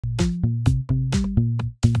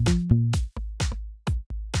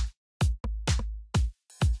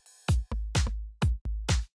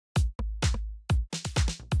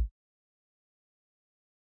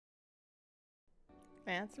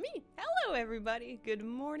that's me. Hello, everybody. Good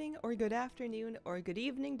morning, or good afternoon, or good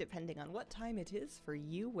evening, depending on what time it is for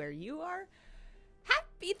you where you are.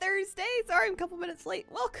 Happy Thursday! Sorry, I'm a couple minutes late.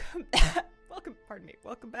 Welcome.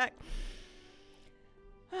 Welcome back.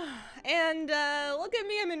 And look at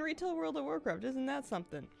me, I'm in Retail World of Warcraft. Isn't that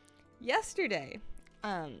something? Yesterday,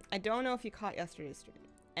 I don't know if you caught yesterday's stream.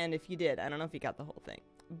 And if you did, I don't know if you got the whole thing.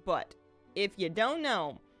 But if you don't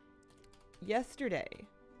know, yesterday,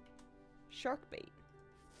 Sharkbait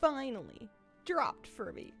finally dropped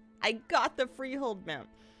for me. I got the freehold mount.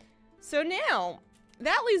 So now,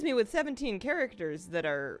 that leaves me with 17 characters that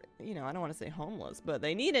are, you know, I don't want to say homeless, but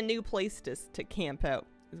they need a new place to camp out,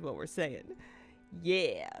 is what we're saying.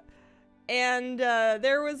 Yeah. And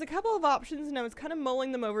there was a couple of options, and I was kind of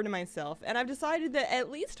mulling them over to myself, and I've decided that at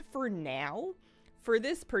least for now, for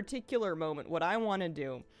this particular moment, what I want to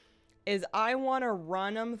do is I want to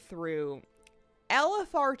run them through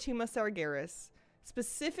LFR Tuma Sargeras,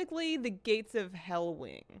 specifically the Gates of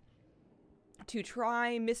Hellwing, to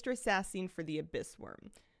try Mr. Assassin for the Abyss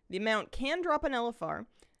Worm. The amount can drop an LFR.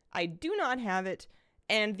 I do not have it,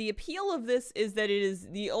 and the appeal of this is that it is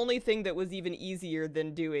the only thing that was even easier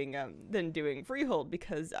than doing Freehold,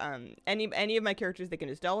 because any of my characters, they can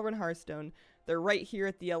just Delver and Hearthstone. They're right here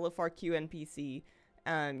at the LFRQ NPC.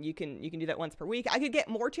 You can do that once per week. I could get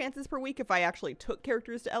more chances per week if I actually took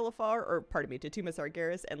characters to LFR, or pardon me, to Tuma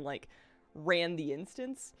Sargeras and like ran the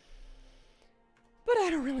instance. But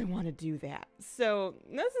I don't really want to do that. So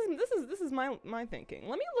this is my thinking.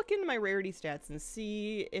 Let me look into my rarity stats and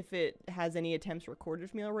see if it has any attempts recorded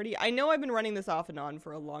for me already. I know I've been running this off and on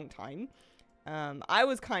for a long time. I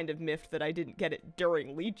was kind of miffed that I didn't get it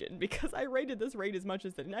during Legion because I rated this raid as much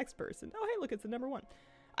as the next person. Oh, hey, look, it's the #1.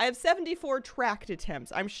 I have 74 tracked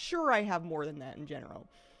attempts. I'm sure I have more than that in general.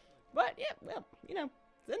 But, yeah, well, you know,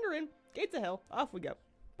 send her in. Gates of Hell. Off we go.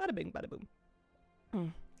 Bada bing, bada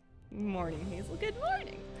boom. Morning, Hazel. Good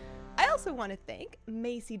morning. I also want to thank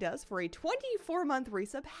Macy Does for a 24-month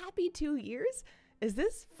resub. Happy 2 years. Is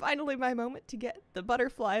this finally my moment to get the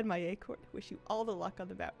butterfly in my acorn? Wish you all the luck on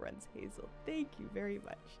the bat runs, Hazel. Thank you very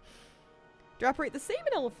much. Drop rate the same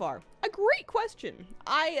in LFR? A great question.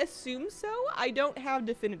 I assume so. I don't have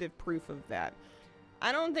definitive proof of that.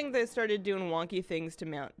 I don't think they started doing wonky things to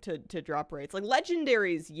mount to drop rates. Like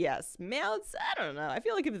legendaries, yes. Mounts, I don't know. I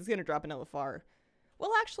feel like if it's gonna drop an LFR.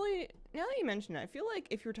 Well, actually, now that you mention it, I feel like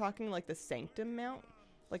if you're talking like the Sanctum mount,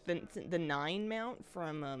 like the 9 mount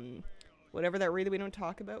from whatever that raid that we don't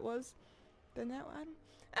talk about was, then that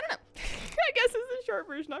I don't know. I guess it's a short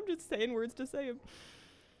version. I'm just saying words to say them.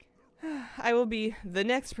 I will be the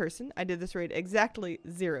next person. I did this raid exactly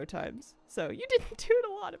 0 times. So you didn't do it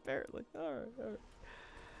a lot, apparently. Alright.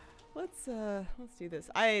 Let's do this.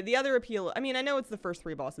 The other appeal, I mean, I know it's the first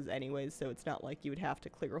 3 bosses anyways, so it's not like you would have to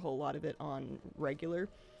clear a whole lot of it on regular.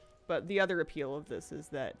 But the other appeal of this is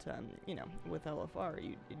that, you know, with LFR,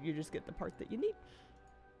 you just get the part that you need.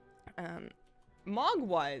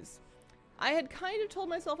 Mog-wise, I had kind of told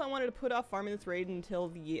myself I wanted to put off farming this raid until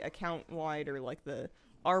the account-wide or like the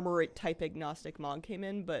armor type agnostic Mog came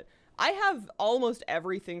in, but I have almost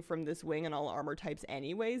everything from this wing and all armor types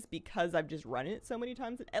anyways because I've just run it so many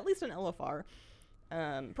times, at least on LFR.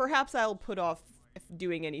 Perhaps I'll put off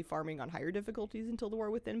doing any farming on higher difficulties until the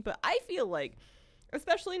War Within, but I feel like,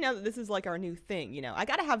 especially now that this is like our new thing, you know, I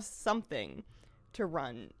gotta have something to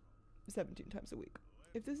run 17 times a week.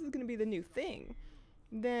 If this is gonna be the new thing,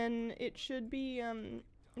 then it should be,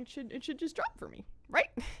 it should just drop for me,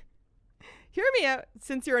 right? Hear me out,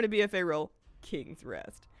 since you're on a BFA roll, King's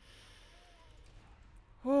Rest.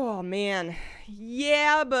 Oh man,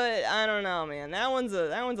 yeah, but I don't know, man. That one's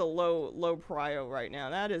a low prio right now.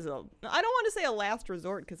 That is a, I don't want to say a last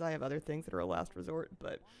resort because I have other things that are a last resort,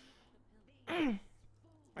 but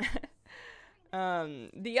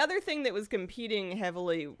the other thing that was competing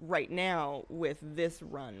heavily right now with this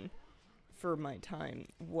run for my time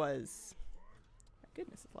was, my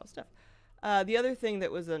goodness, it's a lot of stuff. The other thing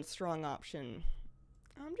that was a strong option,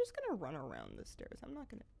 I'm just gonna run around the stairs. Am I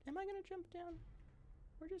gonna jump down?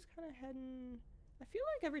 We're just kind of heading, I feel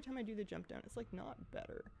like every time I do the jump down, it's like not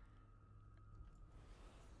better.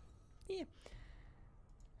 Yeah.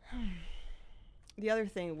 The other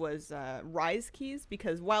thing was Rise Keys,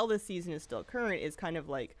 because while this season is still current, is kind of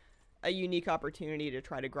like a unique opportunity to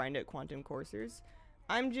try to grind out Quantum Coursers.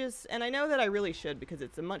 And I know that I really should because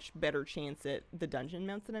it's a much better chance at the dungeon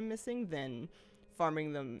mounts that I'm missing than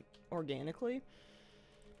farming them organically.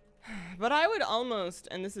 But I would almost,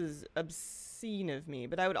 and this is obscene of me,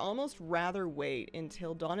 but I would almost rather wait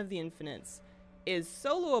until Dawn of the Infinites is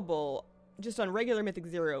soloable just on regular Mythic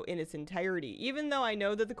Zero in its entirety. Even though I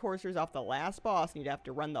know that the Courser's off the last boss and you'd have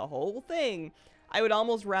to run the whole thing, I would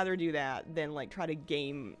almost rather do that than like try to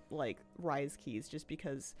game like Rise Keys, just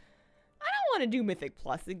because I don't want to do Mythic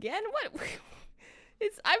Plus again. What?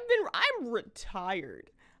 I'm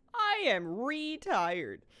retired. I am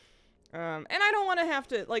retired. And I don't want to have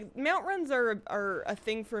to, like, mount runs are a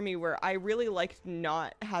thing for me where I really like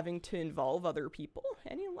not having to involve other people.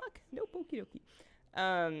 Any luck? Nope, okie dokie.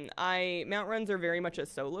 Mount runs are very much a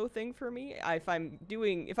solo thing for me. If I'm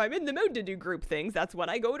in the mood to do group things, that's when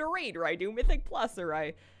I go to Raid, or I do Mythic Plus,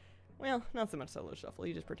 or well, not so much solo shuffle,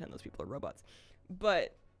 you just pretend those people are robots.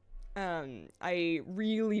 But, I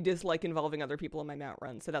really dislike involving other people in my mount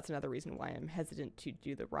run, so that's another reason why I'm hesitant to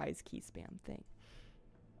do the Rise Key spam thing.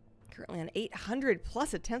 Currently on 800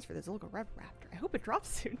 plus attempts for the Zulga Rev Raptor. I hope it drops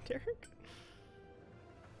soon, Derek.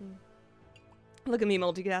 Look at me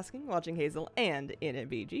multitasking, watching Hazel and in a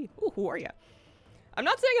BG. Ooh, who are ya? I'm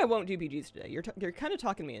not saying I won't do BGs today. You're kind of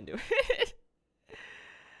talking me into it.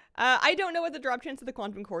 I don't know what the drop chance of the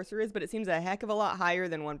Quantum Courser is, but it seems a heck of a lot higher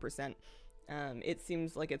than 1%. It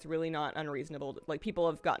seems like it's really not unreasonable. Like, people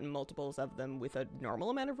have gotten multiples of them with a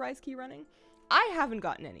normal amount of Rise Key running. I haven't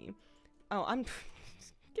gotten any. Oh, I'm...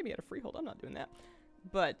 Give me out a freehold. I'm not doing that.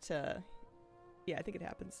 But, yeah, I think it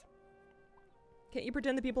happens. Can't you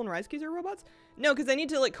pretend the people in Rise Keys are robots? No, because I need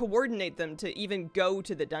to, like, coordinate them to even go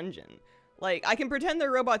to the dungeon. Like, I can pretend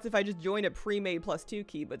they're robots if I just join a pre-made +2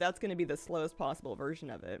 key, but that's going to be the slowest possible version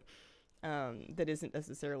of it. That isn't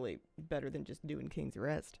necessarily better than just doing King's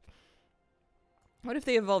Rest. What if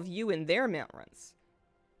they evolve you in their mount runs?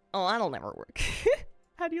 Oh, that'll never work.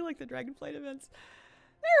 How do you like the Dragonflight events?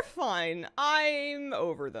 They're fine. I'm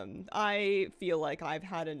over them. I feel like I've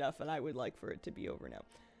had enough and I would like for it to be over now.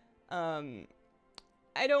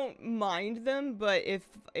 I don't mind them, but if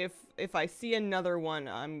I see another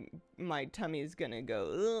one, my tummy's gonna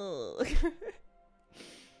go, ugh.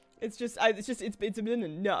 It's been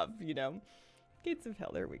enough, you know? Gates of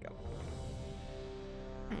Hell, there we go.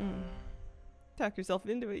 Talk yourself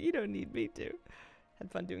into it. You don't need me to.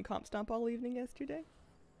 Had fun doing Comp Stomp all evening yesterday.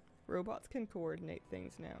 Robots can coordinate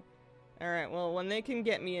things now. Alright, well, when they can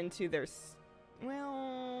get me into their...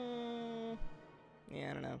 well... yeah,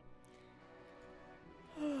 I don't know.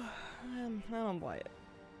 I don't buy it.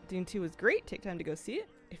 Dune 2 was great. Take time to go see it.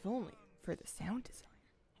 If only for the sound design.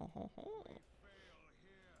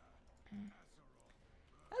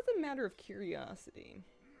 As a matter of curiosity,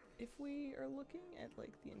 if we are looking at,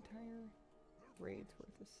 like, the entire raid's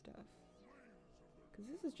worth of stuff... because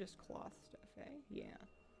this is just cloth stuff, eh? Yeah.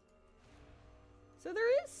 So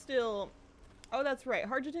there is still... oh, that's right.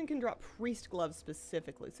 Harjatan can drop priest gloves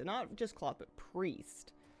specifically. So not just cloth, but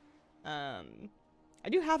priest. I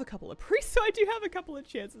do have a couple of priests, so I do have a couple of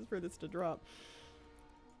chances for this to drop.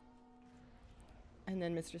 And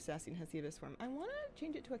then Mr. Sassine has the Abyss Form. I want to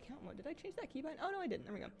change it to account mode. Did I change that keybind? Oh, no, I didn't.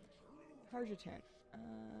 There we go. Harjatan.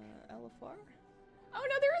 LFR? Oh,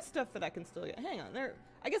 no, there is stuff that I can still get. Hang on. There.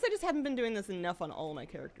 I guess I just haven't been doing this enough on all my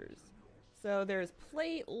characters. So there's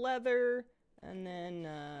plate, leather... and then,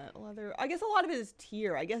 leather. I guess a lot of it is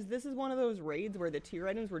tier. I guess this is one of those raids where the tier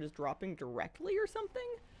items were just dropping directly or something.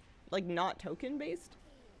 Like, not token-based.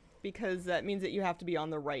 Because that means that you have to be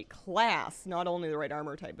on the right class. Not only the right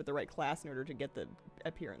armor type, but the right class in order to get the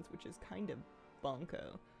appearance, which is kind of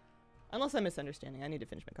bunko. Unless I'm misunderstanding. I need to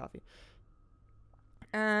finish my coffee.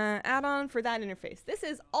 Add-on for that interface. This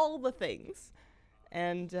is all the things.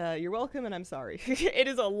 And, you're welcome, and I'm sorry. It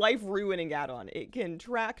is a life-ruining add-on. It can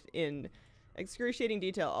track in... excruciating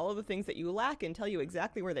detail all of the things that you lack and tell you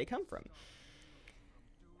exactly where they come from.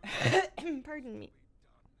 Pardon me.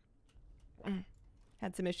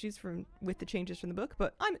 Had some issues with the changes from the book,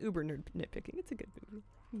 but I'm uber nitpicking. It's a good movie.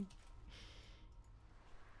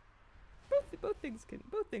 Both things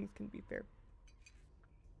can be fair.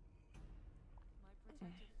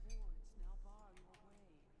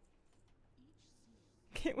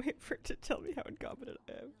 Can't wait for it to tell me how incompetent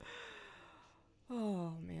I am.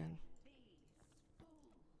 Oh man.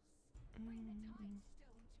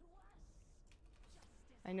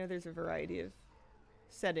 I know there's a variety of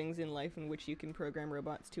settings in life in which you can program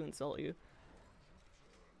robots to insult you.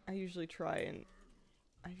 I usually try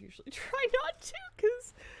not to,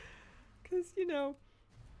 cause you know,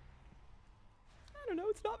 I don't know,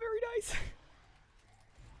 it's not very nice.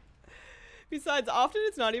 Besides, often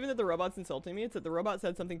it's not even that the robot's insulting me, it's that the robot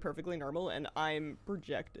said something perfectly normal and I'm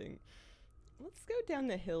projecting. Let's go down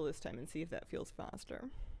the hill this time and see if that feels faster.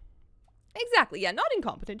 Exactly, yeah, not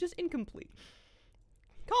incompetent, just incomplete.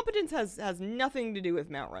 Competence has nothing to do with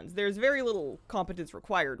mount runs. There's very little competence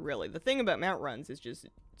required, really. The thing about mount runs is just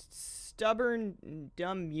stubborn,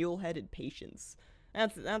 dumb, mule-headed patience.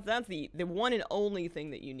 That's the one and only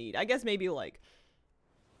thing that you need. I guess maybe, like,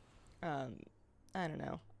 I don't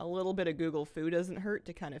know, a little bit of Google Foo doesn't hurt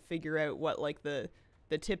to kind of figure out what like the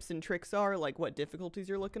tips and tricks are, like what difficulties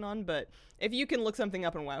you're looking on. But if you can look something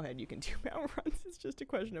up in Wowhead, you can do mountain runs. It's just a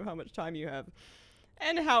question of how much time you have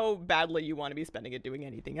and how badly you want to be spending it doing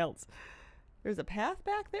anything else. There's a path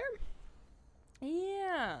back there?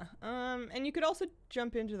 Yeah. And you could also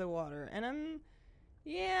jump into the water. And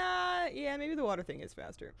yeah, maybe the water thing is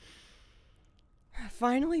faster.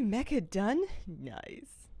 Finally, Mecha done?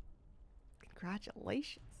 Nice.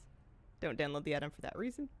 Congratulations. Don't download the add-on for that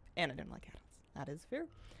reason. And I don't like add-ons. That is fair.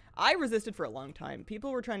 I resisted for a long time.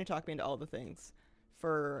 People were trying to talk me into all the things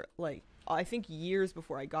for, like, I think years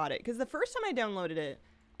before I got it. Because the first time I downloaded it,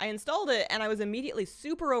 I installed it, and I was immediately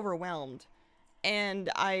super overwhelmed. And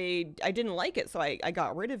I didn't like it, so I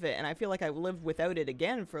got rid of it. And I feel like I lived without it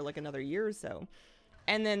again for, like, another year or so.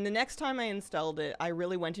 And then the next time I installed it, I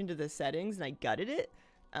really went into the settings, and I gutted it.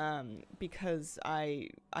 Because I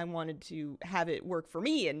wanted to have it work for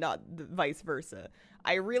me and not vice versa.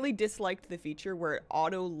 I really disliked the feature where it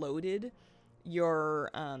auto-loaded your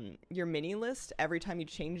mini list every time you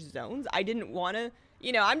change zones. I didn't want to,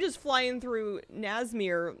 you know, I'm just flying through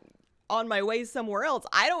Nazmir on my way somewhere else.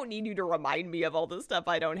 I don't need you to remind me of all the stuff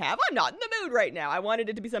I don't have. I'm not in the mood right now. I wanted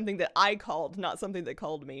it to be something that I called, not something that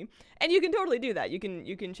called me. And you can totally do that. You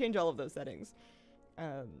can change all of those settings.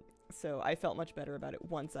 So I felt much better about it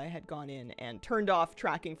once I had gone in and turned off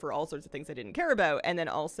tracking for all sorts of things I didn't care about, and then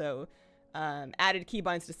also added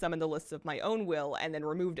keybinds to summon the lists of my own will, and then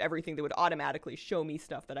removed everything that would automatically show me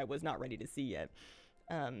stuff that I was not ready to see yet.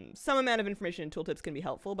 Some amount of information and tooltips can be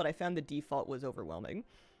helpful, but I found the default was overwhelming.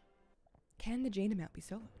 Can the Jaina mount be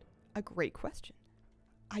soloed? A great question.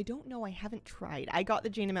 I don't know. I haven't tried. I got the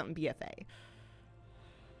Jaina mount in BFA.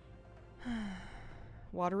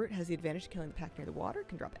 Water Root has the advantage of killing the pack near the water.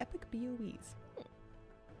 Can drop epic BOEs.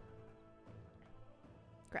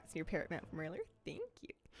 Congrats on your parrot mount from earlier. Thank you.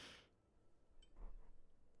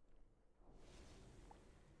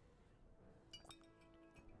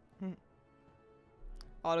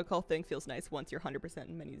 Autocall thing feels nice once you're 100%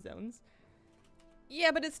 in many zones.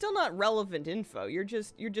 Yeah, but it's still not relevant info. You're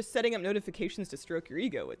just setting up notifications to stroke your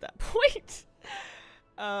ego at that point.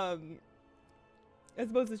 I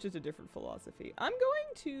suppose it's just a different philosophy. I'm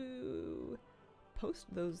going to post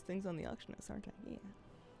those things on the auction house, aren't I? Yeah.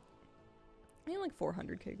 I need like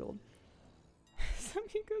 400k gold. Some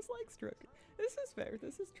egos like stroke. This is fair.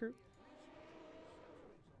 This is true.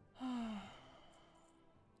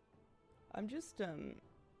 I'm just,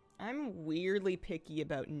 I'm weirdly picky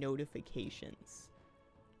about notifications.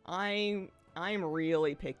 I'm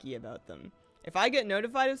really picky about them. If I get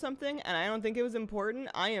notified of something and I don't think it was important,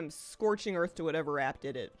 I am scorching earth to whatever app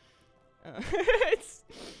did it. It's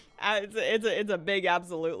a big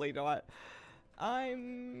absolutely not.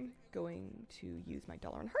 I'm going to use my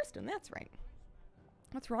dollar on Hearthstone. That's right.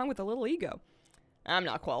 What's wrong with a little ego? I'm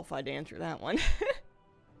not qualified to answer that one.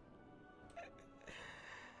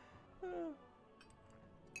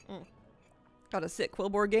 Got a sick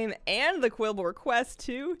Quillbore game and the Quillbore quest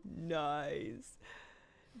too. Nice.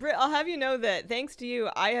 Britt, I'll have you know that thanks to you,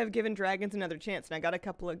 I have given dragons another chance, and I got a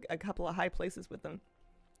couple of high places with them.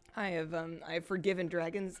 I have forgiven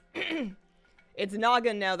dragons. It's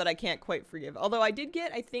Naga now that I can't quite forgive. Although I did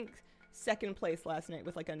get, I think, second place last night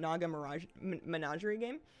with like a Naga Menagerie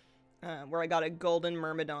game, where I got a golden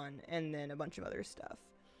Myrmidon and then a bunch of other stuff.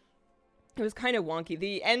 It was kind of wonky.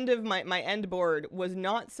 The end of my end board was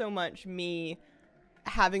not so much me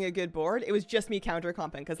having a good board, it was just me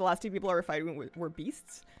counter-comping, because the last two people I were fighting were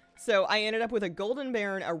beasts. So I ended up with a golden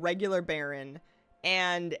baron, a regular baron,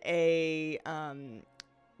 and a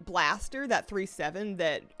blaster, that 3/7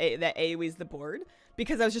 that AoE's the board,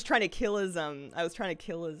 because I was just trying to kill his banana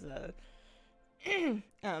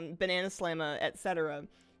slamma, etc.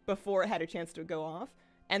 before it had a chance to go off.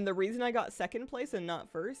 And the reason I got second place and not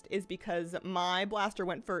first is because my blaster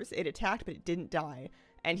went first, it attacked, but it didn't die.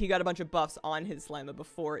 And he got a bunch of buffs on his Slamma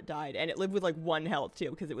before it died. And it lived with like 1 health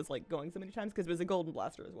too, because it was like going so many times, because it was a golden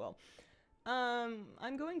blaster as well.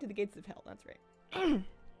 I'm going to the Gates of Hell, that's right.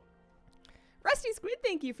 Rusty Squid,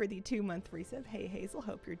 thank you for the 2-month resub. Hey Hazel,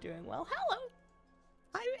 hope you're doing well. Hello!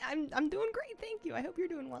 I'm doing great, thank you. I hope you're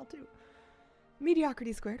doing well too.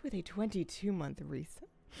 Mediocrity Squared with a 22-month resub.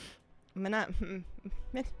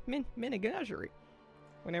 Menagerie.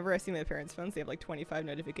 Whenever I see my parents' phones, they have like 25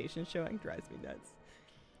 notifications showing. Drives me nuts.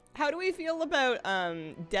 How do we feel about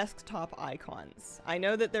desktop icons? I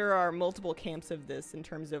know that there are multiple camps of this in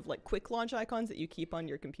terms of like quick launch icons that you keep on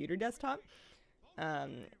your computer desktop.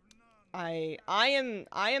 I am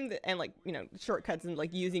and like, you know, shortcuts and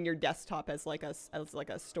like using your desktop as like a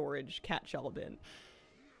storage catch-all bin.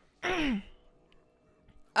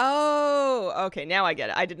 Oh, okay, now I get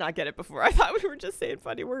it. I did not get it before. I thought we were just saying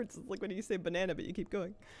funny words. It's like when you say banana, but you keep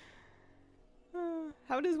going.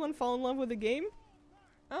 How does one fall in love with a game?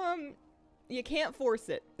 You can't force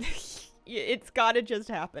it. It's gotta just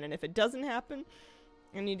happen. And if it doesn't happen,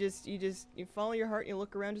 and you follow your heart, and you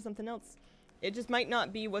look around to something else. It just might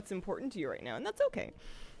not be what's important to you right now, and that's okay.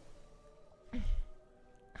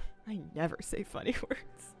 I never say funny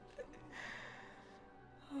words.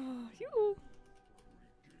 Oh, you.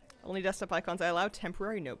 Only desktop icons I allow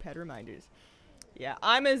temporary notepad reminders. Yeah,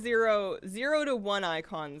 I'm a 0 to 1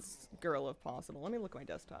 icons girl if possible. Let me look at my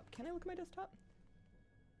desktop. Can I look at my desktop?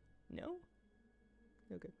 No?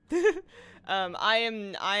 Okay.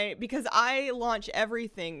 Because I launch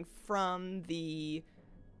everything from the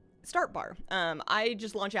start bar. I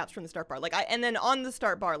just launch apps from the start bar. And then on the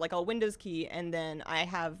start bar, like I'll Windows key and then I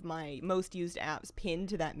have my most used apps pinned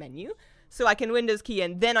to that menu. So I can Windows key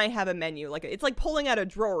and then I have a menu. Like it's like pulling out a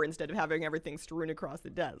drawer instead of having everything strewn across the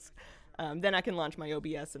desk. Then I can launch my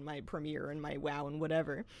OBS and my Premiere and my WoW and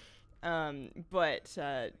whatever. But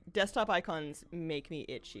desktop icons make me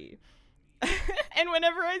itchy. And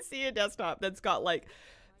whenever I see a desktop that's got like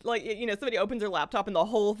somebody opens their laptop and the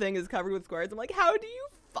whole thing is covered with squares, I'm like, how do you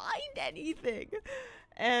find anything?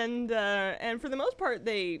 And for the most part,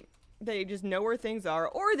 they just know where things are,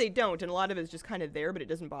 or they don't, and a lot of it's just kind of there, but it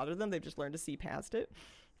doesn't bother them. They've just learned to see past it.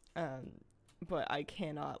 But I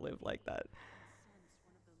cannot live like that.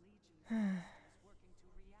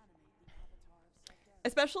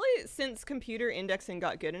 Especially since computer indexing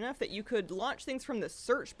got good enough that you could launch things from the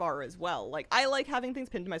search bar as well. Like, I like having things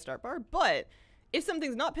pinned to my start bar, but if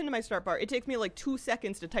something's not pinned to my start bar, it takes me like 2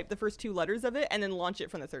 seconds to type the first 2 letters of it and then launch it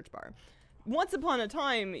from the search bar. Once upon a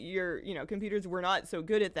time, computers were not so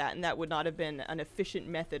good at that, and that would not have been an efficient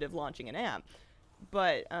method of launching an app.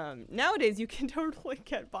 But nowadays, you can totally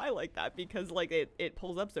get by like that because like it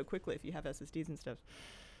pulls up so quickly if you have SSDs and stuff.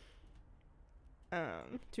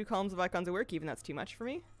 2 columns of icons at work, even that's too much for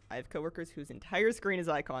me. I have coworkers whose entire screen is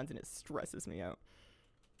icons, and it stresses me out.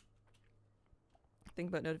 Think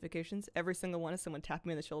about notifications. Every single one is someone tapping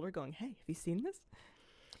me on the shoulder going, hey, have you seen this?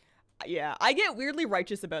 Yeah, I get weirdly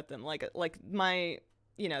righteous about them. Like my,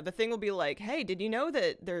 the thing will be like, hey, did you know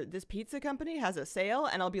that this pizza company has a sale?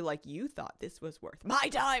 And I'll be like, you thought this was worth my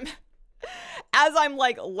time. As I'm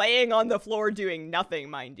like laying on the floor doing nothing,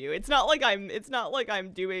 mind you. It's not like I'm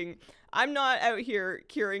not out here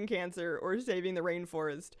curing cancer or saving the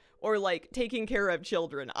rainforest or like taking care of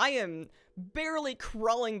children. I am barely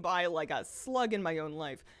crawling by like a slug in my own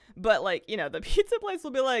life. But like, the pizza place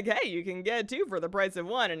will be like, hey, you can get 2 for the price of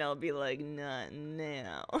 1. And I'll be like, not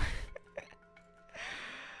now.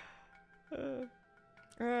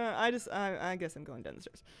 I guess I'm going down the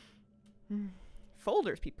stairs.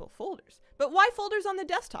 Folders, people, folders. But why folders on the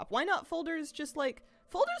desktop? Why not folders just like,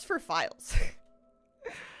 folders for files?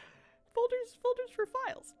 Folders for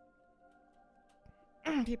files.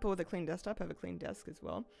 People with a clean desktop have a clean desk as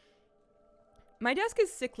well. My desk is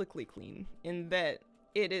cyclically clean in that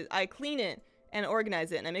I clean it and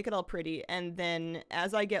organize it and I make it all pretty, and then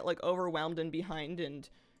as I get like overwhelmed and behind and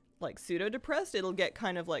like pseudo depressed, it'll get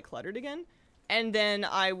kind of like cluttered again. And then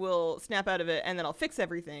I will snap out of it and then I'll fix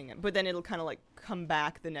everything, but then it'll kind of like come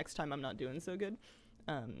back the next time I'm not doing so good.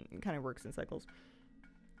 It kind of works in cycles.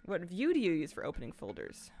 What view do you use for opening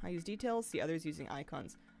folders? I use details, see others using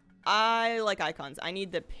icons. I like icons. I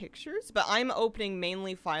need the pictures, but I'm opening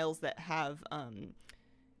mainly files that have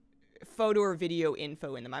photo or video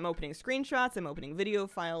info in them. I'm opening screenshots, I'm opening video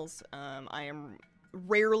files. I am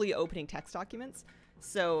rarely opening text documents.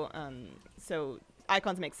 So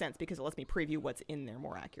icons make sense because it lets me preview what's in there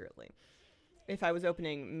more accurately. If I was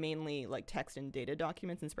opening mainly like text and data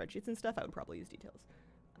documents and spreadsheets and stuff, I would probably use details.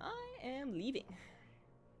 I am leaving.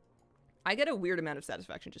 I get a weird amount of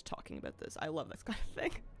satisfaction just talking about this. I love this kind of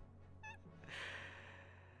thing.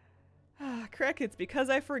 Crickets,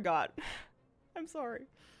 because I forgot. I'm sorry.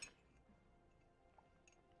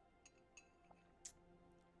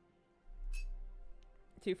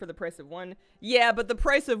 $2 for the price of 1. Yeah, but the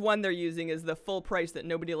price of 1 they're using is the full price that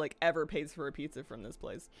nobody like ever pays for a pizza from this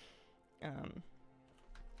place. What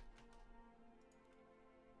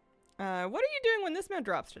are you doing when this map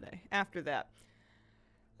drops today? After that,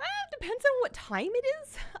 depends on what time it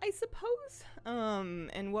is, I suppose.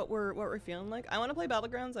 And what we're feeling like. I want to play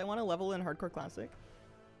Battlegrounds. I want to level in Hardcore Classic.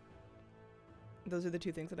 Those are the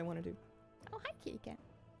 2 things that I want to do. Oh, hi, kitty cat.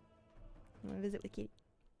 I want to visit with kitty.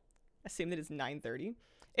 Assume that it's 9:30.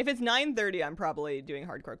 If it's 9:30, I'm probably doing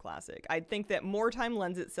Hardcore Classic. I think that more time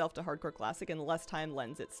lends itself to Hardcore Classic and less time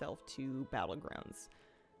lends itself to Battlegrounds.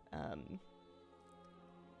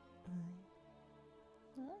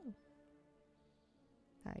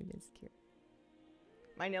 Hi, Miss Kira.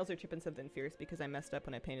 My nails are chipping something fierce because I messed up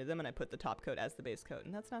when I painted them and I put the top coat as the base coat,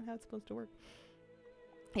 and that's not how it's supposed to work.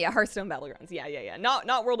 Yeah, Hearthstone Battlegrounds. Yeah.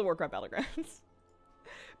 Not World of Warcraft Battlegrounds.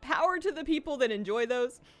 Power to the people that enjoy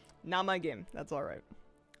those. Not my game. That's all right.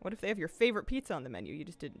 What if they have your favorite pizza on the menu? You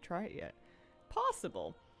just didn't try it yet.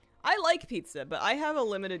 Possible. I like pizza, but I have a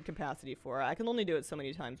limited capacity for it. I can only do it so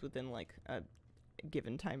many times within, like, a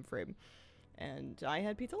given time frame. And I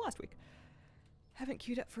had pizza last week. Haven't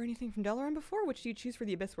queued up for anything from Dalaran before. Which do you choose for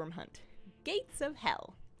the Abyssworm hunt? Gates of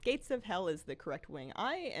Hell. Gates of Hell is the correct wing.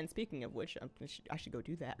 And speaking of which, I should go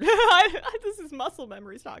do that. This is muscle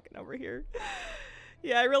memories talking over here.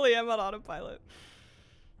 Yeah, I really am on autopilot.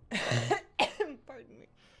 Pardon me.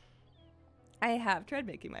 I have tried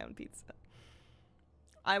making my own pizza.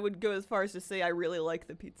 I would go as far as to say I really like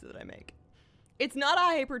the pizza that I make. It's not a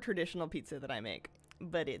hyper-traditional pizza that I make,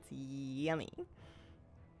 but it's yummy.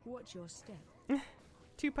 What's your step?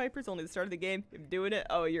 2 pipers, only the start of the game. If doing it,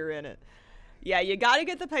 oh, you're in it. Yeah, you gotta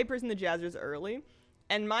get the pipers and the jazzers early.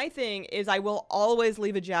 And my thing is I will always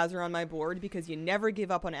leave a jazzer on my board because you never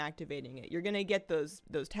give up on activating it. You're gonna get those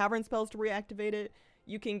tavern spells to reactivate it.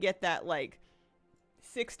 You can get that, like,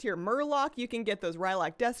 6-tier Murloc. You can get those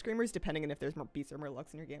Rylak Death Screamers, depending on if there's more beasts or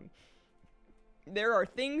Murlocs in your game. There are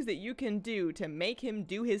things that you can do to make him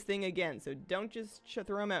do his thing again, so don't just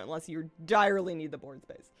throw him out unless you direly need the board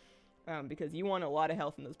space. Because you want a lot of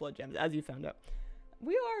health in those blood gems, as you found out.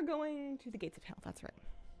 We are going to the Gates of Hell, that's right.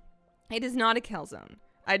 It is not a calzone.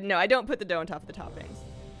 No, I don't put the dough on top of the toppings.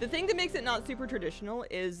 The thing that makes it not super traditional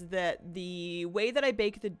is that the way that I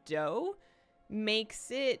bake the dough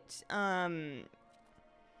makes it,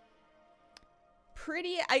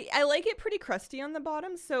 pretty, I like it pretty crusty on the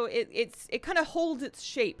bottom, so it kind of holds its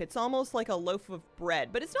shape. It's almost like a loaf of bread,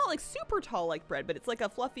 but it's not like super tall like bread, but it's like a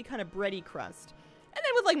fluffy kind of bready crust. And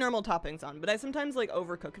then with like normal toppings on, but I sometimes like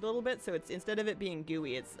overcook it a little bit, so it's, instead of it being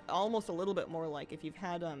gooey, it's almost a little bit more like if you've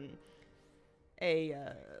had like a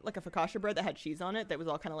focaccia bread that had cheese on it that was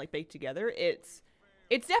all kind of like baked together. It's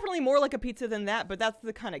definitely more like a pizza than that, but that's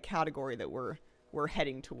the kind of category that we're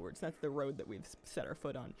heading towards. That's the road that we've set our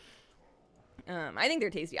foot on. I think they're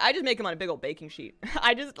tasty. I just make them on a big old baking sheet.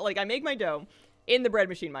 I make my dough in the bread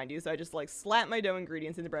machine, mind you. So I just like slap my dough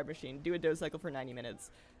ingredients in the bread machine, do a dough cycle for 90 minutes.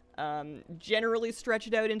 Generally stretch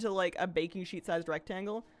it out into like a baking sheet sized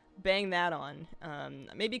rectangle, bang that on.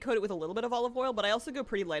 Maybe coat it with a little bit of olive oil, but I also go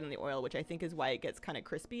pretty light on the oil, which I think is why it gets kind of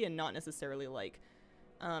crispy and not necessarily like,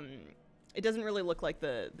 it doesn't really look like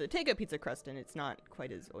the takeout pizza crust, and it's not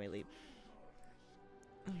quite as oily.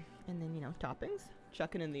 And then, you know, toppings.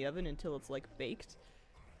 Chuck it in the oven until it's like baked.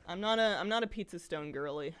 I'm not a pizza stone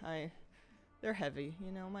girly. They're heavy,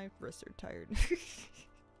 you know, my wrists are tired.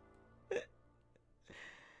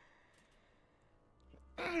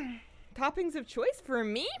 Toppings of choice for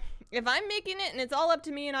me? If I'm making it and it's all up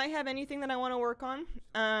to me and I have anything that I want to work on,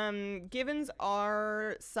 givens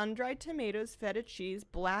are sun-dried tomatoes, feta cheese,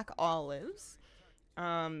 black olives.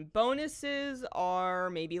 Bonuses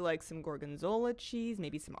are maybe like some gorgonzola cheese,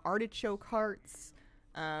 maybe some artichoke hearts,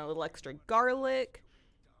 a little extra garlic.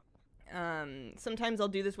 Sometimes I'll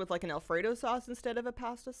do this with like an Alfredo sauce instead of a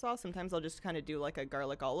pasta sauce. Sometimes I'll just kind of do like a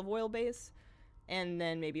garlic olive oil base. And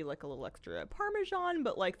then maybe like a little extra Parmesan,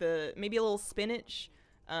 but like maybe a little spinach.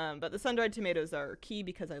 But the sun-dried tomatoes are key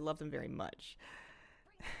because I love them very much.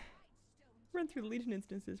 Run through the Legion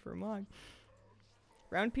instances for a mod.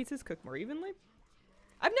 Round pizzas cook more evenly?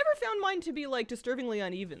 I've never found mine to be like disturbingly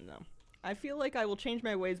uneven though. I feel like I will change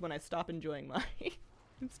my ways when I stop enjoying mine.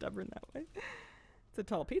 I'm stubborn that way. It's a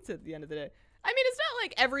tall pizza at the end of the day. I mean, it's not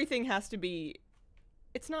like everything has to be...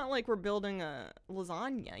 It's not like we're building a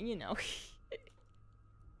lasagna, you know.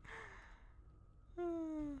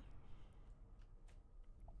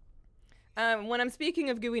 When I'm speaking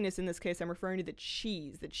of gooiness in this case, I'm referring to the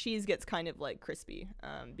cheese. The cheese gets kind of like crispy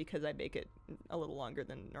because I bake it a little longer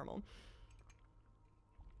than normal.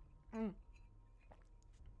 Am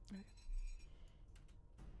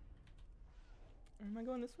I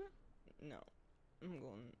going this way? No. I'm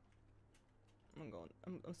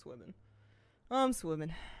swimming. I'm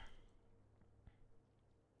swimming.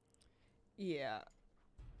 Yeah.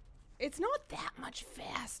 It's not that much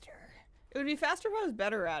faster. It would be faster if I was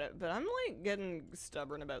better at it, but I'm like getting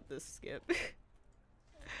stubborn about this skip.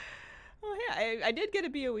 Oh yeah, I did get a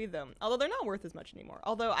BOE though, although they're not worth as much anymore.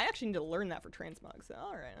 Although I actually need to learn that for transmog, so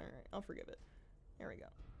alright, I'll forgive it. There we go.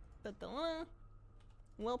 Da-da.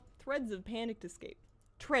 Well, threads of panicked escape.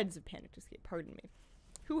 Treads of panicked escape, pardon me.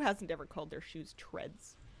 Who hasn't ever called their shoes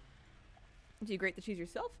treads? Do you grate the cheese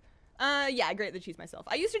yourself? Yeah, I grate the cheese myself.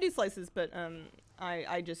 I used to do slices, but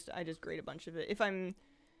I just grate a bunch of it.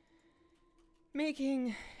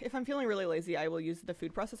 making, if I'm feeling really lazy, I will use the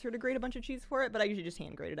food processor to grate a bunch of cheese for it, but I usually just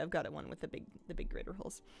hand grate it. I've got one with the big grater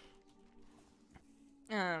holes.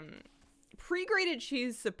 Pre-grated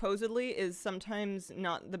cheese supposedly is sometimes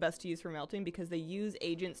not the best to use for melting because they use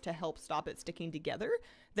agents to help stop it sticking together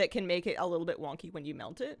that can make it a little bit wonky when you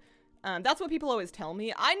melt it. That's what people always tell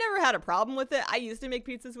me. I never had a problem with it. I used to make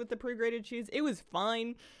pizzas with the pre-grated cheese. It was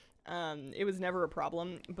fine. It was never a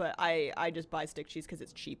problem, but I just buy stick cheese because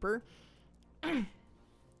it's cheaper.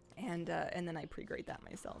 and then I pre-grate that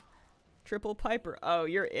myself. Triple Piper. Oh,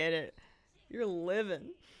 you're in it. You're living.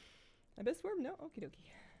 I bet swerve? No? Okie dokie.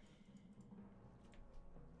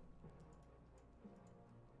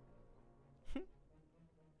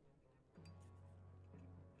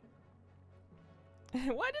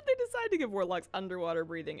 Why did they decide to give warlocks underwater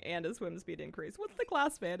breathing and a swim speed increase? What's the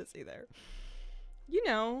class fantasy there? You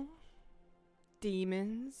know,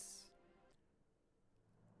 demons.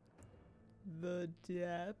 The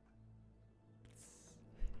depths.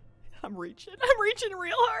 I'm reaching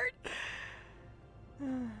real hard.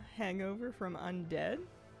 Hangover from undead.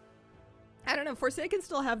 I don't know, Forsaken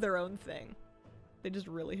still have their own thing. They just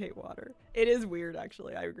really hate water. It is weird,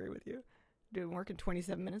 actually. I agree with you. Doing work in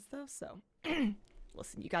 27 minutes, though, so...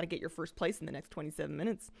 Listen, you gotta get your first place in the next 27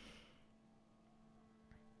 minutes.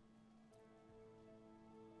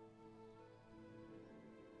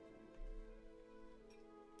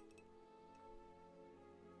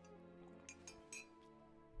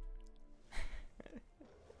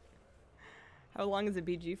 How long is a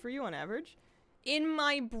BG for you on average? In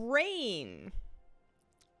my brain,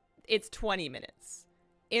 it's 20 minutes.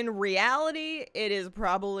 In reality, it is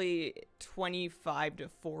probably 25 to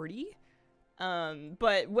 40.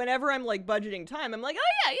 But whenever I'm like budgeting time, I'm like,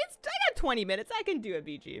 oh yeah, I got 20 minutes. I can do a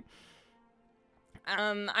BG.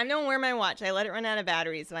 I don't wear my watch. I let it run out of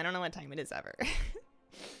battery, so I don't know what time it is ever.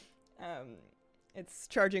 It's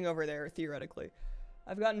charging over there, theoretically.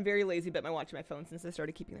 I've gotten very lazy about my watch and my phone since I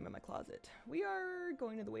started keeping them in my closet. We are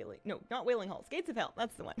going to the Wailing... No, not Wailing Halls. Gates of Hell.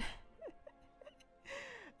 That's the one.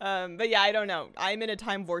 But yeah, I don't know. I'm in a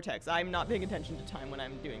time vortex. I'm not paying attention to time when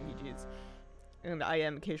I'm doing BGs. And I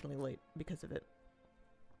am occasionally late because of it.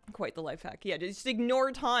 Quite the life hack. Yeah, just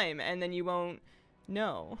ignore time and then you won't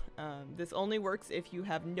know. This only works if you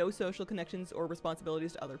have no social connections or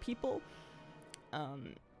responsibilities to other people.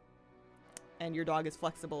 And your dog is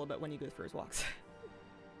flexible about when he goes for his walks.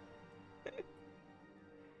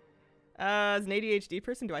 As an ADHD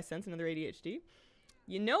person, do I sense another ADHD?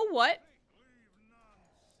 You know what?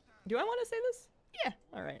 Do I want to say this? Yeah,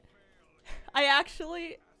 alright. I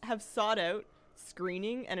actually have sought out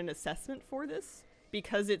screening and an assessment for this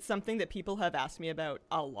because it's something that people have asked me about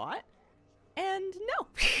a lot. And no.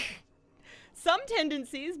 Some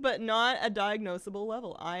tendencies, but not a diagnosable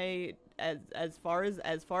level. As far as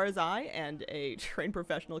I and a trained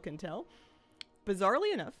professional can tell,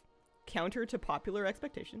 bizarrely enough, counter to popular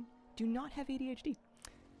expectation, do not have ADHD.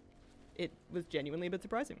 It was genuinely a bit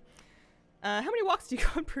surprising. How many walks do you go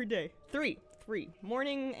on per day? Three.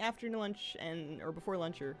 Morning, after lunch, or before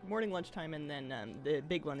lunch, or morning, lunchtime, and then the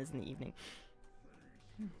big one is in the evening.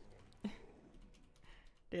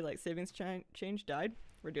 Daylight savings change died.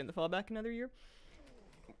 We're doing the fallback another year.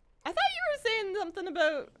 I thought you were saying something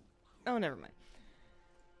about... Oh, never mind.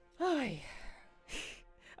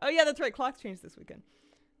 Oh yeah, that's right. Clocks changed this weekend.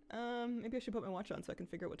 Maybe I should put my watch on so I can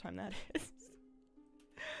figure out what time that is.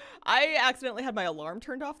 I accidentally had my alarm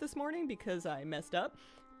turned off this morning because I messed up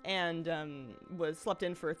and was slept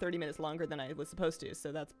in for 30 minutes longer than I was supposed to,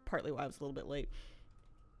 so that's partly why I was a little bit late.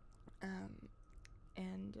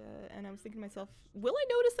 And I was thinking to myself, will I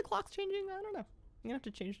notice the clock's changing? I don't know. I'm gonna have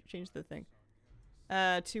to change the thing.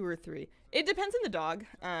 2 or 3. It depends on the dog.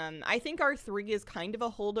 I think our 3 is kind of a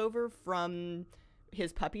holdover from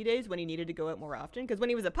his puppy days when he needed to go out more often. Because when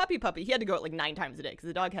he was a puppy, he had to go out like 9 times a day because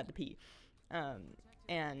the dog had to pee.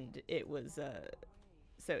 And it was,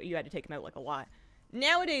 so you had to take him out like a lot.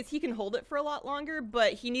 Nowadays, he can hold it for a lot longer,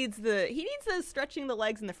 but he needs the stretching the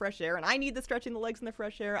legs in the fresh air, and I need the stretching the legs in the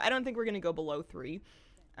fresh air. I don't think we're going to go below 3,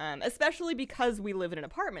 especially because we live in an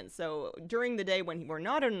apartment. So during the day when we're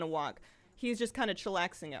not on a walk, he's just kind of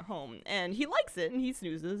chillaxing at home, and he likes it, and he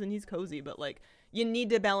snoozes, and he's cozy, but like, you need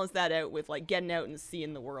to balance that out with like getting out and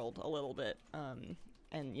seeing the world a little bit,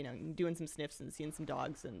 and you know, doing some sniffs and seeing some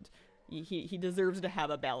dogs, and he deserves to have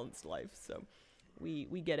a balanced life. So we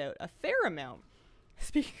get out a fair amount.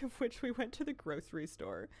 Speaking of which, we went to the grocery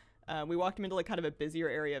store. We walked him into like kind of a busier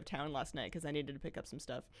area of town last night because I needed to pick up some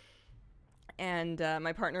stuff. And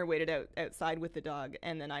my partner waited outside with the dog,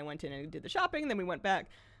 and then I went in and did the shopping, and then we went back.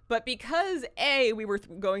 But because A, we were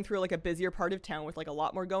going through like a busier part of town with like a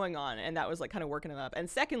lot more going on, and that was like kind of working him up. And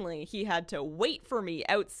secondly, he had to wait for me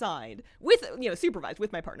outside with, you know, supervised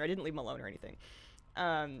with my partner. I didn't leave him alone or anything.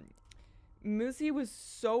 Moosey was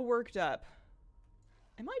so worked up.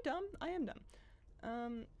 Am I dumb? I am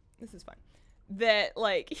dumb. This is fine. That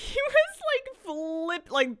like he was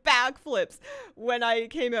like backflips when I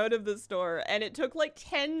came out of the store, and it took like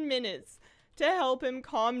 10 minutes to help him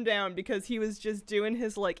calm down because he was just doing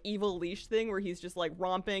his like evil leash thing where he's just like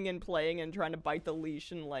romping and playing and trying to bite the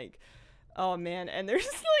leash, and like, oh man. And there's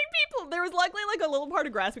like people, there was luckily like a little part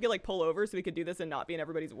of grass we could like pull over so we could do this and not be in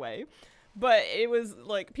everybody's way, but it was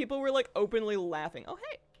like people were like openly laughing. Oh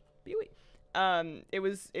hey, Bewee.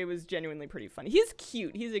 It was genuinely pretty funny. He's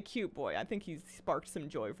cute. He's a cute boy. I think he's sparked some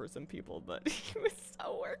joy for some people, but he was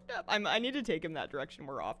so worked up. I need to take him that direction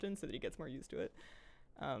more often so that he gets more used to it.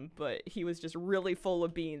 But he was just really full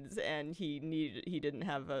of beans, and he didn't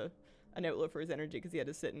have an outlet for his energy because he had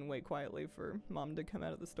to sit and wait quietly for mom to come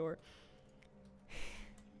out of the store.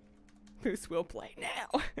 Moose will play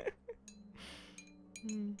now.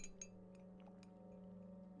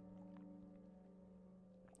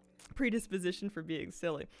 Predisposition for being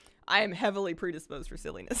silly. I am heavily predisposed for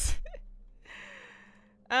silliness.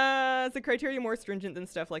 Is the criteria more stringent than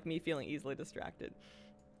stuff like me feeling easily distracted?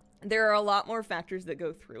 There are a lot more factors that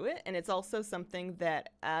go through it, and it's also something that,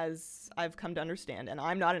 as I've come to understand, and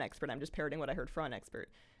I'm not an expert, I'm just parroting what I heard from an expert.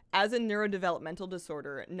 As a neurodevelopmental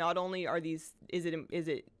disorder, not only is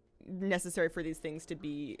it necessary for these things to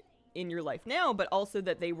be in your life now, but also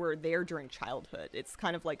that they were there during childhood. It's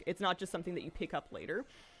kind of like, it's not just something that you pick up later.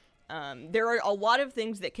 There are a lot of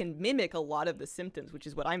things that can mimic a lot of the symptoms, which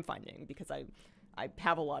is what I'm finding because I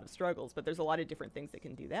have a lot of struggles, but there's a lot of different things that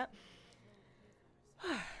can do that.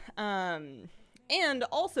 And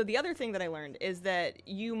also the other thing that I learned is that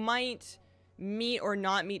you might meet or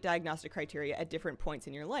not meet diagnostic criteria at different points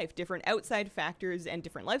in your life. Different outside factors and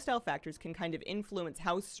different lifestyle factors can kind of influence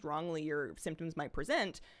how strongly your symptoms might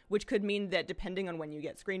present, which could mean that depending on when you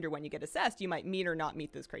get screened or when you get assessed, you might meet or not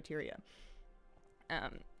meet those criteria.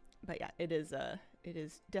 But yeah, it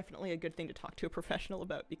is definitely a good thing to talk to a professional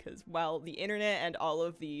about, because while the internet and all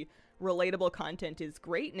of the relatable content is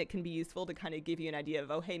great and it can be useful to kind of give you an idea of,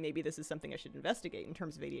 oh, hey, maybe this is something I should investigate in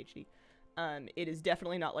terms of ADHD, it is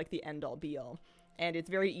definitely not like the end all be all. And it's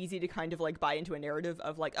very easy to kind of like buy into a narrative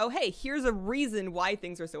of like, oh, hey, here's a reason why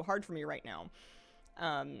things are so hard for me right now.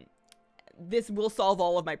 This will solve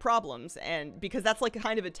all of my problems. And because that's like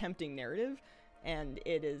kind of a tempting narrative. And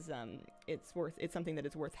it is, it's something that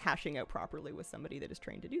is worth hashing out properly with somebody that is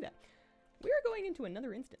trained to do that. We are going into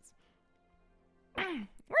another instance. Where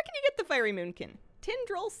can you get the Fiery Moonkin?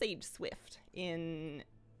 Tindril Sage Swift in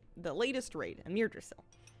the latest raid, Amir Drasil.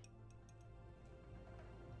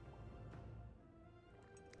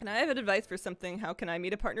 And I have an advice for something. How can I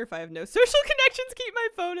meet a partner if I have no social connections? Keep my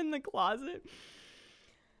phone in the closet.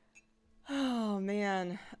 Oh,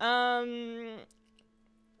 man.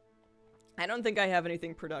 I don't think I have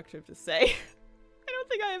anything productive to say. I don't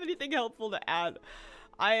think I have anything helpful to add.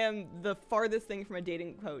 I am the farthest thing from a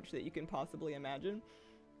dating coach that you can possibly imagine.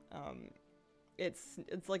 It's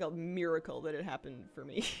like a miracle that it happened for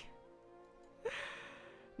me.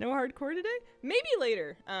 No hardcore today? Maybe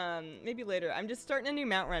later. Maybe later. I'm just starting a new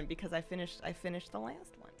mount run because I finished the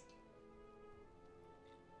last one.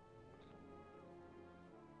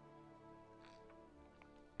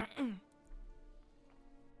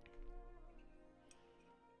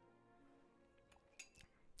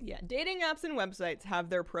 Yeah, dating apps and websites have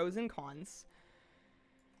their pros and cons.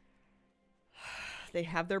 They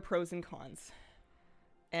have their pros and cons.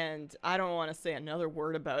 And I don't want to say another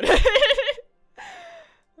word about it.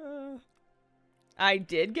 I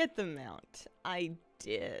did get the mount. I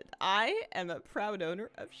did. I am a proud owner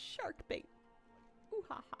of Sharkbait. Ooh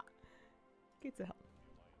ha ha. Good to help.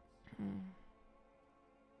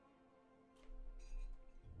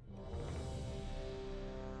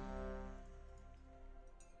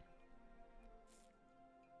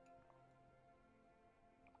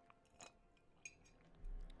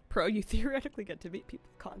 Pro, you theoretically get to meet people.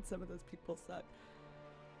 Con, some of those people suck.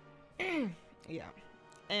 Yeah.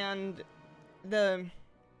 And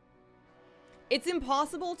it's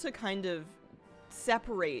impossible to kind of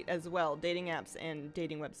separate as well dating apps and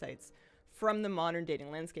dating websites from the modern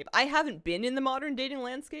dating landscape. I haven't been in the modern dating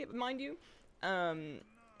landscape, mind you.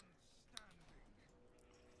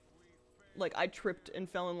 Like, I tripped and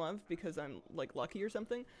fell in love because I'm, like, lucky or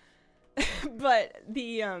something. But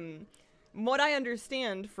what I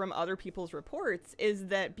understand from other people's reports is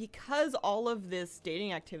that because all of this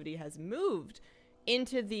dating activity has moved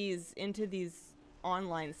into these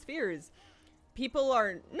online spheres, people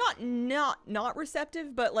are not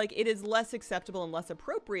receptive, but like it is less acceptable and less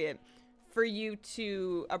appropriate for you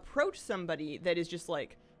to approach somebody that is just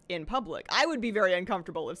like in public. I would be very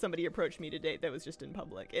uncomfortable if somebody approached me to date that was just in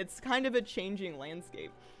public. It's kind of a changing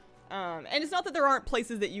landscape. And it's not that there aren't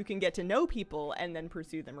places that you can get to know people and then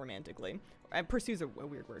pursue them romantically. Pursue's a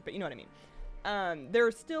weird word, but you know what I mean. There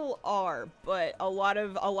still are, but a lot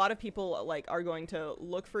of people like are going to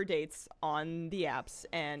look for dates on the apps,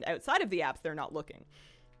 and outside of the apps, they're not looking.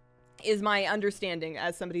 Is my understanding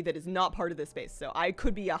as somebody that is not part of this space, so I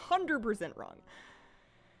could be 100% wrong.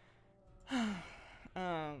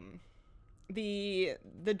 The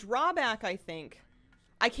drawback, I think,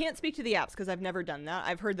 I can't speak to the apps because I've never done that.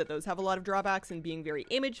 I've heard that those have a lot of drawbacks in being very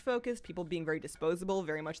image focused, people being very disposable,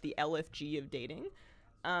 very much the LFG of dating.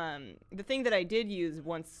 The thing that I did use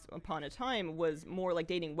once upon a time was more like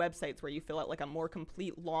dating websites where you fill out like a more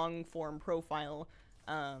complete long form profile,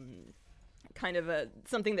 kind of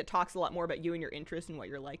something that talks a lot more about you and your interests and what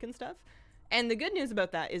you're like and stuff. And the good news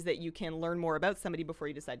about that is that you can learn more about somebody before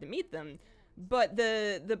you decide to meet them. But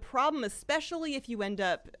the problem, especially if you end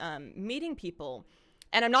up meeting people,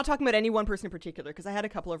 and I'm not talking about any one person in particular because I had a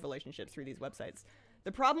couple of relationships through these websites.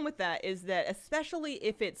 The problem with that is that especially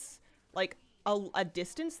if it's like a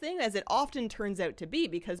distance thing, as it often turns out to be,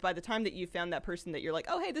 because by the time that you found that person that you're like,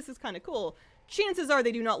 oh, hey, this is kind of cool, chances are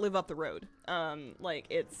they do not live up the road. Like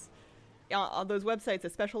it's those websites,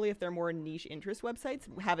 especially if they're more niche interest websites,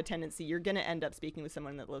 have a tendency you're going to end up speaking with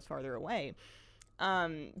someone that lives farther away.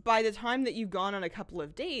 By the time that you've gone on a couple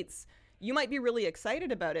of dates, you might be really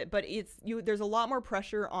excited about it, but there's a lot more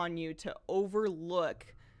pressure on you to overlook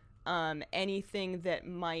anything that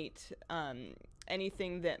might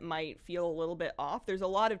feel a little bit off. There's a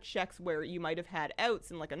lot of checks where you might have had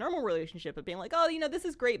outs in like a normal relationship of being like, oh, this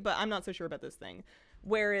is great, but I'm not so sure about this thing.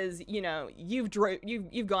 Whereas, you've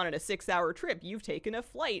gone on a 6-hour trip, you've taken a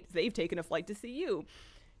flight, they've taken a flight to see you.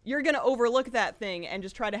 You're going to overlook that thing and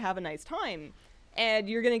just try to have a nice time. And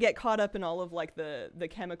you're going to get caught up in all of like the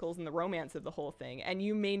chemicals and the romance of the whole thing. And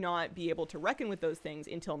you may not be able to reckon with those things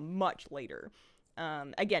until much later.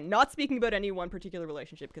 Again, not speaking about any one particular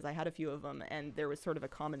relationship because I had a few of them and there was sort of a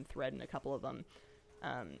common thread in a couple of them.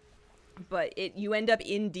 But you end up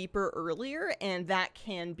in deeper earlier, and that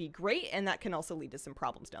can be great. And that can also lead to some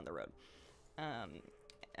problems down the road.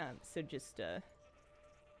 So just,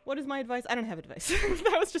 what is my advice? I don't have advice.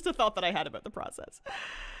 That was just a thought that I had about the process.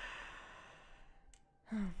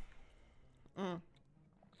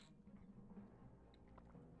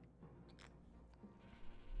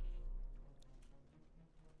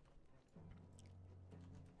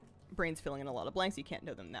 Brain's filling in a lot of blanks. You can't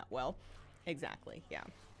know them that well. Exactly, yeah.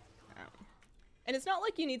 And it's not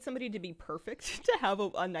like you need somebody to be perfect to have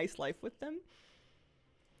a nice life with them.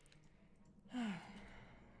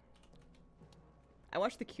 I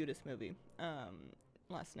watched the cutest movie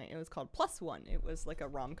last night. It was called Plus One. It was like a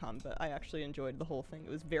rom-com, but I actually enjoyed the whole thing. It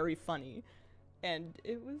was very funny, and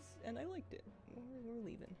I liked it. We're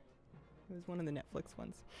leaving. It was one of the Netflix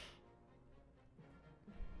ones.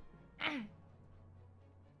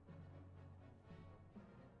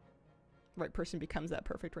 Right person becomes that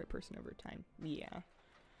perfect right person over time. Yeah.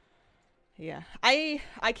 I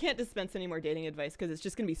can't dispense any more dating advice because it's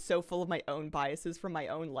just going to be so full of my own biases from my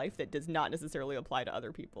own life that does not necessarily apply to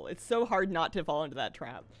other people. It's so hard not to fall into that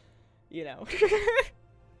trap,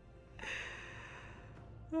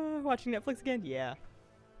 Watching Netflix again? Yeah.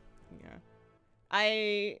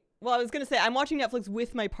 I was going to say I'm watching Netflix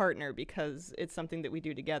with my partner because it's something that we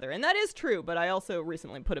do together. And that is true, but I also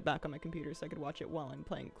recently put it back on my computer so I could watch it while I'm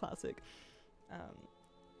playing Classic.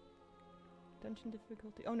 Dungeon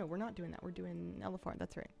difficulty. Oh no, we're not doing that. We're doing Elephar.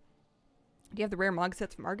 That's right. Do you have the rare Mog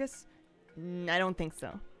sets from Argus? I don't think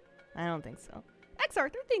so. X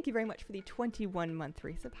Arthur, thank you very much for the 21-month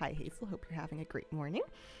resub. Hi Hazel, hope you're having a great morning.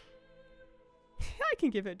 I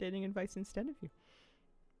can give out dating advice instead of you.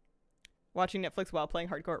 Watching Netflix while playing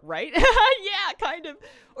hardcore, right? Yeah, kind of.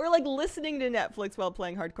 Or like listening to Netflix while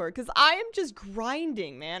playing hardcore, because I am just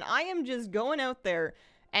grinding, man. I am just going out there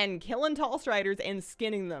and killing tall striders and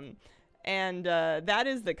skinning them. And that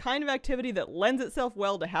is the kind of activity that lends itself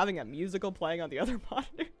well to having a musical playing on the other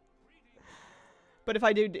monitor. But if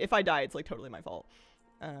I die, it's like totally my fault.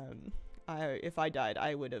 If I died,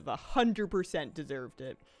 I would have 100% deserved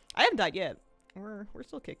it. I haven't died yet. We're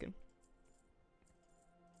still kicking.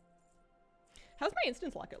 How's my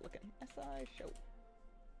instance lockout looking? SI show.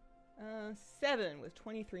 7 with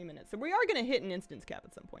 23 minutes. So we are going to hit an instance cap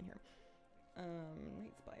at some point here.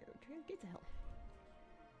 Night Spire. Get to hell.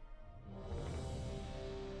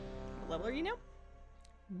 What level are you now?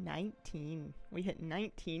 19. We hit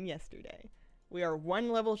 19 yesterday. We are 1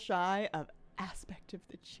 level shy of aspect of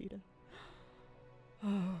the cheetah.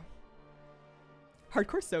 Oh.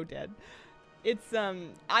 Hardcore's so dead. It's,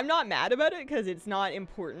 I'm not mad about it because it's not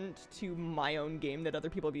important to my own game that other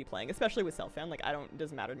people be playing, especially with self-found. Like, it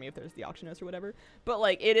doesn't matter to me if there's the auction house or whatever. But,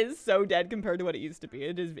 like, it is so dead compared to what it used to be.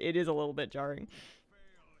 It is a little bit jarring.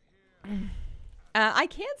 I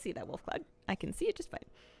can't see that wolf cloud. I can see it just fine.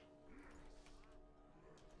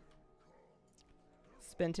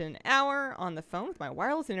 Spent an hour on the phone with my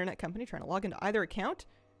wireless internet company trying to log into either account.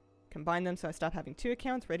 Combine them so I stop having 2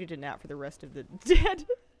 accounts, ready to nap for the rest of the dead.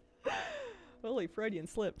 Holy Freudian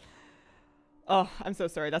slip. Oh, I'm so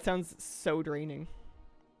sorry. That sounds so draining.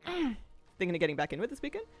 Thinking of getting back into it this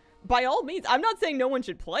weekend? By all means. I'm not saying no one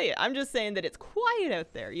should play it. I'm just saying that it's quiet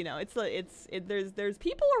out there. You know, there's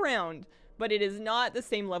people around, but it is not the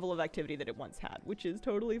same level of activity that it once had, which is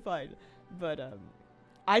totally fine. But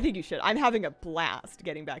I think you should. I'm having a blast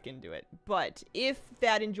getting back into it. But if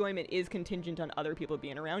that enjoyment is contingent on other people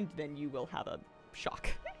being around, then you will have a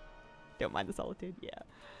shock. Don't mind the solitude. Yeah.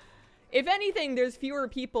 If anything, there's fewer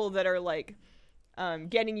people that are, like,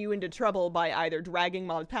 getting you into trouble by either dragging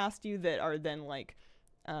mobs past you that are then, like,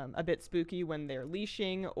 a bit spooky when they're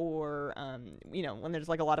leashing, or, you know, when there's,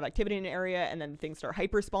 like, a lot of activity in an area and then things start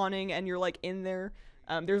hyper-spawning and you're, like, in there.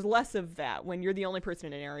 There's less of that when you're the only person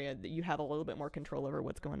in an area that you have a little bit more control over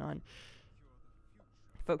what's going on.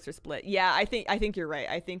 Folks are split. Yeah, I think you're right.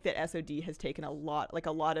 I think that SOD has taken a lot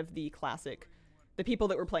of the classic... The people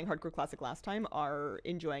that were playing Hardcore Classic last time are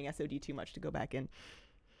enjoying SOD too much to go back in.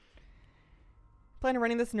 Plan on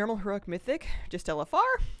running this normal heroic mythic? Just LFR?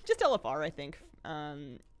 Just LFR, I think.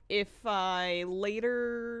 If I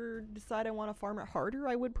later decide I want to farm it harder,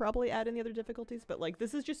 I would probably add in the other difficulties. But, like,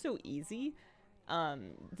 this is just so easy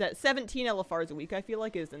that 17 LFRs a week, I feel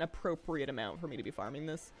like, is an appropriate amount for me to be farming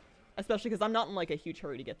this. Especially because I'm not in, like, a huge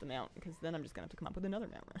hurry to get them out, because then I'm just going to have to come up with another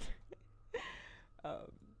mount run.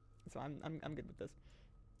 So I'm good with this.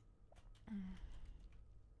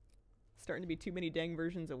 Starting to be too many dang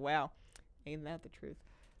versions of WoW. Ain't that the truth?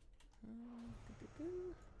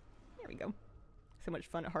 There we go. So much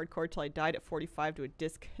fun at hardcore till I died at 45 to a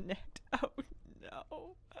disconnect. Oh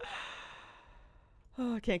no.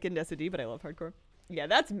 Oh, I can't get into SOD, but I love hardcore. Yeah,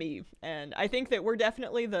 that's me. And I think that we're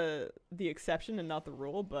definitely the exception and not the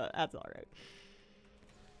rule, but that's alright.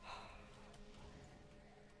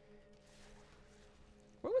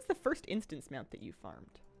 What was the first instance mount that you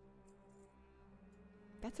farmed?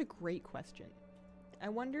 That's a great question. I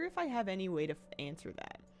wonder if I have any way to answer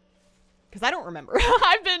that. Because I don't remember.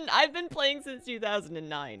 I've been playing since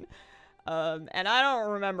 2009. And I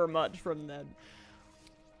don't remember much from then.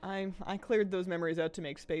 I cleared those memories out to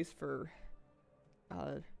make space for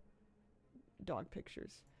dog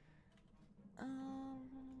pictures.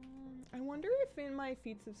 I wonder if in my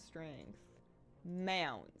feats of strength,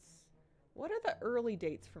 mounts. What are the early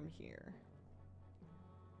dates from here?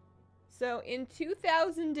 So in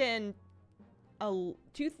 2002,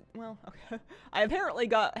 well, okay. I apparently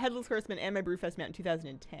got Headless Horseman and my Brewfest mount in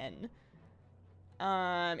 2010.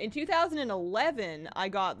 In 2011, I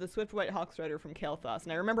got the Swift White Hawkstrider from Kael'thas,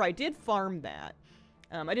 and I remember I did farm that.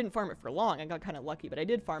 I didn't farm it for long. I got kind of lucky, but I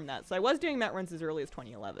did farm that. So I was doing mount runs as early as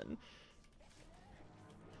 2011.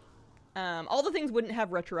 All the things wouldn't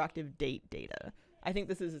have retroactive date data. I think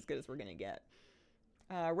this is as good as we're gonna get.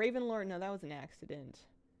 Ravenlord, no, that was an accident.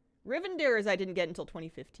 Rivendares I didn't get until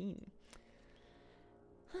 2015.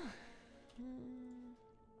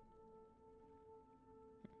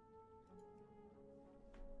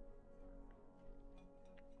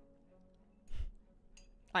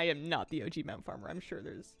 I am not the OG mount farmer. I'm sure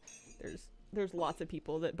there's lots of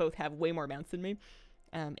people that both have way more mounts than me.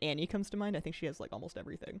 Annie comes to mind. I think she has like almost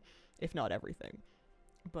everything, if not everything.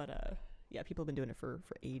 But yeah, people have been doing it for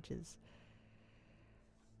ages.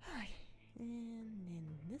 And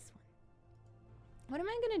then this one. What am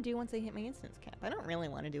I gonna do once I hit my instance cap? I don't really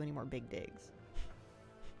want to do any more big digs.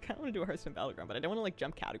 Kind of want to do a Hearthstone Battleground, but I don't want to like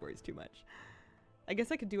jump categories too much. I guess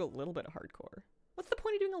I could do a little bit of hardcore. What's the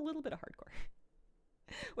point of doing a little bit of hardcore?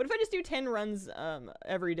 What if I just do 10 runs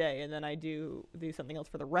every day and then I do something else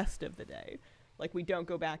for the rest of the day? Like we don't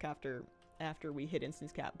go back after we hit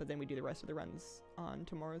instance cap, but then we do the rest of the runs on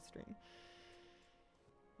tomorrow's stream.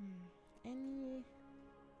 Any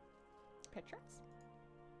pet traps?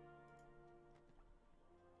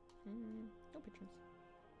 No pictures.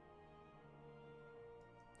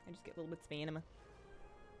 I just get little bits of anima.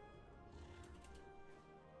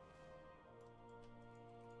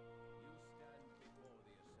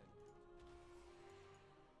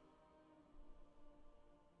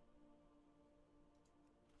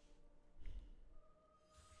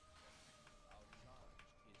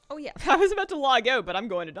 Oh yeah, I was about to log out, but I'm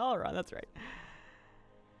going to Dalaran. That's right.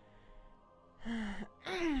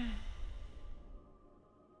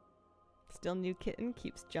 Still new kitten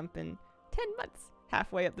keeps jumping 10 months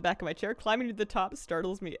halfway up the back of my chair. Climbing to the top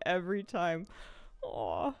startles me every time.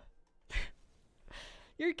 Aww.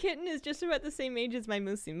 Your kitten is just about the same age as my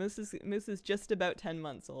Moosey. Moose is just about 10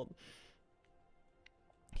 months old.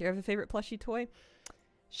 Do you have a favorite plushie toy?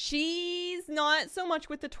 She's not so much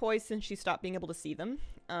with the toys since she stopped being able to see them.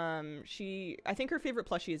 I think her favorite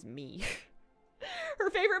plushie is me.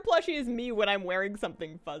 Her favorite plushie is me when I'm wearing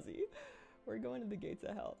something fuzzy. We're going to the gates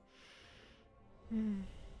of hell. Yeah,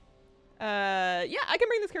 I can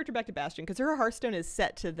bring this character back to Bastion because her Hearthstone is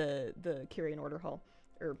set to the Kyrian Order Hall.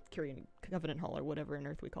 Or Kyrian Covenant Hall, or whatever on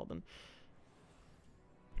Earth we call them.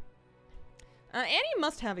 Annie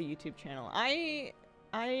must have a YouTube channel. I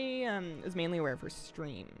was mainly aware of her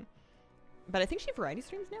stream. But I think she variety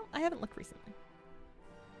streams now? I haven't looked recently.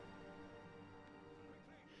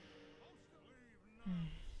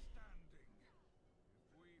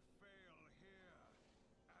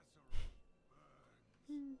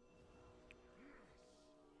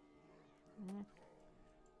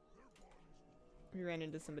 We ran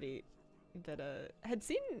into somebody that had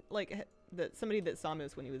seen like somebody that saw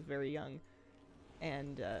Moose when he was very young,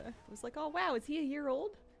 and was like, "Oh wow, is he a year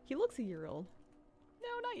old? He looks a year old."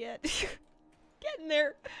 No, not yet. Getting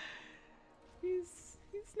there. He's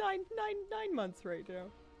 9 months right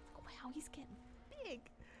now. Oh, wow, he's getting big.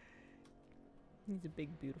 He's a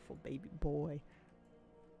big, beautiful baby boy.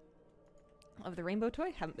 Of the rainbow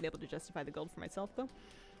toy, haven't been able to justify the gold for myself though.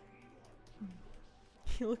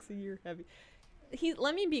 He looks a year heavy.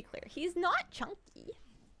 Let me be clear. He's not chunky.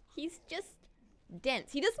 He's just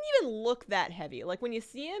dense. He doesn't even look that heavy. Like when you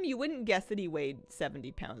see him, you wouldn't guess that he weighed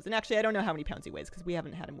 70 pounds. And actually, I don't know how many pounds he weighs because we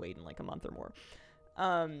haven't had him weighed in like a month or more.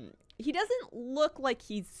 He doesn't look like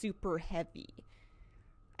he's super heavy.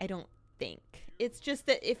 I don't think. It's just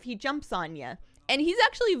that if he jumps on you, and he's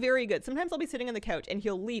actually very good. Sometimes I'll be sitting on the couch and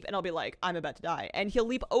he'll leap and I'll be like, I'm about to die. And he'll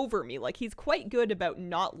leap over me. Like he's quite good about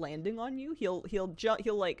not landing on you. He'll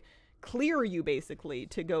like clear you basically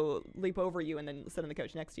to go leap over you and then sit on the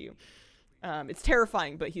couch next to you. It's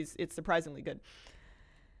terrifying, but it's surprisingly good.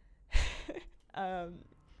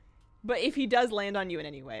 But if he does land on you in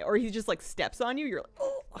any way, or he just like steps on you, you're like,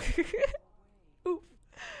 oh. Oof.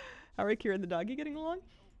 How are Kira and the doggy getting along?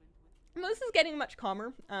 Moose is getting much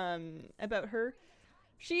calmer about her.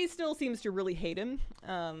 She still seems to really hate him.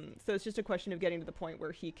 So it's just a question of getting to the point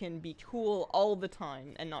where he can be cool all the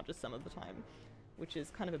time and not just some of the time, which is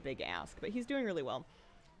kind of a big ask, but he's doing really well.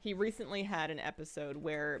 He recently had an episode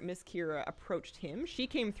where Miss Kira approached him. She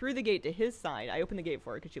came through the gate to his side. I opened the gate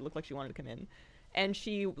for her because she looked like she wanted to come in. And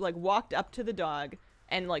she like walked up to the dog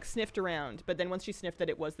and like sniffed around. But then once she sniffed that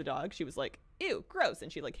it was the dog, she was like, ew, gross.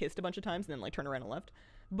 And she like hissed a bunch of times and then like turned around and left.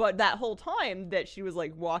 But that whole time that she was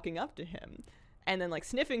like walking up to him and then like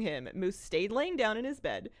sniffing him, Moose stayed laying down in his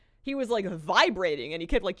bed. He was like vibrating and he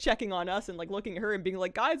kept like checking on us and like looking at her and being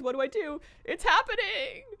like, guys, what do I do? It's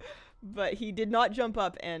happening. But he did not jump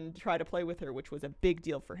up and try to play with her, which was a big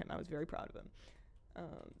deal for him. I was very proud of him.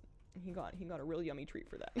 He got a real yummy treat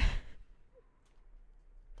for that.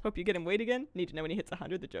 Hope you get him weighed again. Need to know when he hits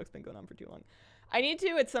 100. The joke's been going on for too long. I need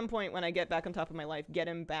to, at some point when I get back on top of my life, get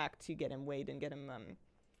him back to get him weighed and get him,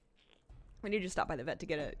 we need to stop by the vet to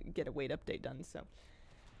get a weight update done, so.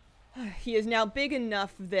 He is now big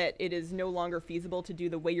enough that it is no longer feasible to do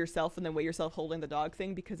the weigh yourself and then weigh yourself holding the dog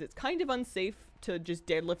thing because it's kind of unsafe to just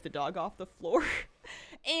deadlift the dog off the floor.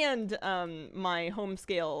 And my home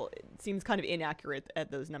scale seems kind of inaccurate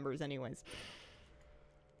at those numbers anyways.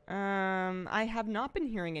 I have not been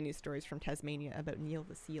hearing any stories from Tasmania about Neil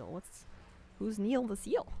the seal. Who's Neil the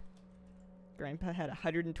seal? Grandpa had a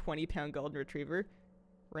 120-pound golden retriever.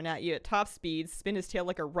 Run at you at top speed, spin his tail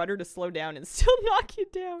like a rudder to slow down, and still knock you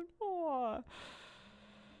down. Aww.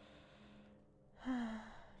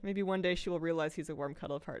 Maybe one day she will realize he's a warm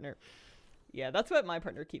cuddle partner. Yeah, that's what my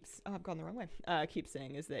partner keeps... Oh, I've gone the wrong way. Keeps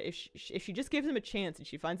saying is that if she just gives him a chance and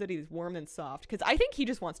she finds that he's warm and soft, because I think he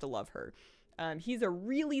just wants to love her. He's a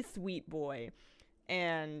really sweet boy,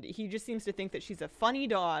 and he just seems to think that she's a funny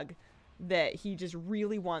dog that he just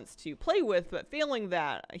really wants to play with, but failing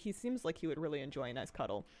that, he seems like he would really enjoy a nice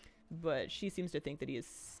cuddle. But she seems to think that he is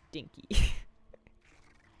stinky.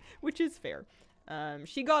 Which is fair.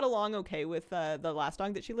 She got along okay with the last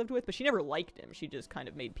dog that she lived with, but she never liked him. She just kind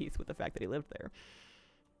of made peace with the fact that he lived there.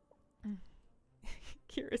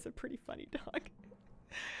 Kira's a pretty funny dog.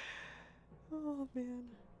 Oh, man.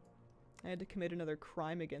 I had to commit another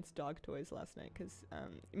crime against dog toys last night, because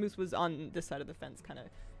Moose was on this side of the fence, kind of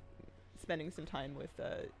spending some time with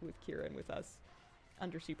Kira and with us.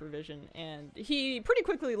 under supervision, and he pretty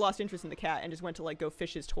quickly lost interest in the cat and just went to like go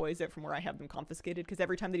fish his toys out from where I have them confiscated, because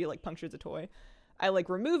every time that he like punctures a toy, I like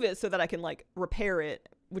remove it so that I can like repair it,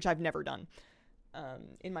 which I've never done.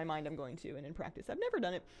 In my mind I'm going to, and in practice I've never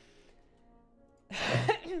done it.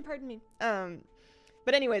 Pardon me.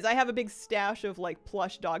 But anyways, I have a big stash of like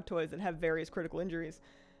plush dog toys that have various critical injuries.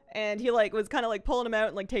 And he like was kind of like pulling them out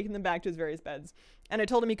and like taking them back to his various beds. And I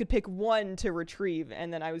told him he could pick one to retrieve,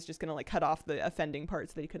 and then I was just gonna like cut off the offending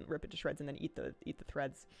parts so that he couldn't rip it to shreds and then eat the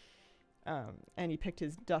threads. And he picked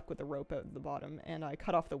his duck with the rope out the bottom, and I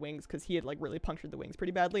cut off the wings because he had like really punctured the wings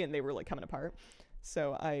pretty badly and they were like coming apart.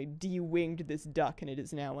 So I de-winged this duck, and it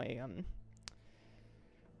is now a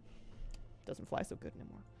doesn't fly so good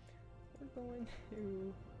anymore. We're going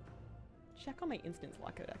to check on my instance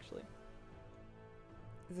lockout, actually.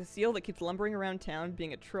 There's a seal that keeps lumbering around town,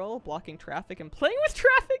 being a troll, blocking traffic, and playing with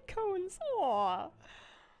traffic cones. Aww.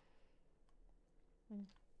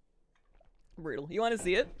 Brutal. You want to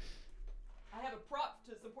see it? I have a prop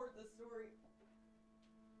to support this story.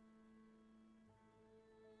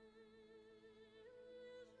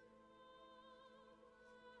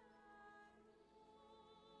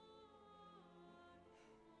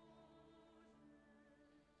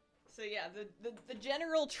 So yeah, the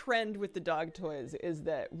general trend with the dog toys is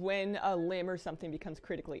that when a limb or something becomes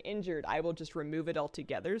critically injured, I will just remove it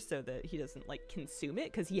altogether so that he doesn't like consume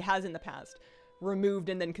it, because he has in the past removed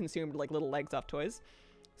and then consumed like little legs off toys.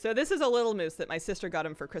 So this is a little moose that my sister got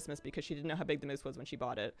him for Christmas because she didn't know how big the moose was when she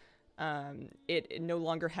bought it. It no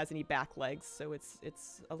longer has any back legs, so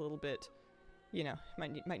it's a little bit, you know,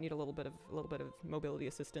 might need a little bit of mobility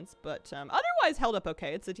assistance, but otherwise held up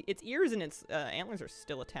okay. Its ears and its antlers are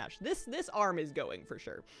still attached. This arm is going for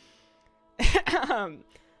sure.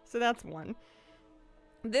 So that's one.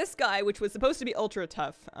 This guy, which was supposed to be ultra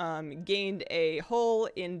tough, gained a hole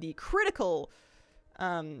in the critical,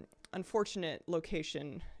 unfortunate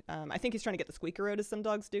location. I think he's trying to get the squeaker out, as some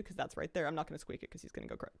dogs do, because that's right there. I'm not going to squeak it because he's going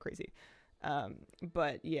to go crazy.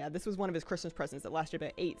 But yeah, this was one of his Christmas presents that lasted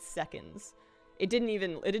about 8 seconds. It didn't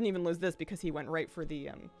even lose this because he went right for the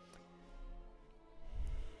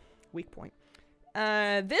weak point.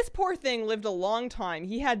 This poor thing lived a long time.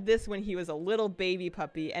 He had this when he was a little baby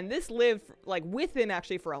puppy, and this lived like with him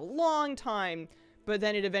actually for a long time, but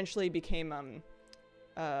then it eventually became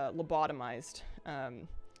lobotomized,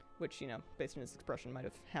 which, you know, based on his expression might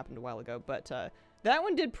have happened a while ago, but that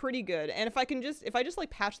one did pretty good. And if I just like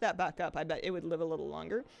patch that back up, I bet it would live a little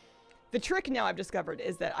longer. The trick now I've discovered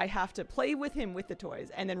is that I have to play with him with the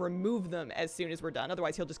toys and then remove them as soon as we're done.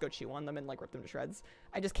 Otherwise, he'll just go chew on them and like rip them to shreds.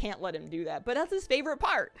 I just can't let him do that. But that's his favorite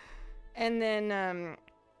part. And then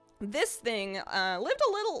this thing has lived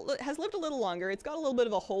a little longer. It's got a little bit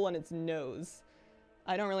of a hole on its nose.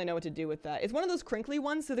 I don't really know what to do with that. It's one of those crinkly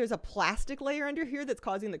ones, so there's a plastic layer under here that's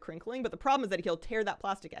causing the crinkling. But the problem is that he'll tear that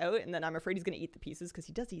plastic out, and then I'm afraid he's going to eat the pieces because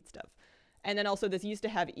he does eat stuff. And then also this used to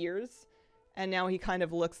have ears. And now he kind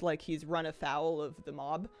of looks like he's run afoul of the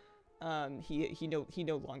mob. He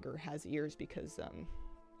no longer has ears because,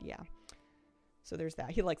 yeah. So there's that.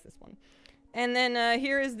 He likes this one. And then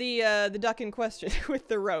here is the duck in question with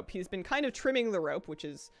the rope. He's been kind of trimming the rope, which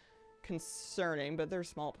is concerning, but they're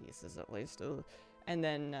small pieces at least. Ugh. And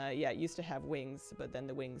then, yeah, it used to have wings, but then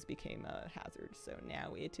the wings became a hazard. So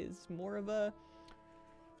now it is more of a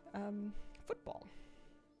football.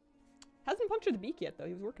 Hasn't punctured the beak yet, though.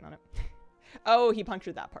 He was working on it. Oh, he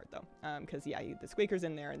punctured that part though, because yeah, the squeaker's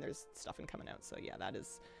in there and there's stuffing coming out. So yeah, that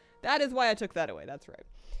is why I took that away. That's right.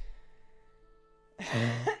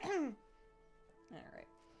 All right.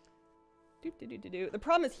 The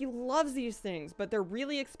problem is he loves these things, but they're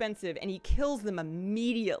really expensive and he kills them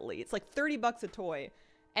immediately. It's like $30 a toy,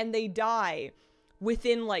 and they die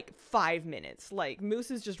within like 5 minutes. Like,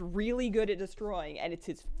 Moose is just really good at destroying, and it's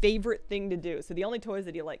his favorite thing to do. So the only toys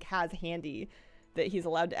that he like has handy that he's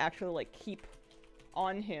allowed to actually like keep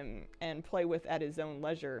on him and play with at his own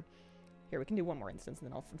leisure. Here, we can do one more instance and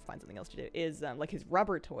then I'll find something else to do. Is like his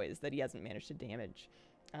rubber toys that he hasn't managed to damage.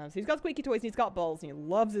 So he's got squeaky toys and he's got balls and he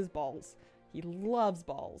loves his balls. He loves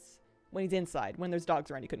balls when he's inside. When there's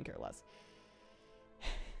dogs around, he couldn't care less.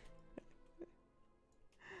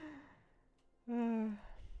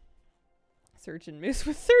 Surgeon Moose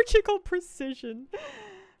with surgical precision.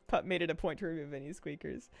 Pup made it a point to remove any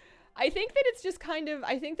squeakers. I think that it's just kind of,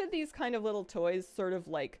 I think that these kind of little toys sort of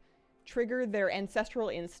like trigger their ancestral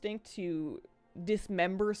instinct to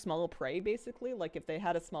dismember small prey, basically. Like if they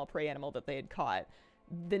had a small prey animal that they had caught,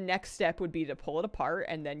 the next step would be to pull it apart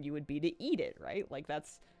and then you would be to eat it, right? Like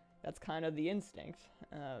that's kind of the instinct.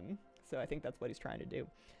 So I think that's what he's trying to do.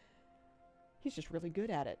 He's just really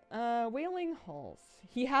good at it. Wailing Halls.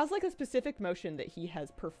 He has like a specific motion that he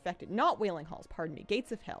has perfected. Not Wailing Halls, pardon me.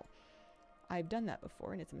 Gates of Hell. I've done that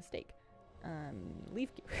before and it's a mistake. Leaf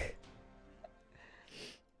Gear.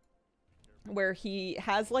 Where he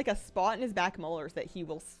has like a spot in his back molars that he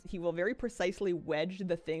will very precisely wedge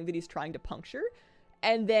the thing that he's trying to puncture,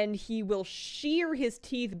 and then he will shear his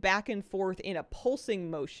teeth back and forth in a pulsing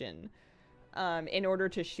motion in order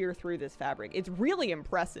to shear through this fabric. It's really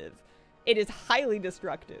impressive. It is highly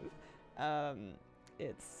destructive.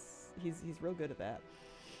 He's real good at that.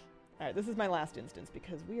 All right, this is my last instance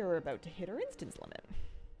because we are about to hit our instance limit.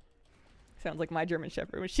 Sounds like my German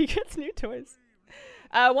Shepherd when she gets new toys.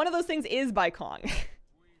 One of those things is by Kong.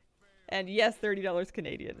 And yes, $30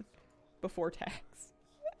 Canadian. Before tax.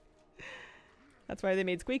 That's why they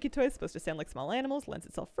made squeaky toys. Supposed to sound like small animals. Lends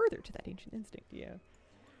itself further to that ancient instinct. Yeah.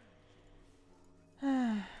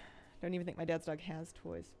 Don't even think my dad's dog has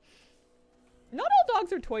toys. Not all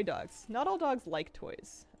dogs are toy dogs. Not all dogs like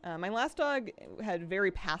toys. My last dog had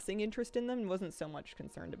very passing interest in them and wasn't so much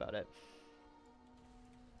concerned about it.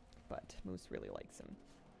 But Moose really likes him.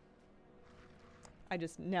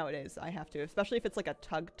 Nowadays, I have to, especially if it's like a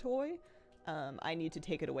tug toy, I need to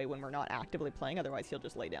take it away when we're not actively playing, otherwise he'll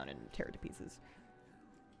just lay down and tear it to pieces.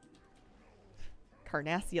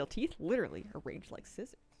 Carnassial teeth literally arranged like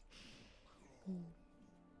scissors.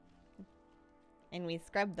 And we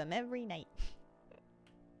scrub them every night.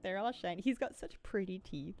 They're all shiny. He's got such pretty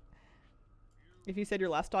teeth. If you said your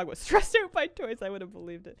last dog was stressed out by toys, I would have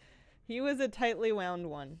believed it. He was a tightly wound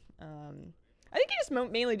one. I think he just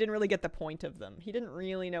mainly didn't really get the point of them. He didn't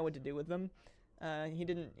really know what to do with them. He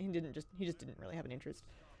just didn't really have an interest.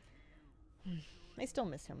 I still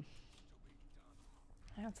miss him.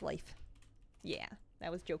 That's life. Yeah,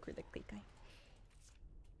 that was Joker the Click Guy.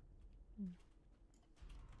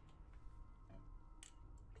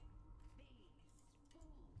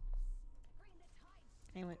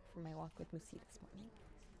 I went for my walk with Musi this morning.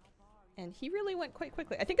 And he really went quite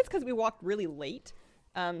quickly. I think it's because we walked really late.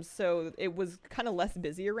 So it was kind of less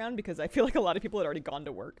busy around because I feel like a lot of people had already gone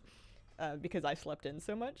to work because I slept in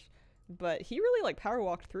so much. But he really like power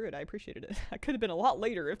walked through it. I appreciated it. I could have been a lot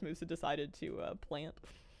later if Moose had decided to plant.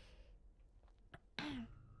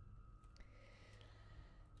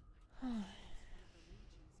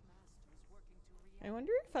 I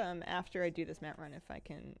wonder if after I do this mat run, if I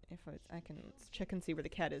can check and see where the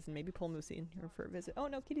cat is and maybe pull Moosey in here for a visit. Oh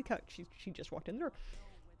no, kitty cat. She just walked in the door.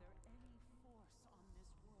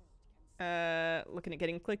 Looking at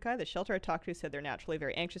getting Click Guy, the shelter I talked to said they're naturally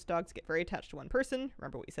very anxious dogs, get very attached to one person.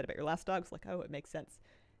 Remember what you said about your last dogs? Like, oh, it makes sense.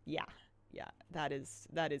 Yeah, that is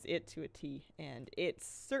it to a T, and it's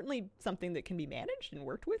certainly something that can be managed and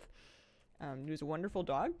worked with. He was a wonderful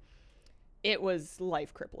dog. It was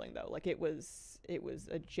life crippling though. Like it was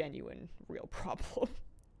a genuine, real problem.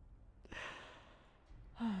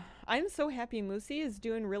 I'm so happy Moosey is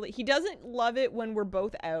doing really... He doesn't love it when we're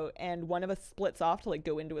both out and one of us splits off to like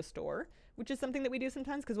go into a store, which is something that we do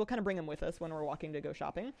sometimes because we'll kind of bring him with us when we're walking to go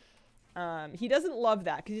shopping. He doesn't love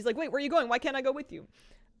that because he's like, wait, where are you going? Why can't I go with you?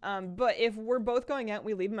 But if we're both going out and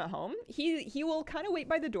we leave him at home, he will kind of wait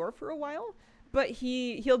by the door for a while, but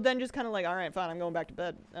he'll then just kind of like, all right, fine, I'm going back to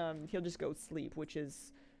bed. He'll just go sleep, which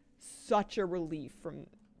is such a relief from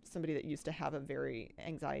somebody that used to have a very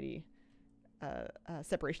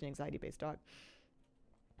separation anxiety based dog.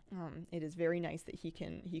 It is very nice that he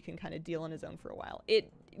can kind of deal on his own for a while.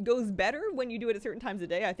 It goes better when you do it at certain times of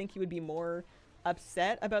day. I think he would be more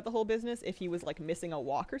upset about the whole business if he was like missing a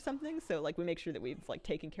walk or something. So like we make sure that we've like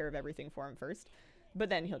taken care of everything for him first. But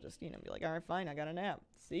then he'll just, be like, all right, fine, I got a nap.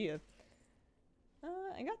 See ya.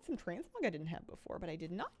 I got some transmog I didn't have before, but I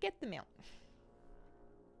did not get them out.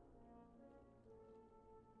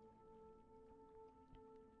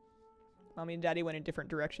 Mommy and Daddy went in different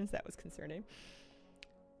directions. That was concerning.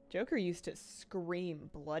 Joker used to scream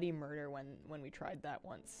bloody murder when we tried that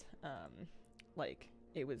once. Like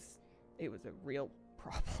it was a real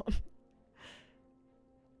problem.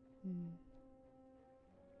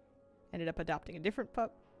 Ended up adopting a different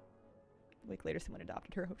pup. A week later, someone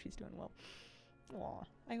adopted her. Hope she's doing well. Aw,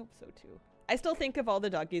 I hope so too. I still think of all the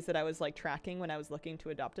doggies that I was like tracking when I was looking to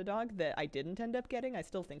adopt a dog that I didn't end up getting. I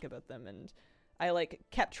still think about them, and I like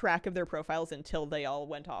kept track of their profiles until they all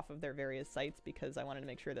went off of their various sites because I wanted to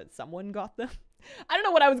make sure that someone got them. I don't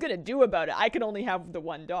know what I was gonna do about it. I could only have the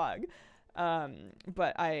one dog,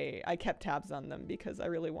 but I kept tabs on them because I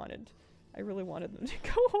really wanted them to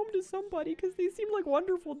go home to somebody because they seemed like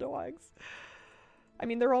wonderful dogs. I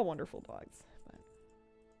mean, they're all wonderful dogs, but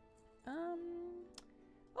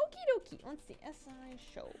okie dokie. Let's see. SI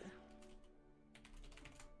show.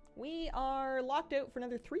 We are locked out for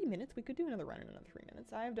another 3 minutes. We could do another run in another 3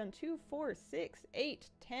 minutes. I have done 2, 4, 6, 8,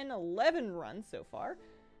 10, 11 runs so far,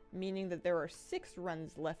 meaning that there are 6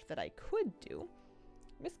 runs left that I could do.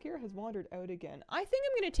 Miss Kira has wandered out again. I think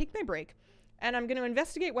I'm going to take my break, and I'm going to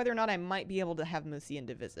investigate whether or not I might be able to have Moosey in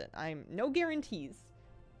to visit. I'm no guarantees,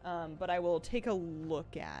 but I will take a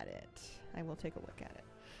look at it. I will take a look at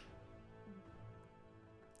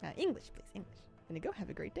it. English, please, English. Gonna go. Have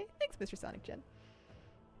a great day. Thanks, Mr. Sonic Jen.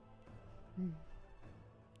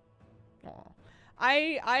 Aw.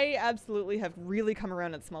 I absolutely have really come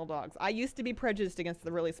around at small dogs. I used to be prejudiced against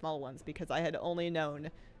the really small ones because I had only known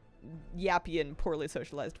yappy and poorly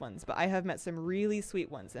socialized ones, but I have met some really sweet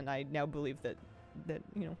ones, and I now believe that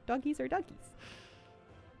you know, doggies are doggies.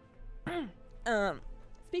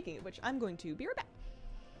 Speaking of which, I'm going to be right back.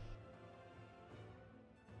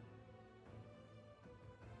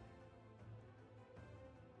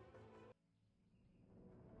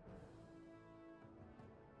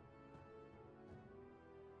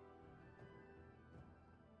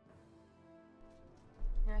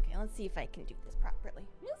 Okay, let's see if I can do this properly.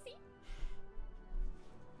 Moosey!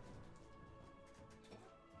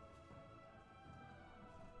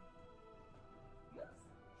 Moose!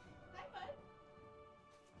 Hi, bud!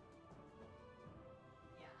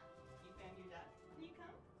 Yeah, you found your duck? Can you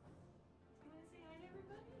come? You want to say hi to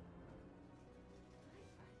everybody?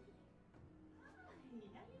 Hi, buddy. Hi, how you doing? Can you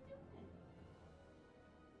catch it?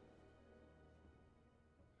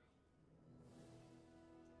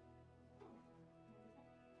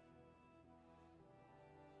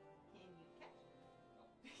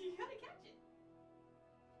 Oh, you gotta catch it.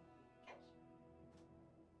 Catch.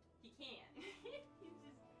 He can.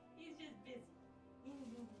 he's just busy. I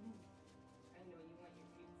know you want your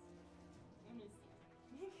treats. Let me see.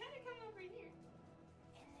 You gotta come over here.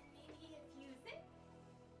 And then maybe if you sit.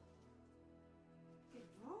 Good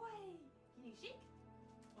boy. Can you shake?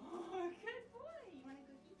 Oh, good boy. You wanna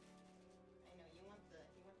go eat? I know you want the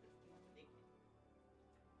big one.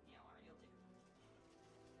 Yeah, alright, you'll take it.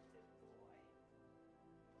 Good boy.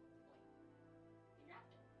 You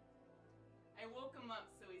dropped it. I woke him up,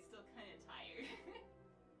 so he's still kind of tired.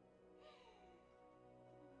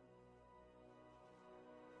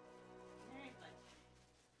 Alright, bud.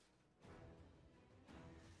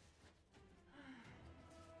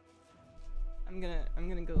 I'm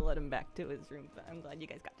gonna go let him back to his room, but I'm glad you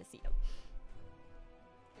guys got to see him.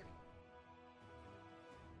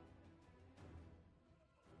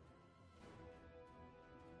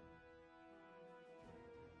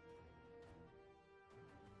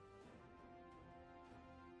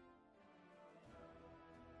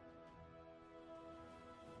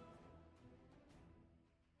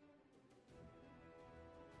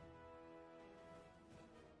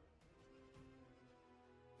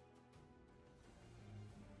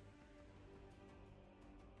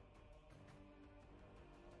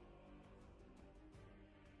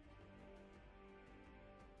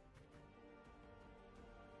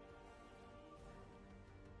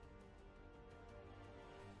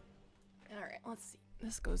 All right, let's see.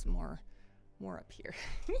 This goes more up here.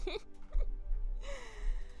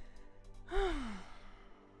 All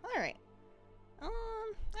right. I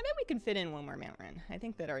bet we can fit in one more mount run. I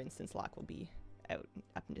think that our instance lock will be out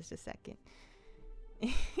up in just a second.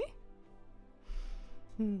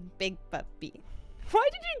 Big puppy. Why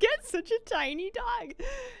did you get such a tiny dog?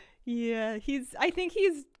 Yeah, I think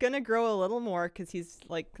he's gonna grow a little more because he's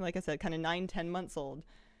like I said, kind of 9-10 months old.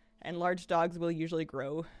 And large dogs will usually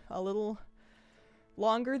grow a little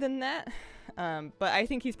longer than that. But I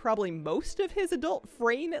think he's probably most of his adult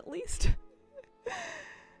frame, at least.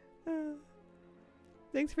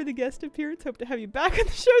 Thanks for the guest appearance. Hope to have you back on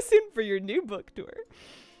the show soon for your new book tour.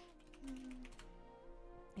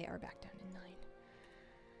 Yeah, we're back down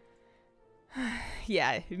to 9.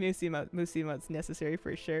 Yeah, Moosey mode's necessary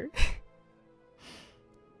for sure.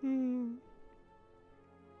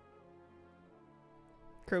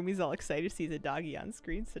 Chromie's all excited to see the doggy on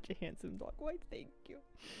screen. Such a handsome dog. Why, thank you.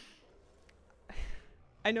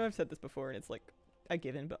 I know I've said this before and it's like a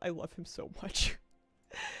given, but I love him so much.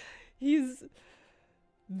 He's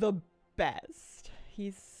the best.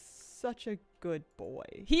 He's such a good boy.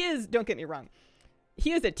 He is, don't get me wrong,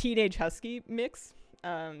 he is a teenage husky mix.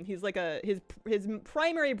 He's like his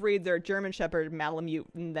primary breeds are German Shepherd, Malamute,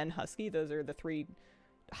 and then Husky. Those are the 3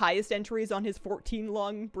 highest entries on his 14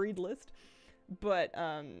 long breed list. But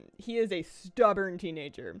he is a stubborn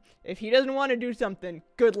teenager. If he doesn't want to do something,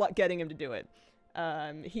 good luck getting him to do it.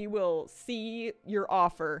 He will see your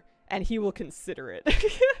offer and he will consider it.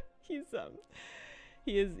 He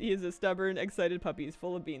is a stubborn, excited puppy. He's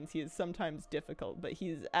full of beans. He is sometimes difficult, but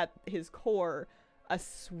he's at his core a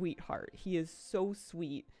sweetheart. He is so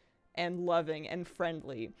sweet and loving and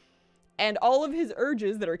friendly. And all of his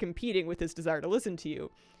urges that are competing with his desire to listen to you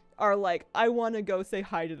are like, I want to go say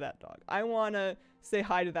hi to that dog. I want to say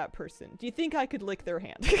hi to that person. Do you think I could lick their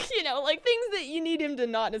hand? You know, like things that you need him to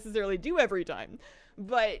not necessarily do every time.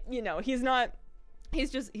 But, you know, he's not,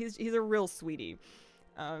 he's a real sweetie.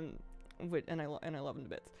 And I love him to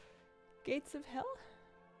bits. Gates of Hell?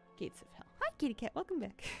 Gates of Hell. Hi, kitty cat. Welcome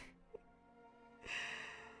back.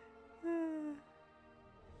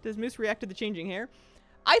 Does Moose react to the changing hair?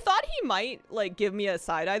 I thought he might, like, give me a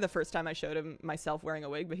side-eye the first time I showed him myself wearing a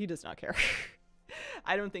wig, but he does not care.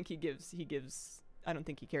 I don't think I don't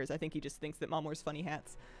think he cares. I think he just thinks that Mom wears funny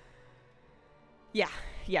hats. Yeah,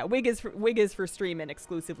 wig is for stream and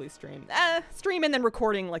exclusively stream. Stream and then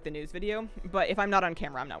recording, like, the news video. But if I'm not on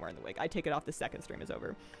camera, I'm not wearing the wig. I take it off the second stream is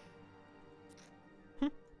over.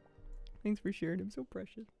 Thanks for sharing. I'm so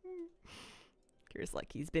precious. Kira's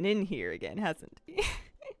like, he's been in here again, hasn't he?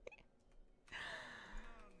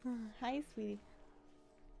 Hi, sweetie.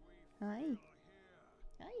 Hi.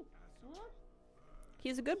 Hi.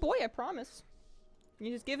 He's a good boy, I promise.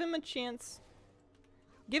 You just give him a chance.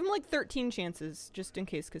 Give him like 13 chances, just in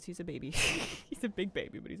case, because he's a baby. He's a big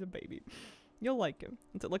baby, but he's a baby. You'll like him.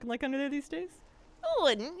 What's it looking like under there these days?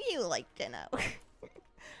 Wouldn't you like to know?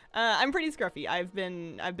 I'm pretty scruffy. I've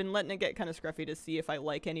been letting it get kind of scruffy to see if I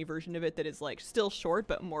like any version of it that is like still short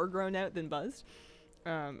but more grown out than buzzed.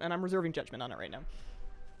 And I'm reserving judgment on it right now.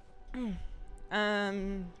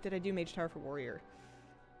 Did I do Mage Tower for Warrior?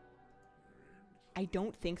 I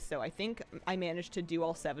don't think so. I think I managed to do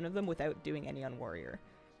all 7 of them without doing any on Warrior.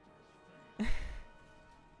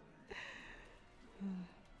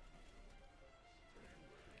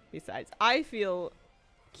 Besides, I feel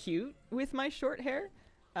cute with my short hair.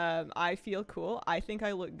 I feel cool. I think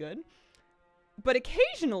I look good. But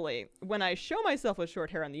occasionally, when I show myself with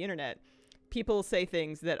short hair on the internet, people say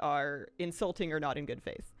things that are insulting or not in good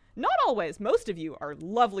faith. Not always. Most of you are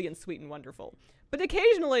lovely and sweet and wonderful. But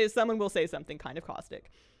occasionally, someone will say something kind of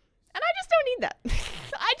caustic. And I just don't need that.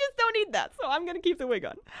 I just don't need that. So I'm going to keep the wig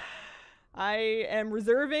on. I am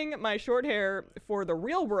reserving my short hair for the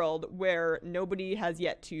real world where nobody has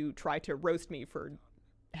yet to try to roast me for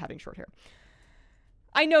having short hair.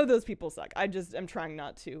 I know those people suck. I'm trying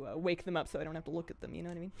not to wake them up so I don't have to look at them. You know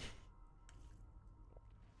what I mean?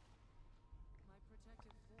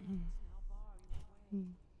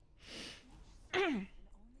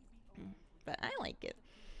 But I like it.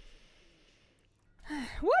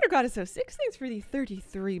 Water Goddess 06, thanks for the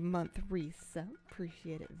 33-month resub.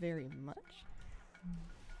 Appreciate it very much.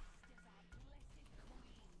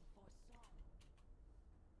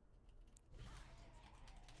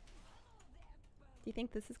 Do you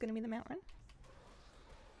think this is going to be the mount run?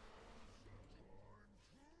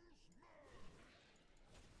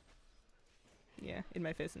 Yeah, in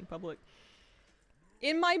my face in public.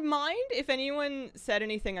 In my mind, if anyone said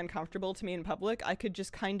anything uncomfortable to me in public, I could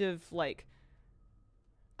just kind of, like,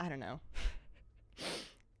 I don't know.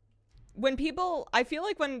 When people, I feel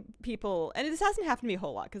like when people, and this hasn't happened to me a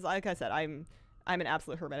whole lot, because like I said, I'm an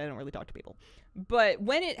absolute hermit. I don't really talk to people. But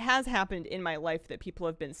when it has happened in my life that people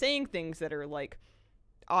have been saying things that are, like,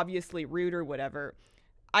 obviously rude or whatever,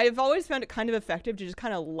 I've always found it kind of effective to just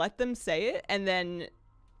kind of let them say it, and then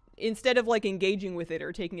instead of like engaging with it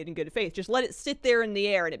or taking it in good faith, just let it sit there in the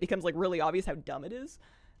air and it becomes like really obvious how dumb it is.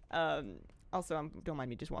 Also, don't mind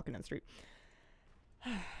me just walking down the street.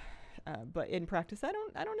 But in practice, I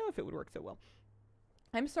don't know if it would work so well.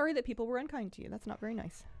 I'm sorry that people were unkind to you. That's not very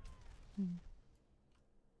nice.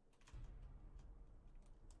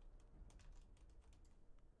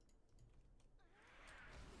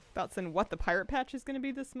 Thoughts on what the pirate patch is going to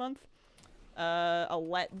be this month? A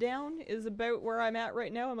letdown is about where I'm at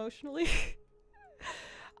right now emotionally.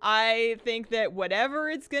 I think that whatever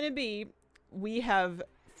it's going to be, we have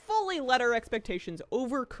fully let our expectations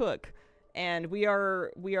overcook, and we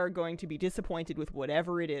are going to be disappointed with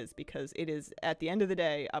whatever it is, because it is, at the end of the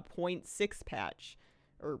day, a 0.6 patch,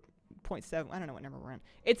 or 0.7, I don't know what number we're on.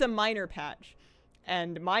 It's a minor patch,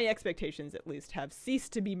 and my expectations, at least, have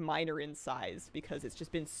ceased to be minor in size, because it's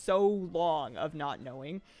just been so long of not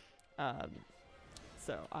knowing.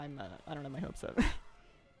 So I don't have my hopes up.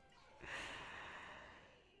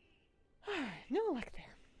 No luck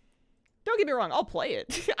there. Don't get me wrong, I'll play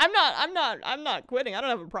it. I'm not quitting. I don't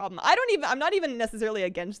have a problem. I'm not even necessarily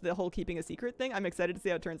against the whole keeping a secret thing. I'm excited to see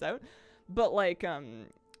how it turns out. But like,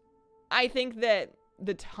 I think that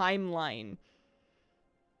the timeline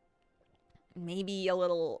maybe a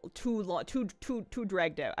little too long, too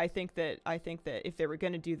dragged out. I think that if they were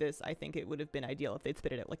going to do this, I think it would have been ideal if they'd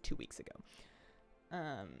spit it out like 2 weeks ago.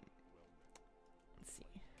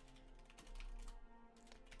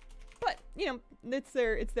 you know, it's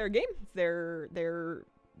their game. It's their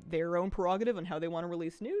own prerogative on how they want to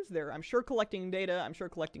release news. They're, I'm sure, collecting data. I'm sure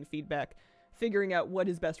collecting feedback, figuring out what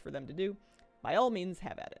is best for them to do. By all means,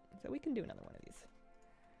 have at it. So we can do another one of these.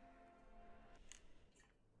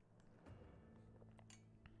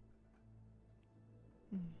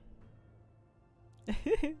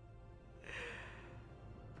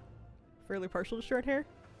 Fairly partial to short hair?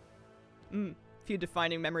 Few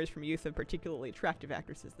defining memories from youth of particularly attractive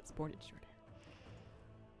actresses that sported short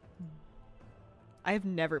hair. I have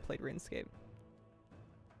never played RuneScape.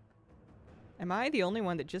 Am I the only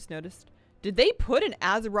one that just noticed? Did they put an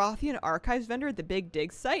Azerothian archives vendor at the Big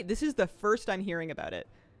Dig site? This is the first I'm hearing about it.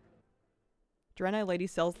 Draenei Lady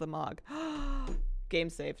sells the Mog. Game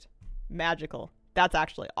saved. Magical. That's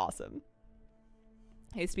actually awesome.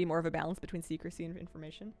 It used to be more of a balance between secrecy and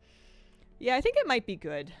information. Yeah, I think it might be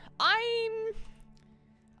good. I'm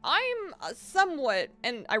somewhat,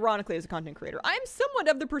 and ironically as a content creator, I'm somewhat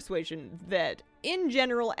of the persuasion that in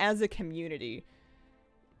general as a community,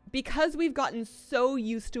 because we've gotten so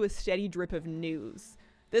used to a steady drip of news,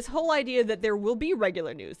 this whole idea that there will be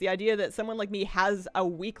regular news, the idea that someone like me has a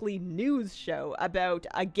weekly news show about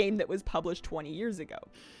a game that was published 20 years ago,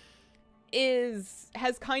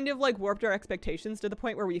 has kind of like warped our expectations to the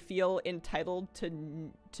point where we feel entitled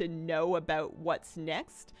to know about what's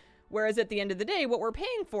next. Whereas at the end of the day, what we're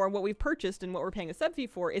paying for and what we've purchased and what we're paying a sub fee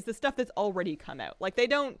for is the stuff that's already come out. Like, they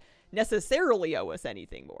don't necessarily owe us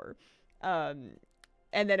anything more.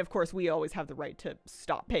 And then of course we always have the right to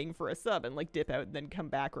stop paying for a sub and like dip out and then come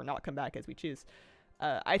back or not come back as we choose.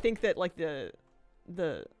 I think that like the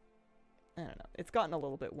I don't know, it's gotten a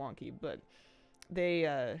little bit wonky, but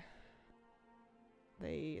they're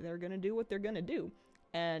gonna do what they're gonna do,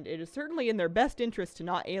 and it is certainly in their best interest to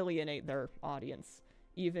not alienate their audience,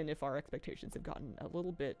 even if our expectations have gotten a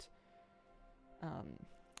little bit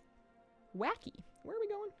wacky. Where are we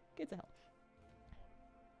going? Get the hell.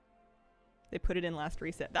 They put it in last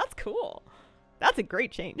reset. That's cool. That's a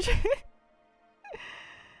great change.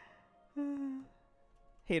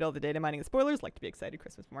 Hate all the data mining and spoilers. Like to be excited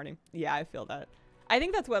Christmas morning. Yeah, I feel that. I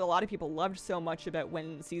think that's what a lot of people loved so much about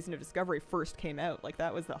when Season of Discovery first came out. Like,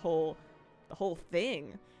 that was the whole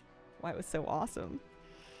thing. Why it was so awesome.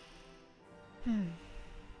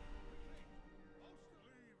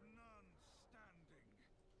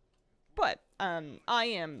 But I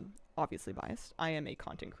am obviously biased. I am a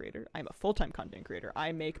content creator. I'm a full-time content creator.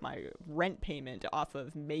 I make my rent payment off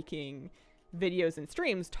of making videos and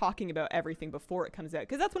streams talking about everything before it comes out,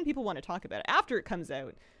 because that's when people want to talk about it. After it comes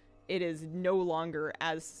out, it is no longer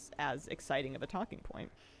as exciting of a talking point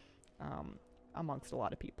amongst a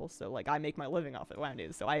lot of people. So like, I make my living off of WoW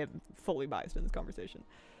News, so I am fully biased in this conversation.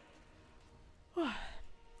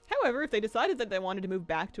 However, if they decided that they wanted to move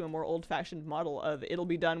back to a more old-fashioned model of it'll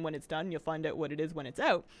be done when it's done, you'll find out what it is when it's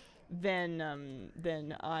out, then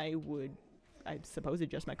I suppose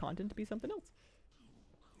adjust my content to be something else.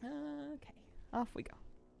 Okay, off we go.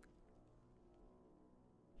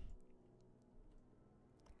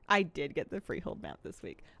 I did get the Freehold mount this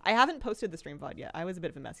week. I haven't posted the stream VOD yet. I was a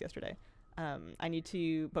bit of a mess yesterday. I need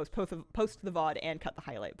to both post the VOD and cut the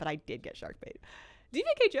highlight, but I did get Sharkbait.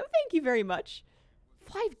 DVK Joe, thank you very much.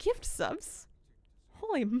 5 gift subs.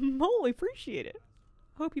 Holy moly, appreciate it.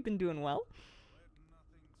 Hope you've been doing well.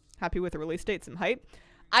 Happy with the release date, some hype.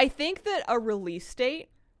 I think that a release date,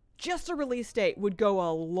 just a release date, would go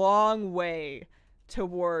a long way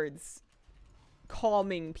towards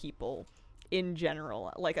calming people in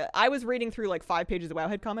general. Like, I was reading through like 5 pages of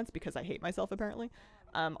Wowhead comments because I hate myself apparently,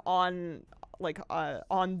 on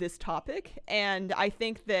this topic, and I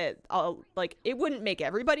think that like, it wouldn't make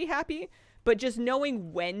everybody happy, but just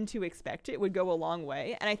knowing when to expect it would go a long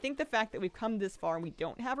way. And I think the fact that we've come this far and we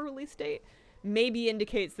don't have a release date maybe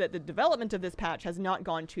indicates that the development of this patch has not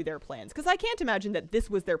gone to their plans, because I can't imagine that this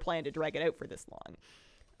was their plan to drag it out for this long.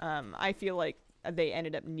 I feel like they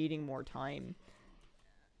ended up needing more time,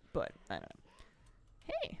 but I don't know.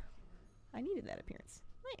 Hey, I needed that appearance.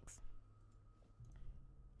 Thanks.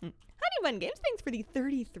 Honey Bun Games, thanks for the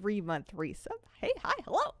 33-month resub. Hey, hi,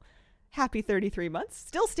 hello. Happy 33 months.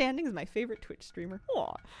 Still standing as my favorite Twitch streamer.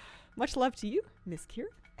 Aw. Much love to you, Miss Kira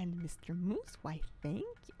and Mr. Moose. Why, thank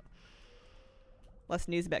you. Less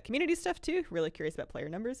news about community stuff, too. Really curious about player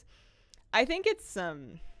numbers. I think it's,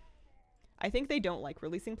 I think they don't like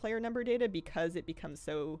releasing player number data because it becomes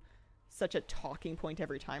such a talking point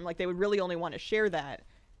every time. Like, they would really only want to share that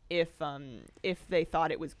if they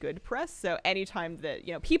thought it was good press. So anytime that,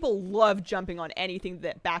 you know, people love jumping on anything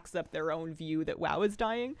that backs up their own view that WoW is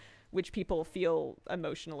dying, which people feel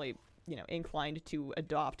emotionally, you know, inclined to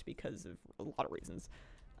adopt because of a lot of reasons.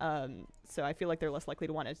 So I feel like they're less likely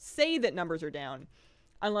to want to say that numbers are down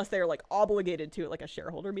unless they're like obligated to it, like a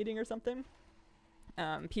shareholder meeting or something.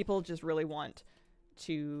 People just really want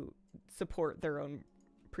to support their own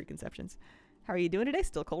preconceptions. How are you doing today?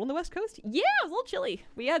 Still cold on the West Coast? Yeah, it was a little chilly.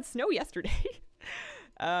 We had snow yesterday.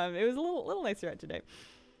 It was a little nicer out today.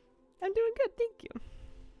 I'm doing good, thank you.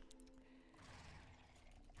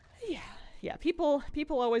 Yeah. People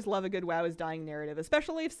always love a good WoW is dying narrative,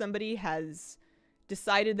 especially if somebody has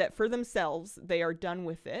decided that for themselves they are done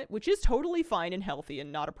with it, which is totally fine and healthy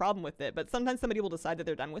and not a problem with it. But sometimes somebody will decide that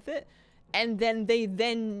they're done with it, and then they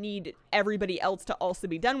need everybody else to also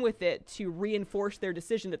be done with it to reinforce their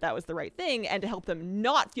decision that that was the right thing and to help them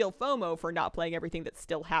not feel FOMO for not playing everything that's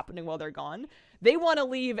still happening while they're gone. They want to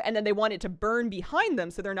leave, and then they want it to burn behind them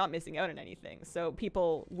so they're not missing out on anything. So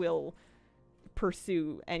people will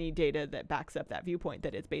pursue any data that backs up that viewpoint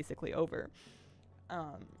that it's basically over.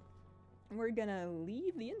 We're gonna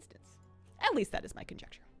leave the instance. At least that is my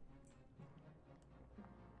conjecture.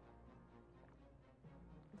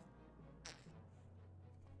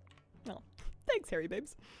 Oh, thanks, Harry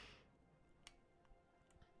Babes.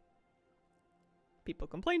 People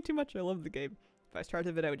complain too much. I love the game. If I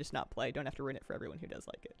started it, I would just not play. Don't have to ruin it for everyone who does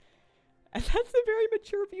like it. And that's a very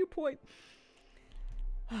mature viewpoint.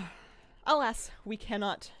 Alas, we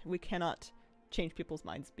cannot change people's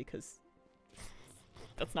minds because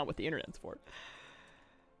that's not what the internet's for.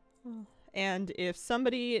 And if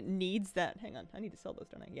somebody needs that, hang on, I need to sell those,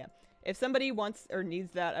 don't I? Yeah. If somebody wants or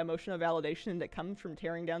needs that emotional validation that comes from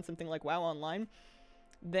tearing down something like WoW Online,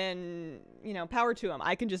 then, you know, power to them.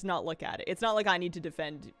 I can just not look at it. It's not like I need to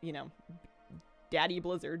defend, you know, Daddy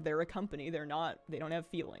Blizzard. They're a company. They don't have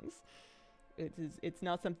feelings. It's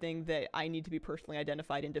not something that I need to be personally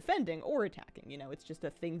identified in defending or attacking. You know, it's just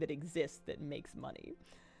a thing that exists that makes money.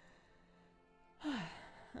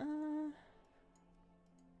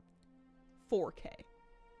 4K.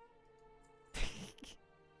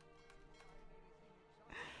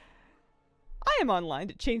 I am online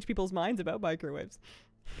to change people's minds about microwaves.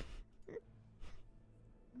 If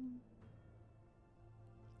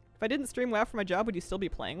I didn't stream WoW for my job, would you still be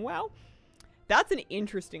playing WoW? That's an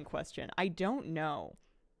interesting question. I don't know.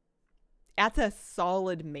 That's a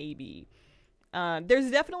solid maybe. There's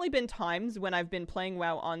definitely been times when I've been playing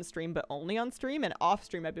WoW on stream, but only on stream, and off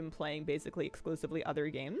stream I've been playing basically exclusively other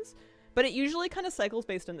games. But it usually kind of cycles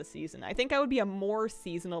based on the season. I think I would be a more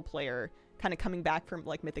seasonal player, kind of coming back from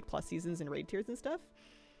like Mythic Plus seasons and raid tiers and stuff.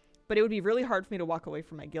 But it would be really hard for me to walk away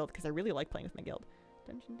from my guild because I really like playing with my guild.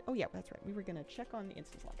 Oh yeah, that's right. We were gonna check on the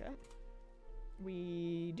instance lockout.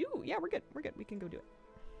 We do. Yeah, we're good. We're good. We can go do it.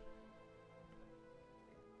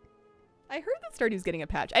 I heard that Stardew's getting a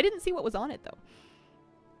patch. I didn't see what was on it though.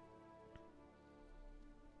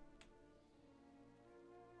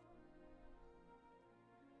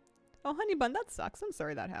 Oh, honey bun, that sucks. I'm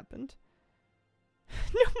sorry that happened.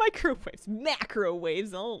 No microwaves.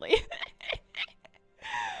 Macrowaves only.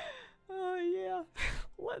 Oh yeah.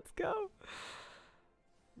 Let's go.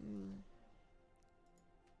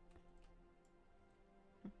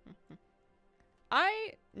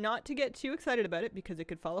 Not to get too excited about it because it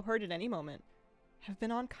could fall apart at any moment, have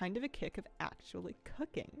been on kind of a kick of actually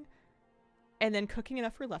cooking. And then cooking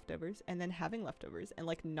enough for leftovers, and then having leftovers, and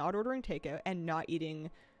like not ordering takeout, and not eating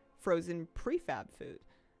frozen prefab food.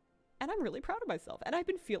 And I'm really proud of myself, and I've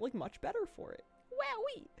been feeling much better for it.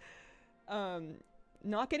 Wowee!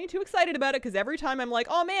 Not getting too excited about it, because every time I'm like,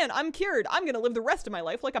 oh man, I'm cured, I'm gonna live the rest of my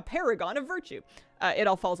life like a paragon of virtue. It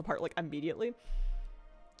all falls apart like immediately.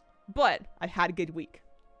 But I've had a good week,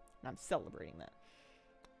 and I'm celebrating that.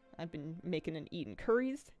 I've been making and eating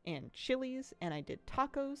curries and chilies, and I did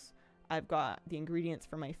tacos. I've got the ingredients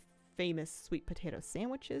for my famous sweet potato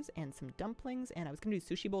sandwiches and some dumplings, and I was gonna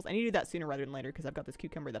do sushi bowls. I need to do that sooner rather than later because I've got this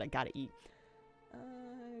cucumber that I gotta eat.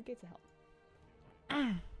 Gates of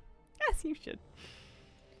Hell. Yes, you should.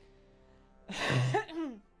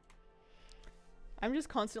 I'm just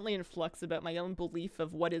constantly in flux about my own belief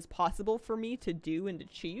of what is possible for me to do and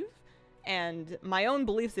achieve. And my own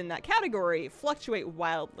beliefs in that category fluctuate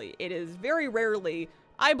wildly. It is very rarely,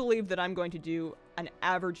 I believe that I'm going to do an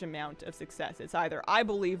average amount of success. It's either I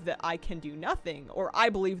believe that I can do nothing, or I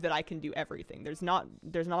believe that I can do everything. There's not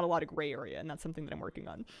a lot of gray area, and that's something that I'm working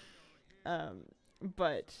on.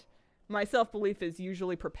 But my self-belief is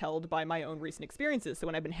usually propelled by my own recent experiences. So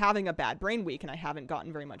when I've been having a bad brain week and I haven't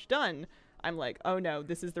gotten very much done, I'm like, oh no,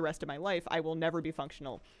 this is the rest of my life. I will never be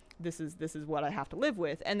functional. This is what I have to live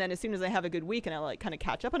with. And then as soon as I have a good week and I like kind of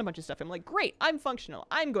catch up on a bunch of stuff, I'm like, great, I'm functional.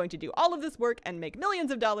 I'm going to do all of this work and make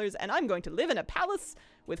millions of dollars, and I'm going to live in a palace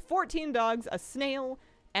with 14 dogs, a snail,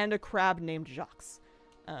 and a crab named Jacques.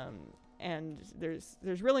 and there's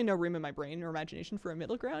really no room in my brain or imagination for a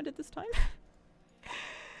middle ground at this time.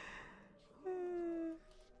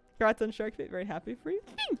 Congrats on Shark Fate. Very happy for you.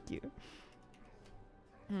 Thank you.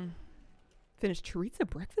 Finished chorizo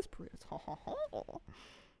breakfast burritos.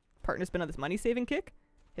 Partner's been on this money-saving kick.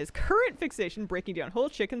 His current fixation, breaking down whole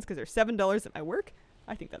chickens because they're $7 at my work.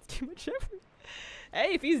 I think that's too much effort.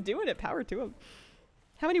 Hey, if he's doing it, power to him.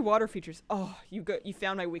 How many water features? Oh, you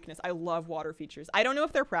found my weakness. I love water features. I don't know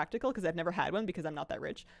if they're practical because I've never had one because I'm not that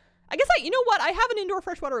rich. I guess you know what? I have an indoor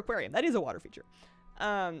freshwater aquarium. That is a water feature.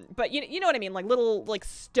 But you know what I mean? Like little like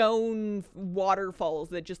stone waterfalls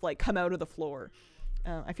that just like come out of the floor.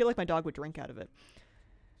 I feel like my dog would drink out of it.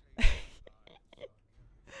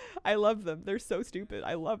 I love them. They're so stupid.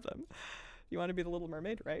 I love them. You want to be the Little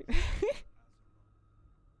Mermaid, right?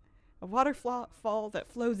 A waterfall that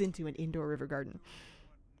flows into an indoor river garden.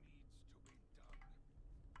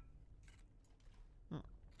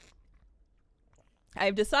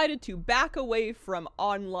 I've decided to back away from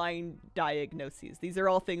online diagnoses. These are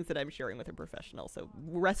all things that I'm sharing with a professional, so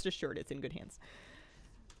rest assured it's in good hands.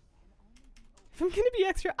 If I'm going to be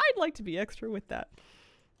extra, I'd like to be extra with that.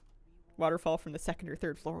 Waterfall from the 2nd or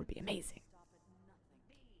 3rd floor would be amazing.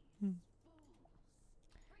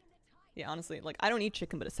 Yeah, honestly, like, I don't eat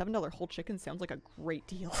chicken, but a $7 whole chicken sounds like a great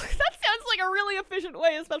deal. That sounds like a really efficient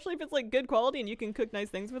way, especially if it's, like, good quality and you can cook nice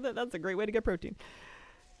things with it. That's a great way to get protein.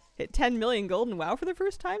 Hit 10 million gold in WoW for the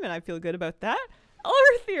first time, and I feel good about that.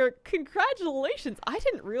 Earthier, congratulations. I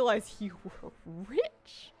didn't realize you were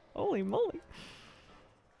rich. Holy moly.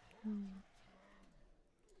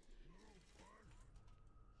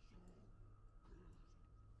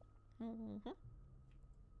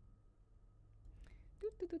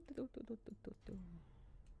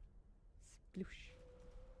 Sploosh.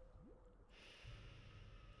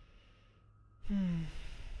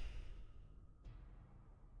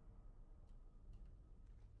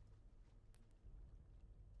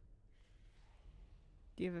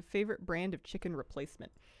 Do you have a favorite brand of chicken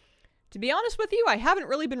replacement? To be honest with you, I haven't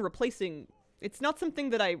really been replacing. It's not something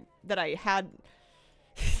that I had.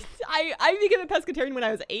 I became a pescatarian when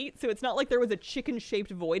I was 8, so it's not like there was a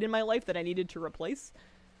chicken-shaped void in my life that I needed to replace.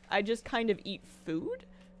 I just kind of eat food.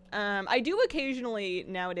 I do occasionally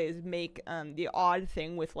nowadays make the odd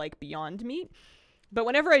thing with like Beyond Meat, but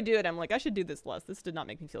whenever I do it, I'm like, I should do this less. This did not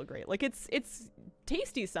make me feel great. Like it's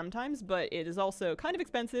tasty sometimes, but it is also kind of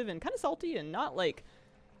expensive and kind of salty and not like,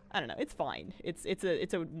 I don't know. It's fine. It's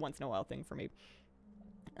a once in a while thing for me.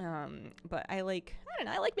 But I don't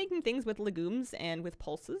know, I like making things with legumes and with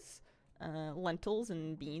pulses, lentils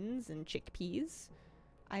and beans and chickpeas.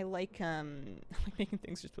 I like making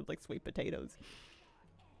things just with like sweet potatoes,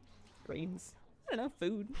 grains, I don't know,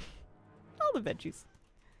 food, all the veggies,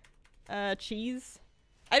 cheese.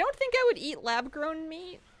 I don't think I would eat lab-grown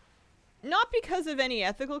meat, not because of any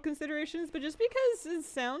ethical considerations, but just because it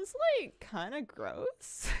sounds like kind of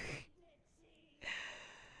gross.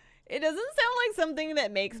 It doesn't sound like something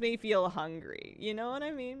that makes me feel hungry. You know what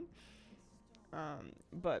I mean?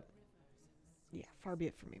 But yeah, far be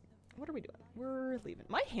it from me. What are we doing? We're leaving.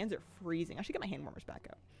 My hands are freezing. I should get my hand warmers back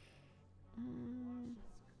out.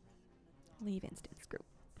 Leave instant. Screw.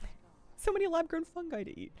 So many lab-grown fungi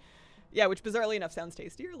to eat. Yeah, which bizarrely enough sounds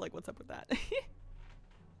tastier. Like, what's up with that?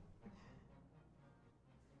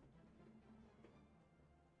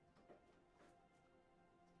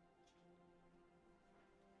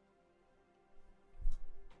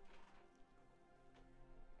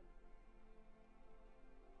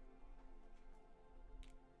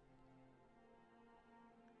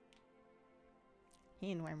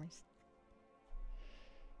 Hand warmers.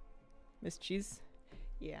 Miss cheese?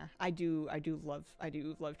 Yeah, I do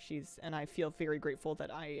love cheese, and I feel very grateful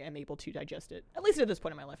that I am able to digest it. At least at this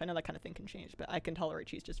point in my life. I know that kind of thing can change, but I can tolerate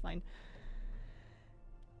cheese just fine.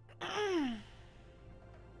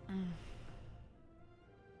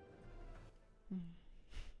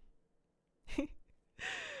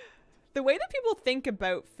 The way that people think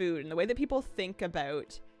about food and the way that people think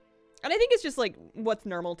about, and I think it's just like what's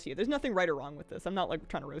normal to you. There's nothing right or wrong with this. I'm not like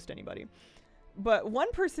trying to roast anybody. But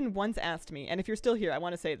one person once asked me, and if you're still here, I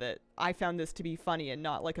want to say that I found this to be funny and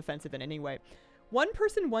not like offensive in any way. One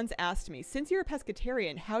person once asked me, since you're a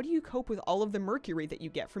pescatarian, how do you cope with all of the mercury that you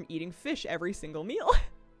get from eating fish every single meal?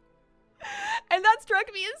 And that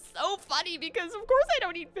struck me as so funny because of course I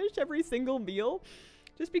don't eat fish every single meal.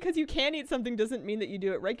 Just because you can eat something doesn't mean that you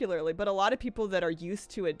do it regularly. But a lot of people that are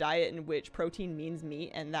used to a diet in which protein means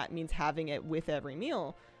meat and that means having it with every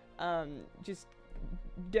meal,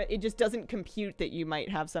 it just doesn't compute that you might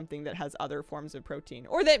have something that has other forms of protein,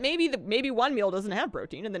 or that maybe one meal doesn't have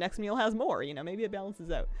protein and the next meal has more. You know, maybe it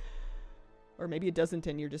balances out. Or maybe it doesn't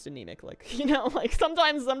and you're just anemic. Like, you know, like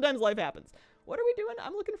sometimes life happens. What are we doing?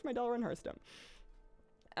 I'm looking for my dollar on Hearthstone.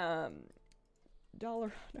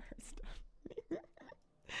 Dollar on Hearthstone.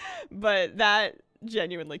 But that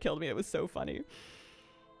genuinely killed me. It was so funny.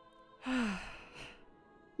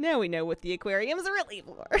 Now we know what the aquarium's really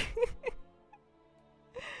for.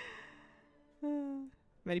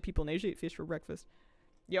 Many people in Asia eat fish for breakfast.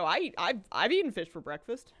 Yo, I've eaten fish for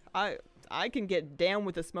breakfast. I can get down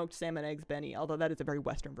with a smoked salmon, eggs, Benny, although that is a very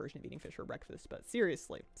Western version of eating fish for breakfast. But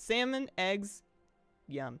seriously, salmon, eggs,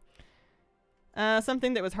 yum.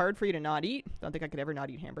 Something that was hard for you to not eat. Don't think I could ever not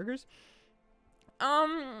eat hamburgers.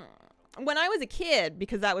 When I was a kid,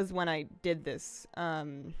 because that was when I did this, I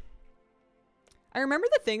remember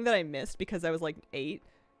the thing that I missed because I was like 8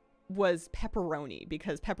 was pepperoni,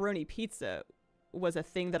 because pepperoni pizza was a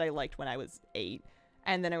thing that I liked when I was 8.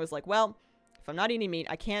 And then I was like, well, if I'm not eating meat,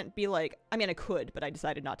 I can't be like, I mean, I could, but I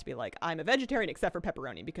decided not to be like, I'm a vegetarian except for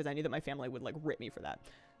pepperoni, because I knew that my family would like rip me for that.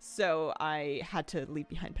 So I had to leave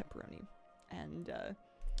behind pepperoni. And,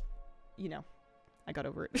 you know, I got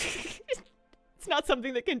over it. It's not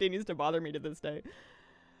something that continues to bother me to this day.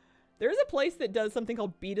 There's a place that does something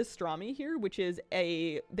called beetastrami here, which is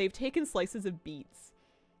they've taken slices of beets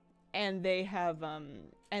and they have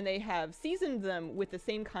seasoned them with the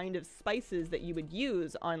same kind of spices that you would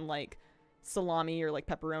use on like salami or like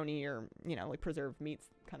pepperoni or, you know, like preserved meats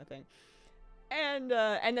kind of thing. And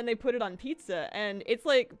then they put it on pizza, and it's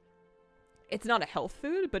like, it's not a health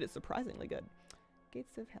food, but it's surprisingly good.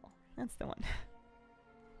 Gates of Hell. That's the one.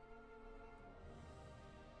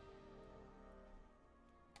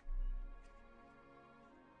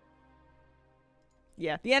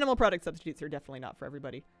 Yeah, the animal product substitutes are definitely not for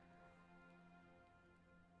everybody.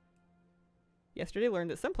 Yesterday learned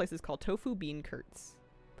that some places call tofu bean curds.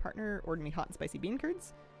 Partner ordered me hot and spicy bean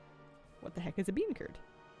curds. What the heck is a bean curd?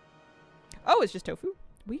 Oh, it's just tofu?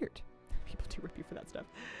 Weird. People do rip you for that stuff.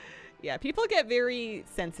 Yeah, people get very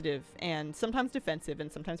sensitive and sometimes defensive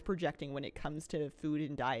and sometimes projecting when it comes to food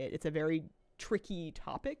and diet. It's a very tricky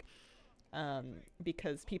topic.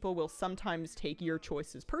 Because people will sometimes take your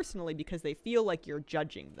choices personally because they feel like you're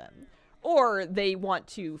judging them, or they want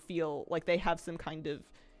to feel like they have some kind of,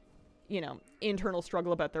 you know, internal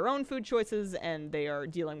struggle about their own food choices and they are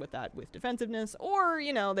dealing with that with defensiveness, or,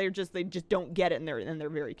 you know, they just don't get it and they're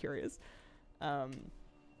very curious.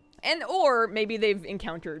 Or maybe they've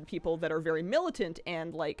encountered people that are very militant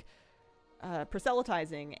and like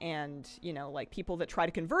proselytizing, and, you know, like people that try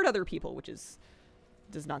to convert other people, which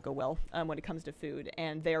does not go well when it comes to food,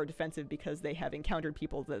 and they are defensive because they have encountered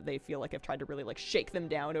people that they feel like have tried to really like shake them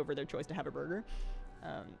down over their choice to have a burger.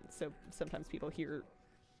 So sometimes people hear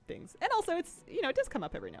things, and also it's, you know, it does come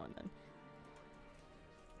up every now and then.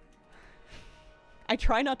 I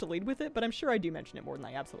try not to lead with it, but I'm sure I do mention it more than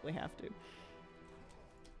I absolutely have to.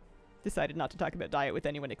 Decided not to talk about diet with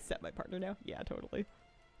anyone except my partner now. Yeah, totally.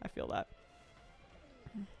 I feel that.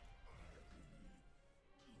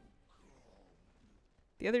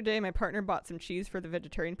 The other day, my partner bought some cheese for the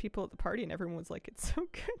vegetarian people at the party, and everyone was like, it's so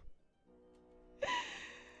good.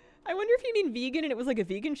 I wonder if you mean vegan and it was like a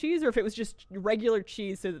vegan cheese, or if it was just regular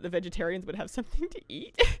cheese so that the vegetarians would have something to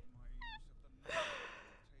eat.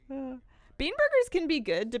 Bean burgers can be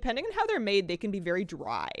good. Depending on how they're made, they can be very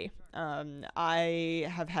dry. I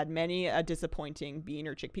have had many a disappointing bean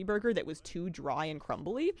or chickpea burger that was too dry and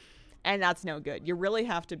crumbly, and that's no good. You really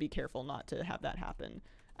have to be careful not to have that happen.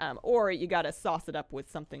 Or you gotta sauce it up with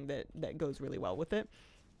something that goes really well with it.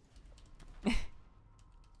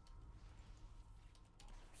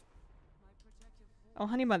 Oh,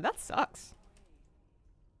 honey bun, that sucks.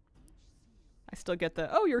 I still get the,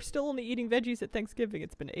 oh, you're still only eating veggies at Thanksgiving.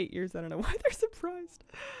 It's been 8 years. I don't know why they're surprised.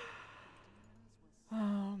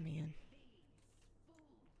 Oh, man.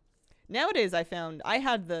 Nowadays, I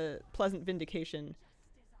had the pleasant vindication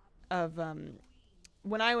of,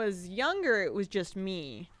 when I was younger, it was just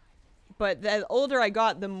me. But the older I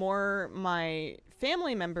got, the more my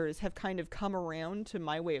family members have kind of come around to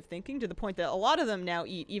my way of thinking, to the point that a lot of them now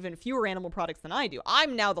eat even fewer animal products than I do.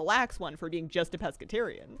 I'm now the lax one for being just a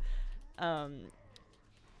pescatarian. And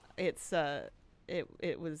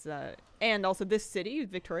also this city,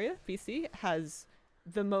 Victoria, BC, has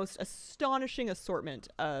the most astonishing assortment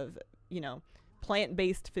of, you know,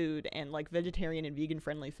 plant-based food and like vegetarian and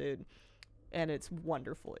vegan-friendly food. And it's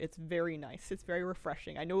wonderful. It's very nice. It's very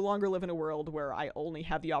refreshing. I no longer live in a world where I only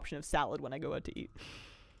have the option of salad when I go out to eat.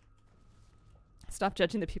 Stop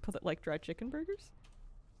judging the people that like dried chicken burgers.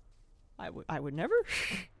 I would never.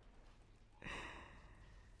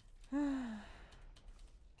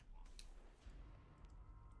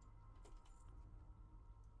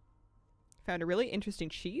 Found a really interesting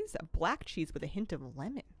cheese, a black cheese with a hint of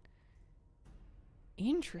lemon.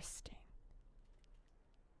 Interesting.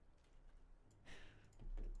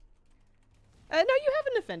 No, you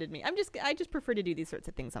haven't offended me. I just prefer to do these sorts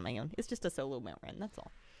of things on my own. It's just a solo mount run, that's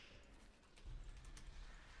all.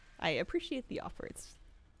 I appreciate the offer. It's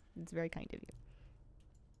very kind of you.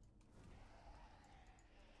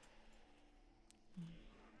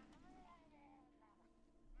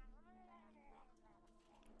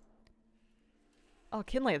 Oh,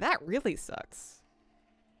 Kinley, that really sucks.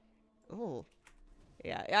 Oh.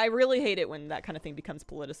 Yeah, I really hate it when that kind of thing becomes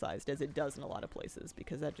politicized, as it does in a lot of places,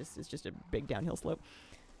 because that just is just a big downhill slope.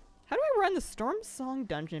 How do I run the Storm Song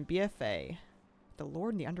Dungeon BFA? The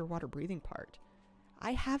Lord in the Underwater Breathing part.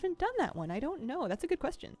 I haven't done that one. I don't know. That's a good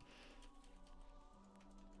question.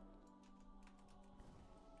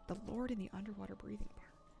 The Lord in the Underwater Breathing part.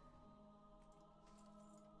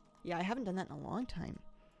 Yeah, I haven't done that in a long time.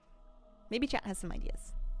 Maybe chat has some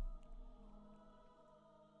ideas.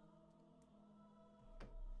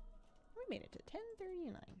 We made it to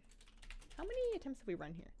 10:39. How many attempts have we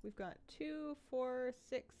run here? We've got 2, 4,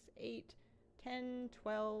 6, 8, 10,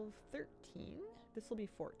 12, 13. This will be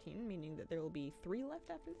 14, meaning that there will be 3 left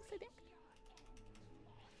after this, I think.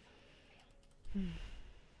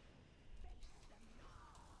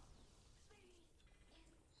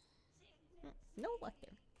 No luck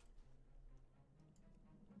there.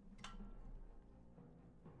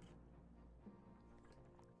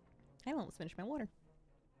 I almost finished my water.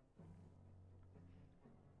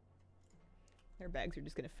 Their bags are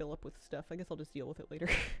just going to fill up with stuff. I guess I'll just deal with it later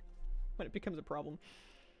when it becomes a problem.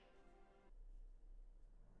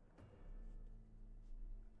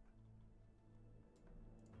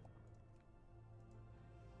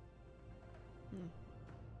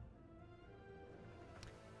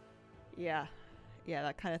 Yeah. Yeah,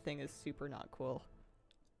 that kind of thing is super not cool.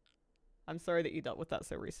 I'm sorry that you dealt with that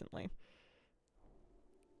so recently.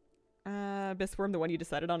 Bisworm, the one you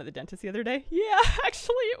decided on at the dentist the other day? Yeah,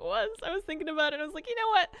 actually it was. I was thinking about it. I was like, you know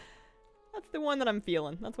what? That's the one that I'm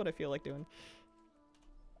feeling. That's what I feel like doing.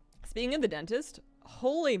 Speaking of the dentist,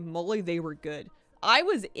 holy moly, they were good. I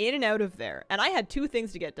was in and out of there, and I had 2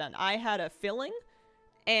 things to get done. I had a filling,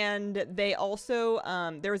 and they also,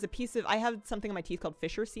 there was a piece of, I had something on my teeth called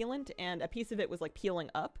fissure sealant, and a piece of it was like peeling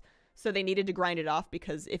up. So they needed to grind it off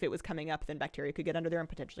because if it was coming up, then bacteria could get under there and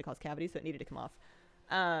potentially cause cavities, so it needed to come off.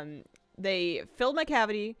 They filled my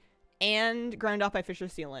cavity and ground off my fissure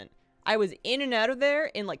sealant. I was in and out of there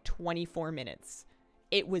in like 24 minutes.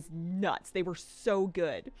 It was nuts. They were so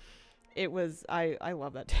good. It was, I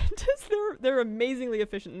love that dentist. They're amazingly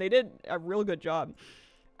efficient, and they did a real good job.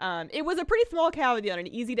 It was a pretty small cavity on an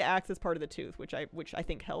easy to access part of the tooth, which I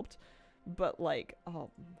think helped. But like,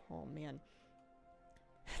 oh man.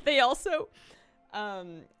 They also,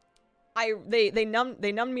 they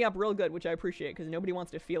numbed me up real good, which I appreciate because nobody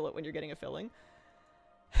wants to feel it when you're getting a filling.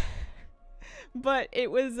 But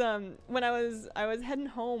it was when I was heading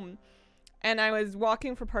home, and I was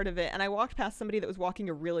walking for part of it, and I walked past somebody that was walking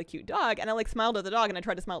a really cute dog, and I like smiled at the dog, and I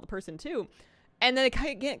tried to smile at the person too, and then it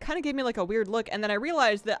kind of gave me like a weird look, and then I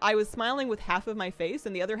realized that I was smiling with half of my face,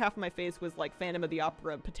 and the other half of my face was like Phantom of the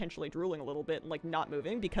Opera, potentially drooling a little bit and like not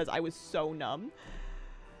moving because I was so numb.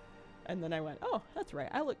 And then I went, oh, that's right.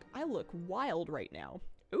 I look wild right now.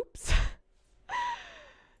 Oops.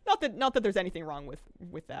 not that there's anything wrong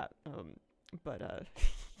with that. But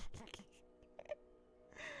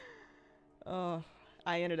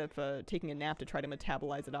I ended up taking a nap to try to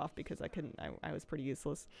metabolize it off because I couldn't. I was pretty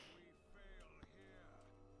useless.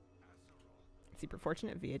 Super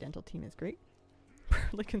fortunate. VA dental team is great.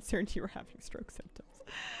 Really concerned you were having stroke symptoms.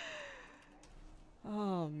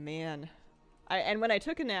 Oh man. And when I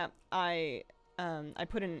took a nap, I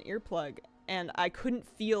put in an earplug, and I couldn't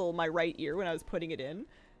feel my right ear when I was putting it in.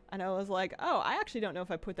 And I was like, oh, I actually don't know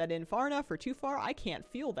if I put that in far enough or too far. I can't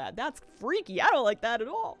feel that. That's freaky. I don't like that at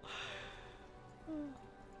all.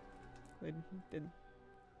 Did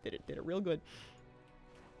it real good.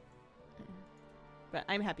 But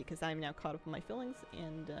I'm happy because I'm now caught up on my fillings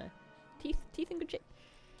and teeth in good shape.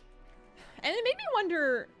 And it made me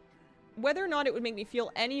wonder whether or not it would make me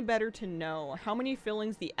feel any better to know how many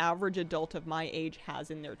fillings the average adult of my age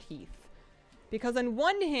has in their teeth. Because on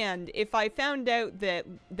one hand, if I found out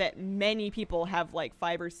that many people have like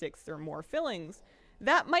 5 or 6 or more fillings,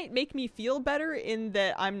 that might make me feel better in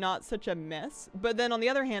that I'm not such a mess. But then on the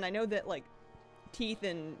other hand, I know that like teeth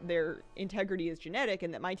and their integrity is genetic,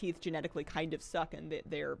 and that my teeth genetically kind of suck, and that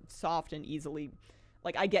they're soft and easily,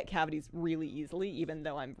 like I get cavities really easily, even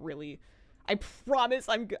though I'm really, I promise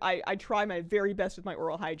I try my very best with my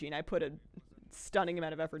oral hygiene. I put a stunning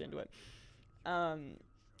amount of effort into it.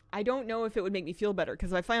 I don't know if it would make me feel better,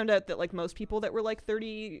 because I found out that like most people that were like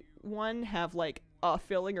 31 have like a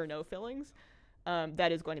filling or no fillings.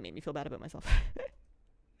 That is going to make me feel bad about myself.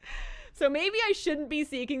 So maybe I shouldn't be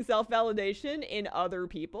seeking self-validation in other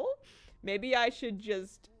people. Maybe I should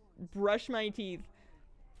just brush my teeth,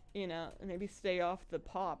 you know, and maybe stay off the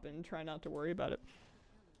pop and try not to worry about it.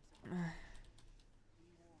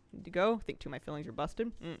 Need to go. Think 2 of my fillings are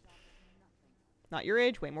busted. Not your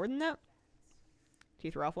age, way more than that.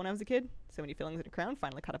 Teeth were awful when I was a kid. So many fillings in a crown.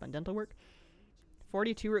 Finally caught up on dental work.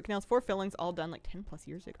 42 root canals, 4 fillings, all done like 10 plus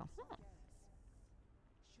years ago.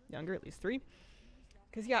 Younger, at least 3.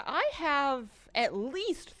 Because, yeah, I have at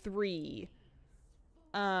least 3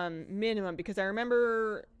 minimum, because I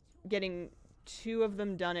remember getting 2 of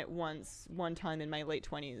them done at once one time in my late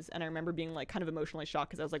 20s, and I remember being like kind of emotionally shocked,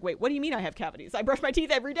 because I was like, wait, what do you mean I have cavities? I brush my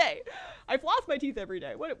teeth every day. I floss my teeth every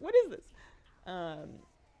day. What is this?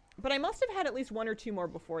 But I must have had at least 1 or 2 more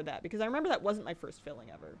before that, because I remember that wasn't my first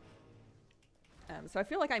filling ever. So I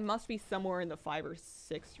feel like I must be somewhere in the 5 or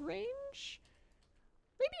 6 range.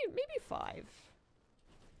 Maybe 5.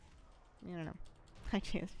 I don't know.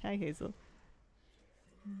 Hi, Hazel.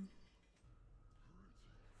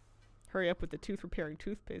 Hurry up with the tooth repairing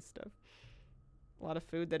toothpaste stuff. A lot of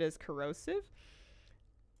food that is corrosive.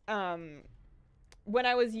 When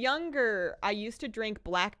I was younger, I used to drink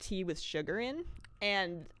black tea with sugar in.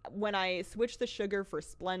 And when I switched the sugar for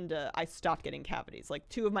Splenda, I stopped getting cavities. Like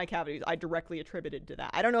 2 of my cavities I directly attributed to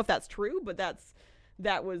that. I don't know if that's true, but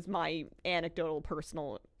that was my anecdotal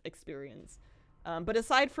personal experience. But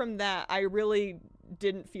aside from that, I really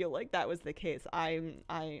didn't feel like that was the case. I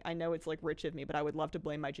know it's like rich of me, but I would love to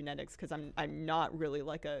blame my genetics, because I'm not really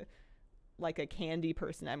like a candy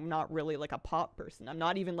person. I'm not really like a pop person. I'm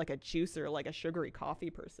not even like a juicer, like a sugary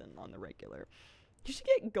coffee person on the regular. You should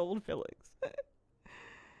get gold fillings.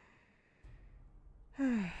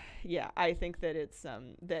 Yeah, I think that it's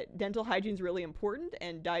that dental hygiene is really important,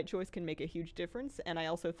 and diet choice can make a huge difference. And I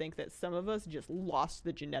also think that some of us just lost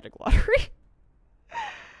the genetic lottery.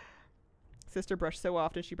 Sister brushed so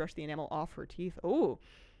often she brushed the enamel off her teeth. Oh,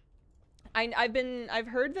 I've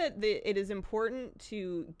heard that it is important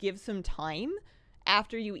to give some time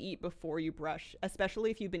after you eat before you brush, especially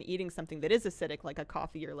if you've been eating something that is acidic, like a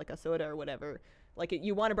coffee or like a soda or whatever. Like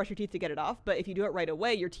you want to brush your teeth to get it off, but if you do it right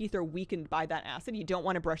away, your teeth are weakened by that acid. You don't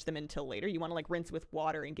want to brush them until later. You want to like rinse with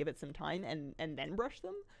water and give it some time and then brush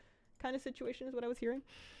them, kind of situation is what I was hearing.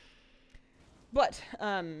 But,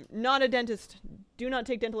 not a dentist. Do not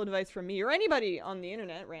take dental advice from me or anybody on the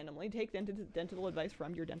internet randomly. Take dental advice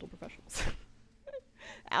from your dental professionals.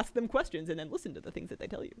 Ask them questions and then listen to the things that they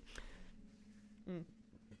tell you.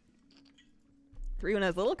 3 when I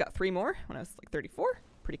was little, got 3 more when I was like 34.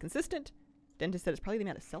 Pretty consistent. Dentist said it's probably the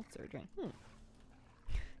amount of seltzer I drank.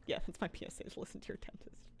 Yeah, that's my PSA, is listen to your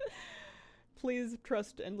dentist. Please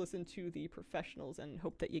trust and listen to the professionals and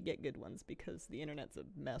hope that you get good ones, because the internet's a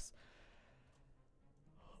mess.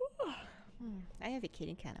 I have a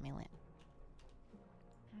kitty cat on my lap.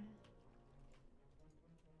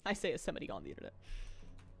 I say as somebody on the internet.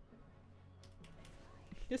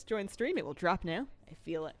 Just join stream. It will drop now. I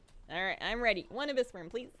feel it. Alright, I'm ready. 1 abyss worm,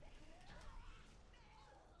 please.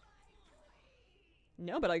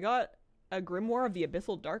 No, but I got a Grimoire of the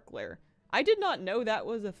Abyssal Darkglare. I did not know that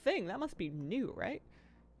was a thing. That must be new, right?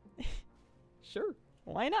 Sure.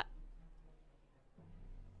 Why not?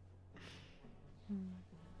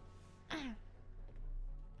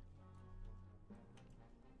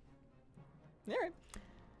 Alright.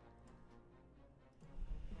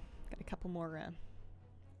 Got a couple more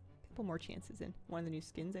chances in. One of the new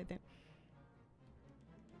skins, I think.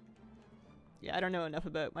 Yeah, I don't know enough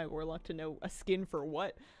about my Warlock to know a skin for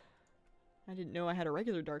what. I didn't know I had a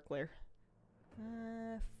regular Darkglare.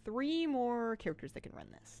 3 more characters that can run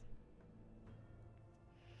this.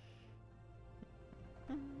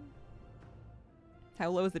 How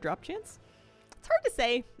low is the drop chance? It's hard to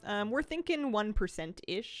say. We're thinking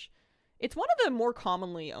 1%-ish. It's one of the more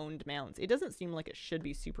commonly owned mounts. It doesn't seem like it should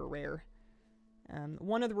be super rare.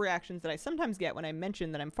 One of the reactions that I sometimes get when I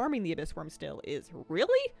mention that I'm farming the Abyss Worm still is,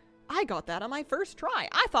 really? I got that on my first try.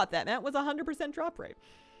 I thought that mount was 100% drop rate.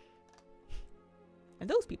 And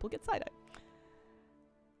those people get side-eye.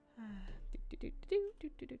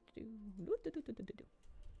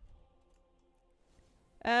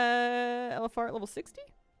 LFR at level 60?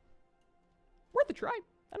 Worth a try.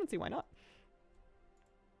 I don't see why not.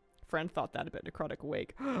 Friend thought that about Necrotic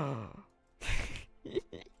Wake.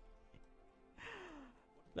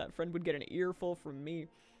 That friend would get an earful from me.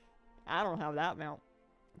 I don't have that mount.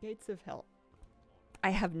 Gates of Hell.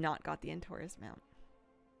 I have not got the Antaurus mount.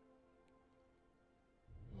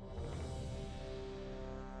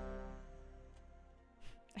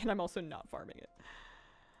 And I'm also not farming it.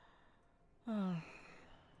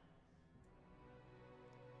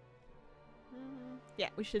 Yeah,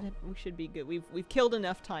 we should be good. We've killed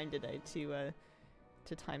enough time today to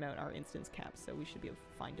time out our instance caps, so we should be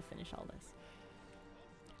fine to finish all this.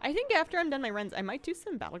 I think after I'm done my runs, I might do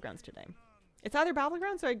some Battlegrounds today. It's either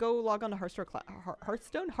Battlegrounds or I go log on to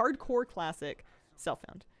Hearthstone Hardcore Classic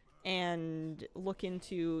Self-Found and look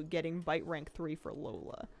into getting Bite Rank 3 for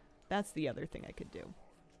Lola. That's the other thing I could do.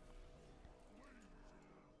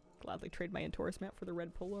 Gladly trade my Antorus map for the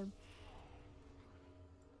red polearm.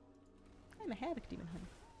 I'm a Havoc Demon Hunter.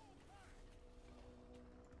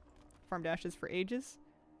 Farmed ashes for ages.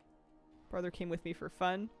 Brother came with me for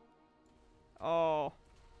fun. Oh.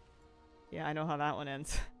 Yeah, I know how that one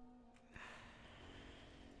ends.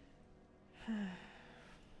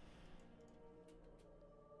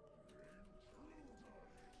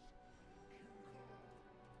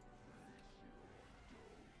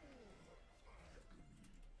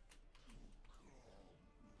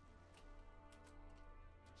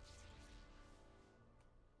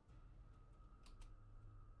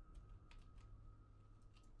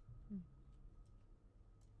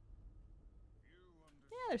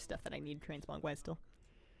 There's stuff that I need transmog-wise still.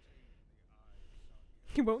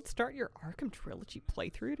 You won't start your Arkham Trilogy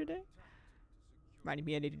playthrough today? Reminding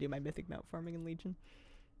me I need to do my Mythic Mount farming in Legion.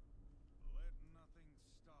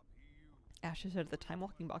 Ashes out of the Time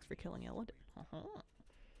Walking box for killing Illidan.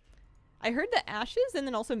 I heard that Ashes and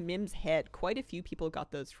then also Mim's Head. Quite a few people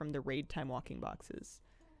got those from the raid Time Walking boxes.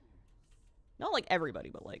 Not like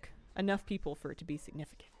everybody, but like enough people for it to be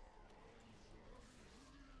significant.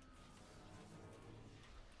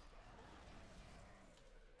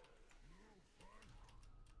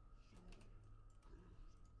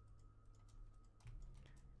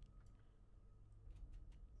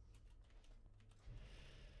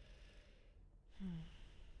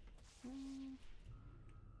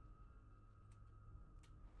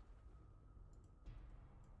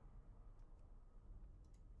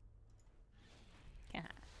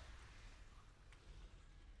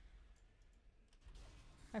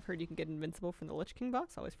 I've heard you can get Invincible from the Lich King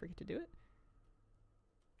box. I always forget to do it.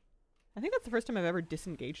 I think that's the first time I've ever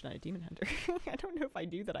disengaged on a Demon Hunter. I don't know if I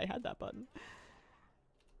knew that I had that button.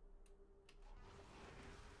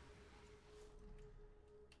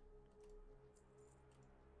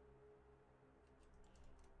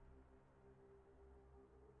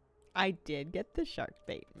 I did get the shark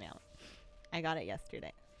bait mount. I got it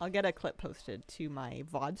yesterday. I'll get a clip posted to my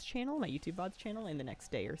VODs channel, my YouTube VODs channel, in the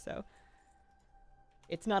next day or so.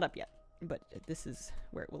 It's not up yet, but this is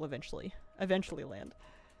where it will eventually land.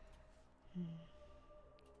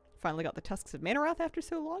 Finally got the Tusks of Manarath after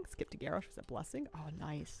so long. Skip to Garrosh was a blessing. Oh,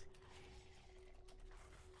 nice.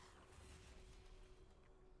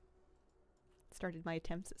 Started my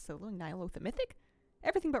attempts at soloing Nyloth the Mythic.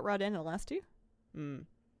 Everything but Raden in the last two. Did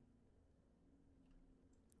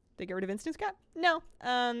they get rid of Instance Cap? No.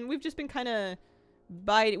 We've just been kind of...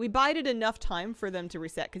 We bided enough time for them to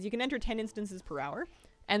reset, because you can enter 10 instances per hour,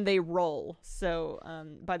 and they roll. So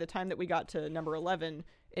by the time that we got to number 11,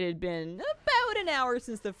 it had been about an hour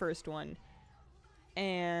since the first one.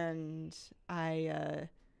 And what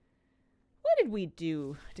did we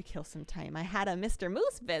do to kill some time? I had a Mr.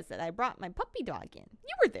 Moose visit. I brought my puppy dog in.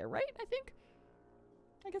 You were there, right? I think.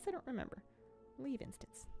 I guess I don't remember. Leave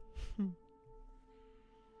instance.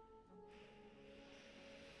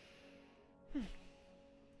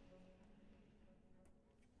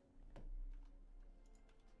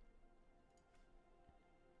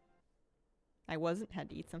 I wasn't. Had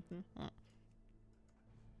to eat something.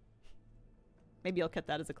 Maybe I'll cut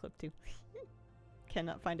that as a clip too.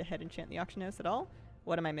 Cannot find a head enchant in the auction house at all.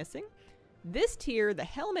 What am I missing? This tier, the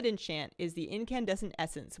helmet enchant, is the incandescent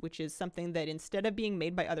essence, which is something that instead of being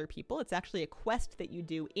made by other people, it's actually a quest that you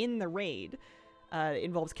do in the raid. It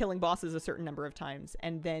involves killing bosses a certain number of times,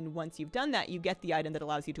 and then once you've done that, you get the item that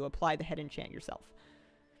allows you to apply the head enchant yourself.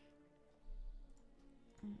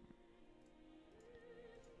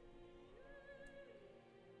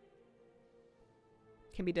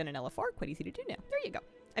 Can be done in LFR, quite easy to do now. There you go.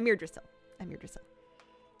 Amir Drissel. Amir Drissel.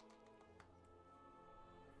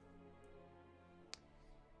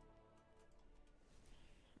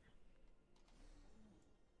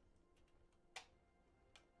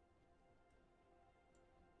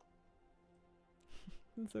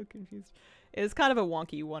 I'm so confused. It's kind of a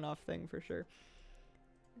wonky one-off thing for sure.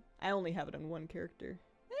 I only have it on one character.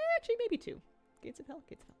 Actually, maybe two. Gates of Hell?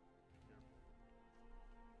 Gates of Hell.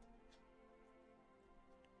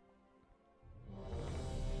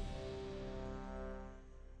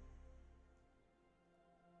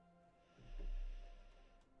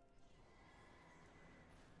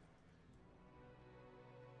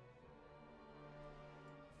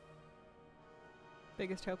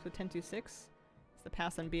 biggest hopes with 10.2.6 is the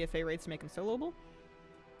pass on BFA raids to make them soloable.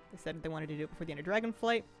 They said they wanted to do it before the end of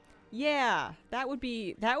Dragonflight. Yeah, that would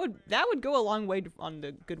go a long way on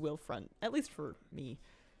the goodwill front, at least for me.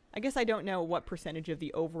 I guess I don't know what percentage of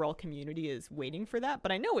the overall community is waiting for that,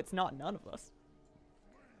 but I know it's not none of us.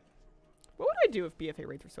 What would I do if BFA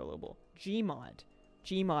raids were soloable? Gmod.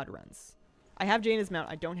 Gmod runs. I have Jaina's mount.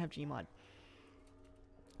 I don't have Gmod.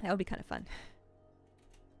 That would be kind of fun.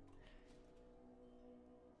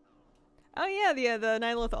 Oh yeah, the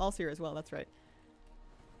Nihilith Allseer as well. That's right.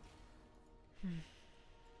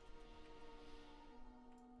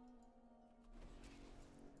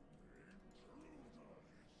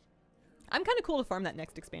 I'm kind of cool to farm that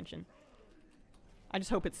next expansion. I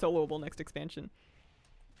just hope it's soloable next expansion.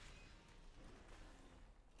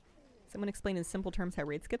 Someone explain in simple terms how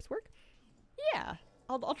raid skips work? Yeah,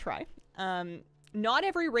 I'll try. Not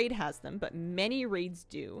every raid has them, but many raids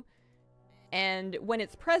do. And when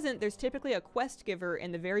it's present, there's typically a quest giver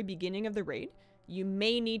in the very beginning of the raid. You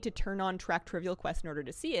may need to turn on Track Trivial Quest in order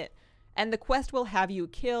to see it. And the quest will have you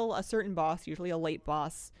kill a certain boss, usually a late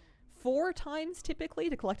boss, 4 times typically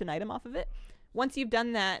to collect an item off of it. Once you've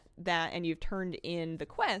done that and you've turned in the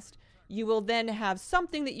quest, you will then have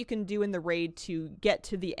something that you can do in the raid to get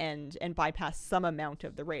to the end and bypass some amount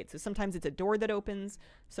of the raid. So sometimes it's a door that opens,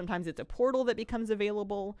 sometimes it's a portal that becomes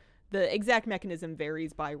available. The exact mechanism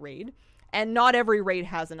varies by raid, and not every raid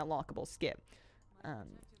has an unlockable skip.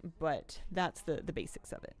 But that's the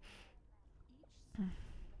basics of it.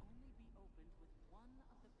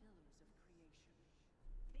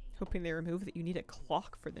 Hoping they remove that you need a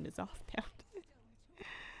clock for the N'Zoth mount.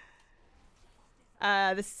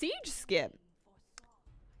 The siege skip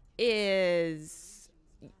is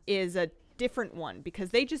a different one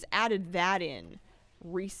because they just added that in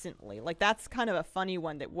recently. Like, that's kind of a funny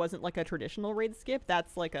one that wasn't like a traditional raid skip.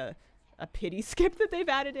 That's like a pity skip that they've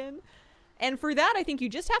added in. And for that, I think you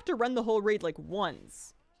just have to run the whole raid like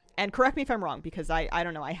once. And correct me if I'm wrong, because I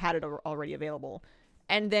don't know, I had it already available.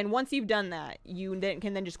 And then once you've done that, you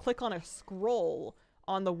can then just click on a scroll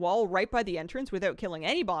on the wall right by the entrance without killing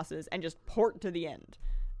any bosses and just port to the end,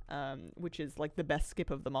 which is like the best skip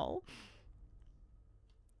of them all.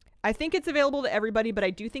 I think it's available to everybody, but I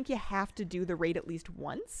do think you have to do the raid at least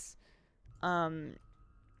once.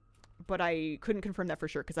 But I couldn't confirm that for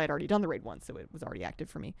sure because I'd already done the raid once, so it was already active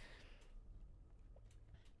for me.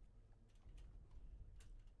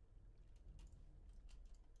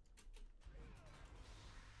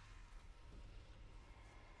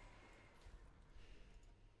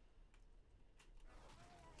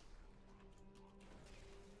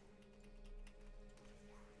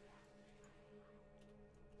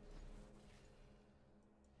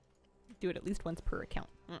 Do it at least once per account.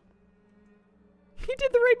 You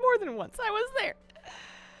did the raid more than once. I was there.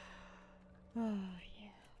 Oh,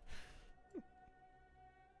 yeah.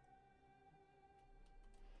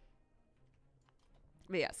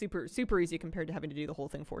 But yeah, super easy compared to having to do the whole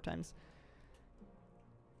thing 4 times.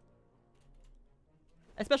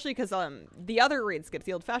 Especially because the other raid skips,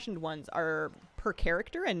 the old-fashioned ones, are per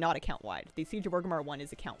character and not account-wide. The Siege of Orgrimmar one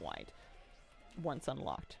is account-wide once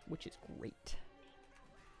unlocked, which is great.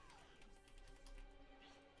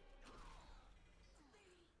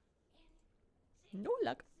 No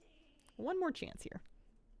luck. One more chance here.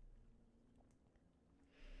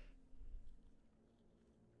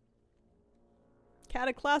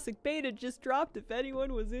 Cataclassic Beta just dropped if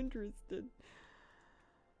anyone was interested.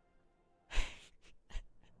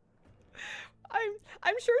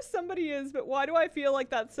 I'm sure somebody is, but why do I feel like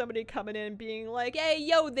that's somebody coming in and being like, hey,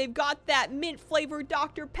 yo, they've got that mint flavored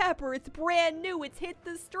Dr. Pepper. It's brand new. It's hit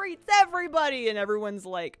the streets, everybody. And everyone's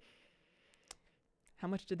like, how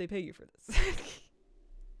much did they pay you for this?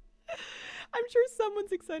 I'm sure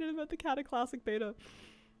someone's excited about the Cataclassic Beta.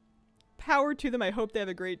 Power to them. I hope they have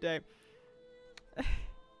a great day.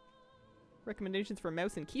 Recommendations for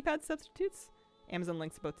mouse and keypad substitutes? Amazon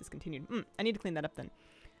links both discontinued. I need to clean that up then.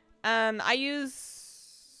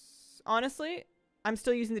 Honestly, I'm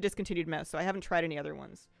still using the discontinued mouse, so I haven't tried any other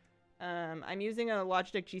ones. I'm using a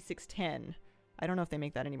Logitech G610. I don't know if they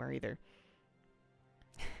make that anymore either.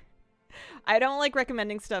 I don't like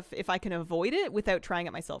recommending stuff if I can avoid it without trying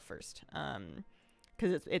it myself first.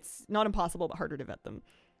 Because it's not impossible, but harder to vet them.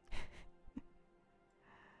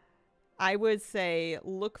 I would say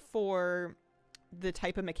look for the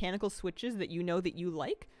type of mechanical switches that you know that you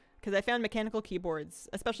like. Because I found mechanical keyboards,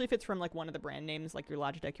 especially if it's from like one of the brand names, like your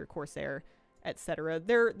Logitech, your Corsair, etc.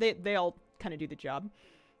 They all kind of do the job.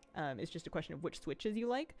 It's just a question of which switches you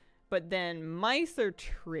like. But then mice are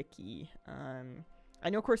tricky. I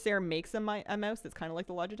know Corsair makes a mouse that's kind of like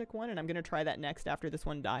the Logitech one, and I'm going to try that next after this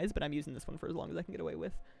one dies, but I'm using this one for as long as I can get away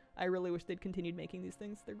with. I really wish they'd continued making these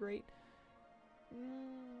things. They're great.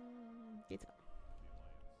 Gates up.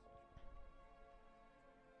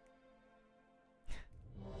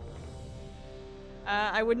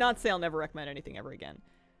 I would not say I'll never recommend anything ever again.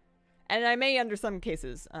 And I may, under some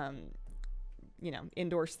cases, you know,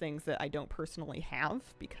 endorse things that I don't personally have,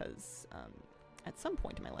 because at some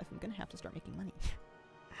point in my life I'm going to have to start making money.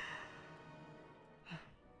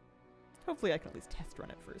 Hopefully I can at least test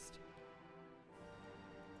run it first.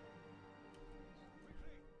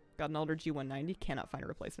 Got an older G190. Cannot find a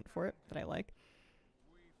replacement for it that I like.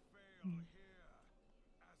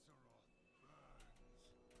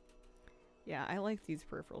 Yeah, I like these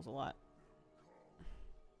peripherals a lot.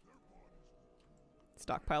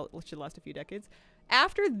 Stockpile should last a few decades.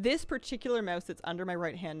 After this particular mouse that's under my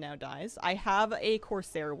right hand now dies, I have a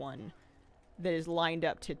Corsair one that is lined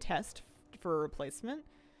up to test for a replacement.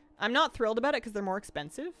 I'm not thrilled about it because they're more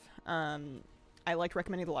expensive. I liked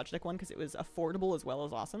recommending the Logitech one because it was affordable as well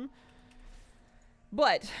as awesome.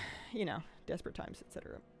 But, you know, desperate times,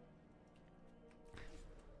 etc.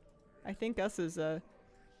 I think us as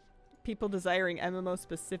people desiring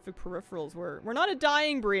MMO-specific peripherals, we're not a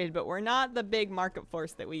dying breed, but we're not the big market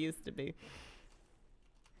force that we used to be.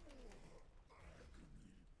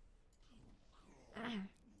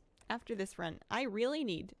 After this run, I really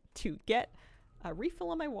need to get a refill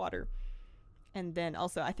on my water. And then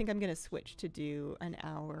also, I think I'm going to switch to do an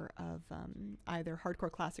hour of either Hardcore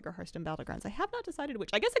Classic or Hearthstone Battlegrounds. I have not decided which.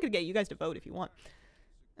 I guess I could get you guys to vote if you want.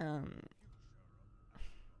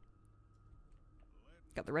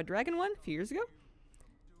 Got the Red Dragon one a few years ago.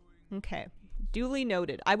 Okay. Duly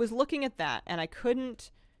noted. I was looking at that, and I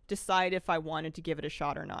couldn't decide if I wanted to give it a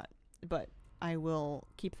shot or not. But I will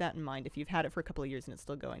keep that in mind. If you've had it for a couple of years and it's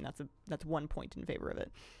still going, that's 1 point in favor of it.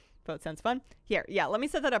 Vote sounds fun. Here, yeah, let me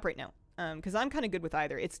set that up right now. Because I'm kind of good with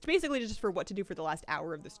either. It's basically just for what to do for the last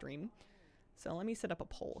hour of the stream. So let me set up a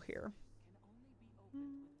poll here.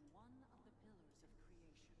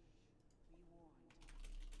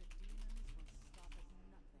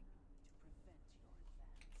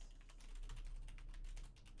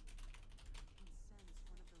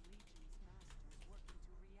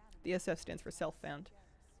 The SF stands for self-found.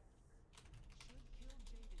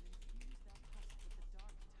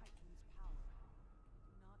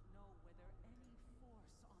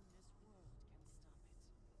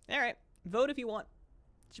 All right, vote if you want.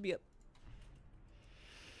 Should be up.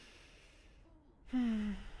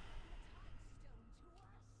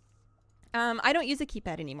 I don't use a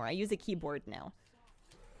keypad anymore. I use a keyboard now.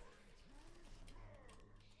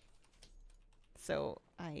 So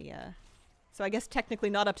I guess technically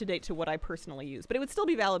not up to date to what I personally use, but it would still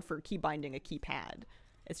be valid for key binding a keypad.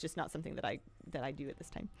 It's just not something that I do at this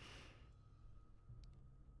time.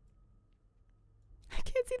 I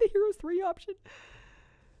can't see the Heroes 3 option.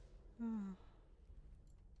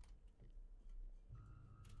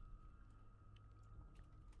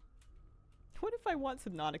 What if I want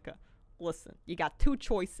Subnautica? Listen, you got two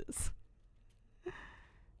choices.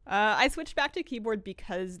 I switched back to keyboard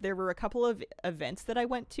because there were a couple of events that I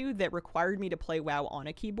went to that required me to play WoW on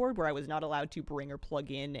a keyboard where I was not allowed to bring or plug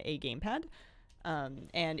in a gamepad.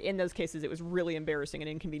 And in those cases, it was really embarrassing and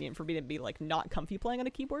inconvenient for me to be like not comfy playing on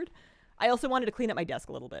a keyboard. I also wanted to clean up my desk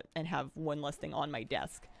a little bit and have one less thing on my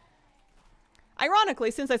desk.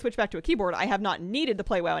 Ironically, since I switched back to a keyboard, I have not needed to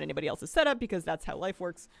play WoW on anybody else's setup because that's how life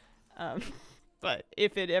works. But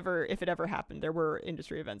if it ever happened, there were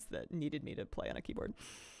industry events that needed me to play on a keyboard.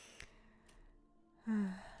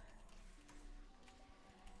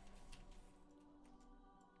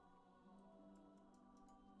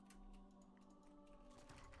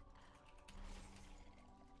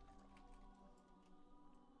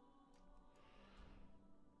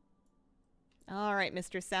 All right,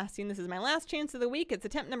 Mr. Sastian, this is my last chance of the week. It's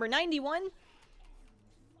attempt number 91.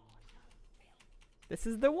 This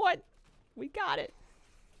is the one. We got it.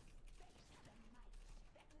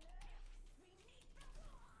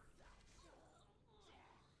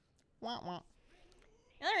 Wah, wah.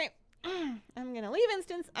 All right. I'm going to leave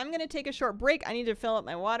instance. I'm going to take a short break. I need to fill up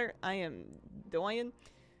my water. I am dying.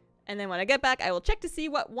 And then when I get back, I will check to see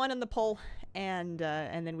what won on the poll. And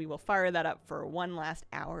then we will fire that up for one last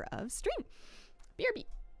hour of stream. BRB.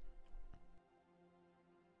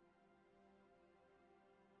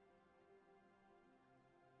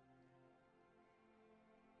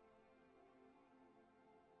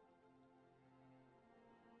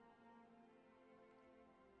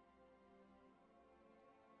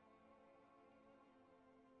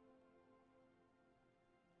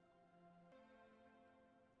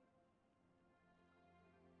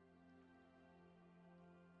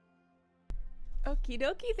 Okie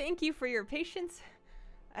dokie, thank you for your patience.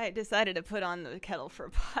 I decided to put on the kettle for a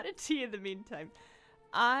pot of tea in the meantime.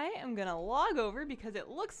 I am gonna log over because it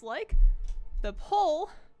looks like the poll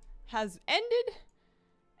has ended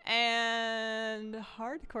and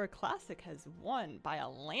Hardcore Classic has won by a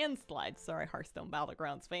landslide. Sorry, Hearthstone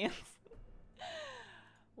Battlegrounds fans.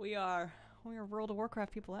 We are World of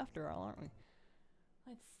Warcraft people after all, aren't we?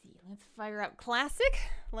 Let's see. Let's fire up Classic.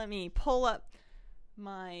 Let me pull up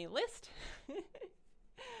my list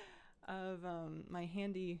of my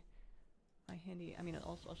handy. I mean,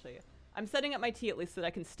 I'll show you. I'm setting up my tea at least so that I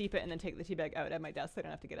can steep it and then take the tea bag out at my desk so I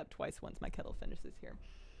don't have to get up twice once my kettle finishes here.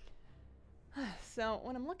 So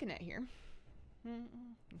what I'm looking at here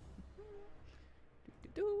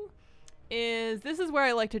is this is where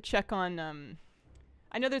I like to check on.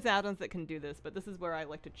 I know there's add-ons that can do this, but this is where I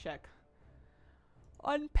like to check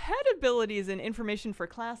on pet abilities and information for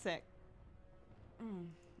Classic.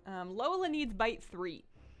 Lola needs Bite 3.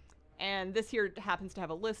 And this here happens to have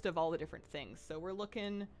a list of all the different things. So we're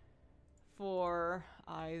looking for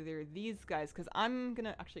either these guys, because I'm going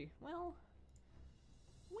to actually, well,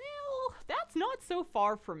 that's not so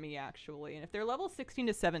far from me, actually. And if they're level 16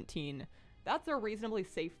 to 17, that's a reasonably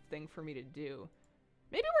safe thing for me to do.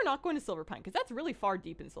 Maybe we're not going to Silverpine, because that's really far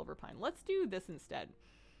deep in Silverpine. Let's do this instead.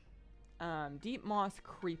 Deep Moss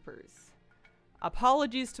Creepers.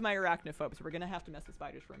 Apologies to my arachnophobes. We're going to have to mess with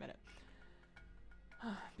spiders for a minute.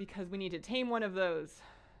 Because we need to tame one of those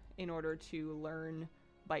in order to learn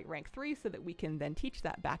Bite rank 3 so that we can then teach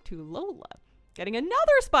that back to Lola. Getting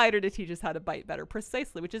another spider to teach us how to bite better,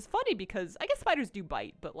 precisely, which is funny because I guess spiders do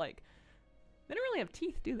bite, but like, they don't really have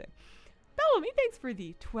teeth, do they? Bellamy, thanks for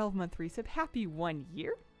the 12-month resub. Happy 1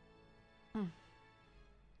 year.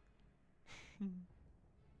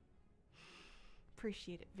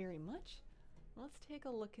 Appreciate it very much. Let's take a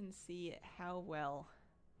look and see how well.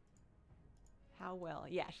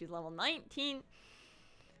 Yeah, she's level 19.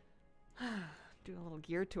 Do a little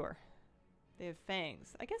gear tour. They have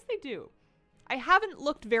fangs. I guess they do. I haven't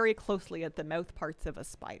looked very closely at the mouth parts of a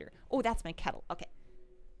spider. Oh, that's my kettle. Okay.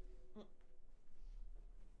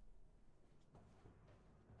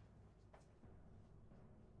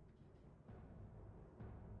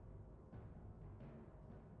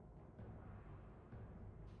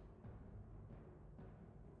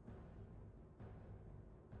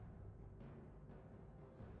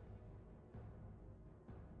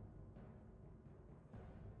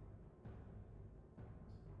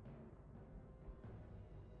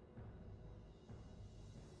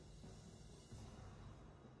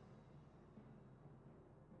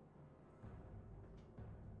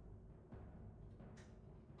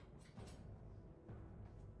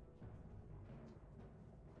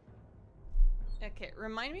 Okay,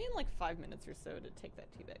 remind me in like 5 minutes or so to take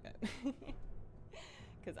that tea bag out.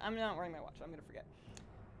 Because I'm not wearing my watch, so I'm gonna forget.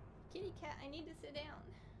 Kitty cat, I need to sit down.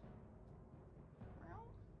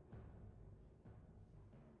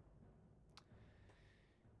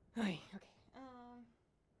 Okay.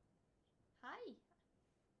 Hi.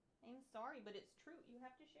 I'm sorry, but it's true. You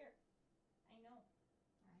have to share. I know.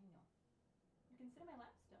 You can sit in my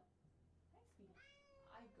lap still. Hi, sweetie.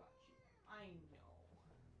 I got you. I know.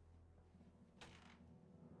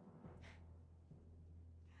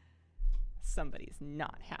 Somebody's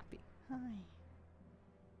not happy. Hi.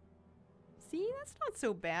 See, that's not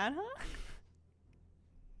so bad,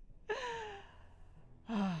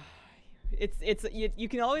 huh? You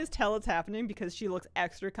can always tell it's happening because she looks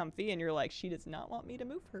extra comfy and you're like, she does not want me to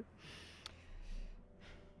move her.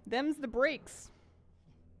 Them's the breaks.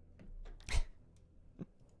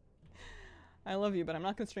 I love you, but I'm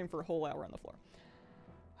not going to stream for a whole hour on the floor.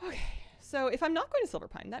 Okay. So if I'm not going to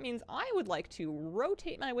Silverpine, that means I would like to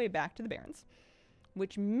rotate my way back to the Barrens,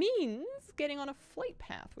 which means getting on a flight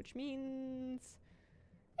path, which means,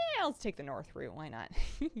 yeah, let's take the north route. Why not?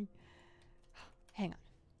 Hang on.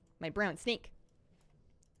 My brown snake.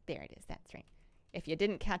 There it is. That's right. If you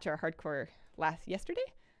didn't catch our hardcore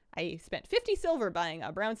yesterday, I spent 50 silver buying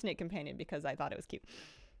a brown snake companion because I thought it was cute.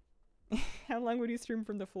 How long would you stream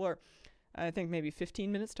from the floor? I think maybe 15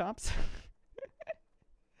 minutes tops.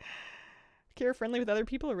 Care friendly with other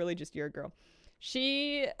people or really just your girl?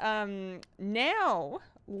 She now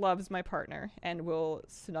loves my partner and will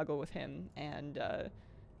snuggle with him, and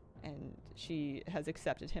she has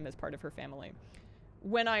accepted him as part of her family.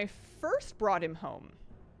 When I first brought him home,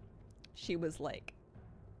 she was like,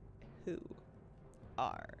 "Who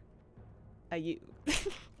are you?"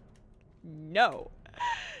 No.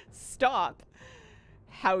 Stop.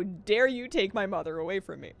 How dare you take my mother away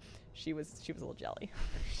from me? She was a little jelly.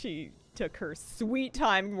 She took her sweet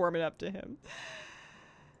time warming up to him.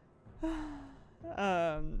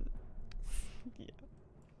 Yeah.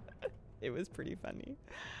 It was pretty funny.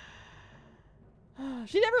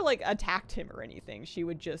 She never like attacked him or anything. She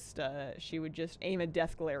would just aim a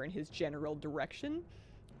death glare in his general direction,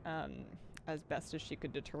 as best as she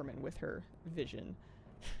could determine with her vision.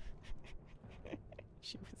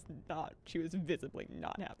 She was visibly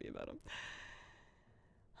not happy about him.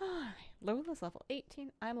 Lola's level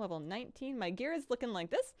 18. I'm level 19. My gear is looking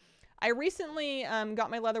like this. I recently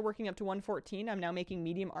got my leather working up to 114. I'm now making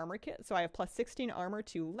medium armor kit. So I have plus 16 armor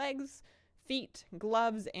to legs, feet,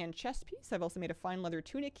 gloves, and chest piece. I've also made a fine leather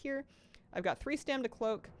tunic here. I've got 3 stam to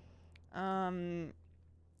cloak. I've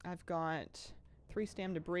got 3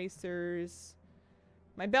 stam to bracers.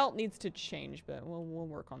 My belt needs to change, but we'll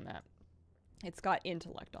work on that. It's got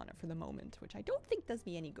intellect on it for the moment, which I don't think does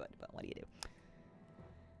me any good, but what do you do?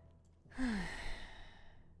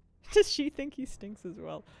 Does she think he stinks as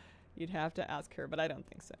well? You'd have to ask her, but I don't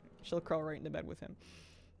think so. She'll crawl right into bed with him.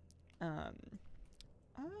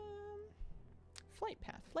 Flight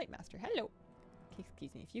path. Flight master. Hello.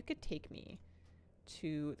 Excuse me. If you could take me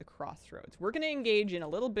to the crossroads. We're going to engage in a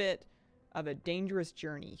little bit of a dangerous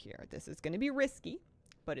journey here. This is going to be risky,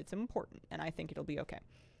 but it's important, and I think it'll be okay.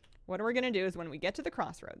 What we're going to do is when we get to the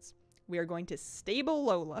crossroads, we are going to stable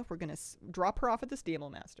Lola. We're going to drop her off at the stable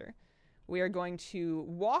master. We are going to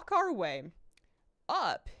walk our way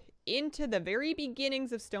up into the very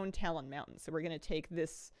beginnings of Stone Talon Mountain. So we're going to take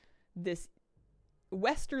this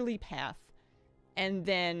westerly path, and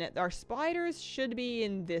then our spiders should be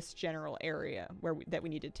in this general area that we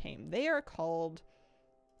need to tame. They are called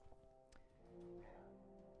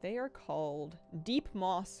Deep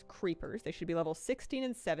Moss Creepers. They should be level 16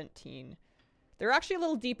 and 17. They're actually a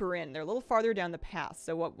little deeper in. They're a little farther down the path.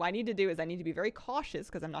 So what I need to do is I need to be very cautious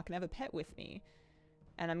because I'm not going to have a pet with me.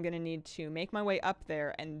 And I'm going to need to make my way up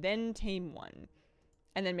there and then tame one.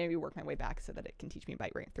 And then maybe work my way back so that it can teach me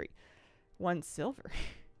bite rank 3. 1 silver.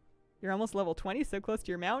 You're almost level 20, so close to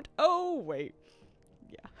your mount. Oh, wait.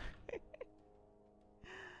 Yeah.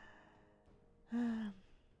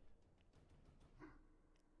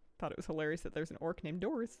 Thought it was hilarious that there's an orc named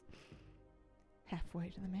Doris halfway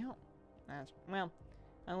to the mount. Well,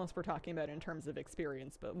 unless we're talking about it in terms of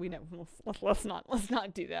experience, but we know let's not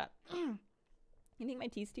do that. You think my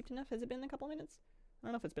tea's steeped enough? Has it been a couple minutes? I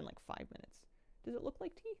don't know if it's been like 5 minutes. Does it look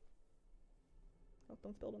like tea? Oh,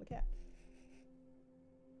 don't spill it on the cat.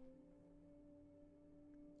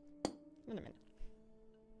 In a minute.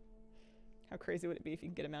 How crazy would it be if you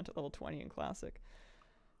can get a mount at level 20 in Classic?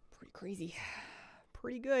 Pretty crazy.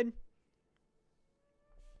 Pretty good.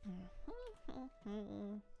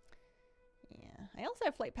 Yeah. I also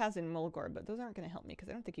have flight paths in Mulgore, but those aren't going to help me because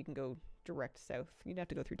I don't think you can go direct south. You'd have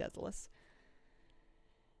to go through Desolus.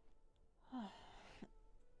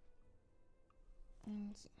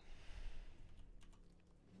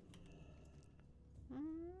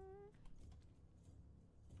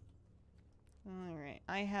 Alright.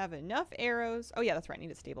 I have enough arrows. Oh yeah, that's right. I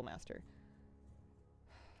need a stable master.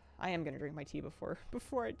 I am going to drink my tea before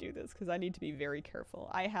I do this because I need to be very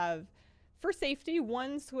careful. I have, for safety,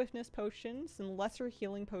 1 swiftness potion, some lesser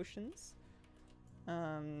healing potions.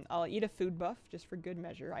 I'll eat a food buff just for good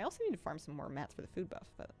measure. I also need to farm some more mats for the food buff,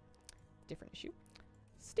 but different issue.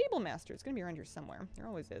 Stable master. It's going to be around here somewhere. There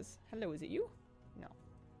always is. Hello, is it you? No.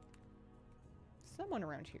 Someone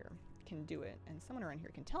around here can do it, and someone around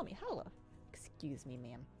here can tell me. Hello. Excuse me,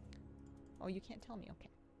 ma'am. Oh, you can't tell me. Okay.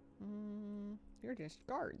 They're just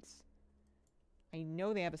guards. I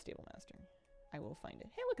know they have a stable master. I will find it.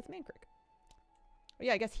 Hey, look, it's Mankrik. Oh,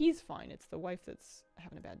 yeah, I guess he's fine. It's the wife that's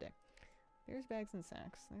having a bad day. There's bags and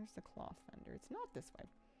sacks. There's the cloth vendor. It's not this way.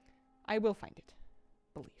 I will find it.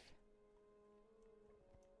 Believe.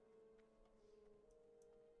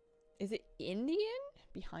 Is it in the inn?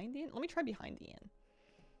 Behind the inn? Let me try behind the inn.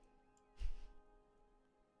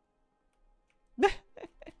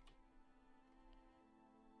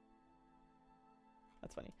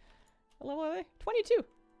 That's funny. What level are they? 22!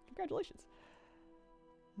 Congratulations.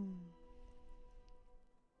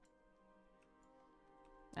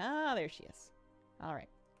 Ah, there she is. Alright.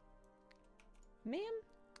 Ma'am?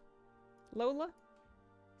 Lola?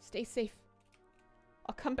 Stay safe.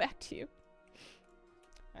 I'll come back to you.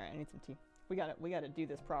 Alright, I need some tea. We gotta do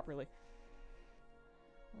this properly.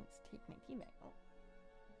 Let's take my tea back. Oh.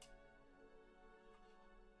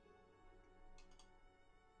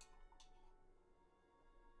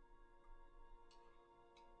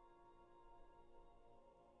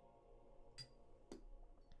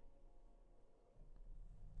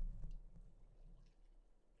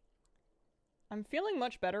 I'm feeling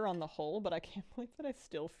much better on the whole, but I can't believe that I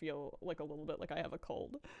still feel like a little bit like I have a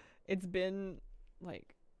cold. It's been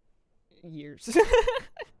like years.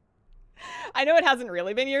 I know it hasn't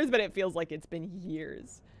really been years, but it feels like it's been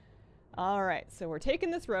years. All right, so we're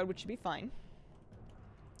taking this road, which should be fine.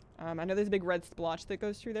 I know there's a big red splotch that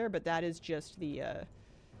goes through there, but that is just the,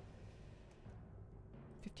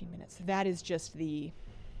 15 minutes. That is just the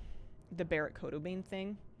Barrett Cotobane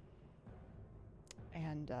thing.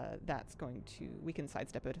 And, that's going to, we can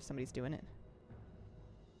sidestep it if somebody's doing it.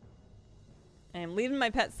 And I'm leaving my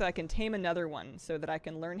pet so I can tame another one, so that I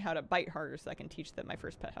can learn how to bite harder, so I can teach my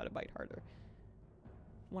first pet how to bite harder.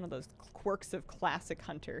 One of those quirks of classic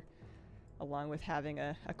hunter, along with having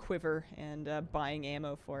a quiver and buying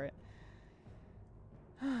ammo for it.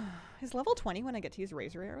 Is level 20 when I get to use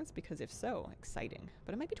razor arrows? Because if so, exciting.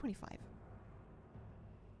 But it might be 25.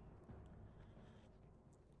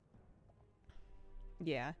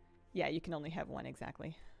 Yeah. Yeah, you can only have one,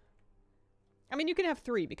 exactly. I mean, you can have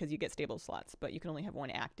 3 because you get stable slots, but you can only have 1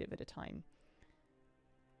 active at a time.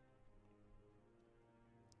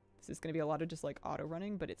 This is going to be a lot of just like auto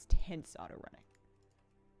running, but it's tense auto running.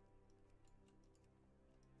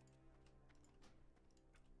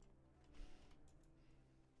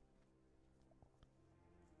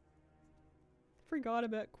 Forgot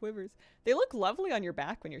about quivers. They look lovely on your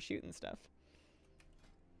back when you're shooting stuff.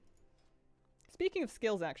 Speaking of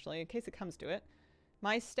skills, actually, in case it comes to it,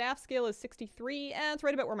 my staff skill is 63, and it's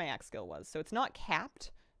right about where my axe skill was. So it's not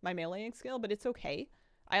capped, my meleeing skill, but it's okay.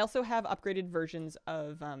 I also have upgraded versions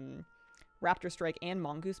of Raptor Strike and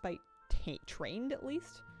Mongoose Bite trained, at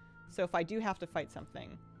least. So if I do have to fight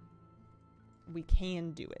something, we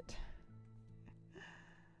can do it.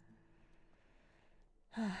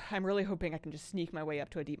 I'm really hoping I can just sneak my way up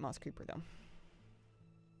to a Deep Moss Creeper, though.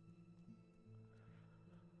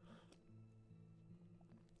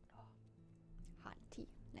 Hot tea.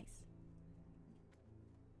 Nice.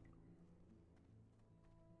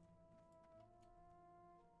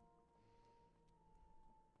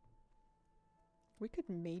 We could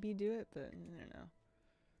maybe do it, but I don't know.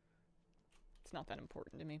 It's not that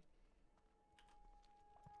important to me.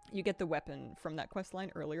 You get the weapon from that quest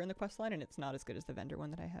line earlier in the quest line, and it's not as good as the vendor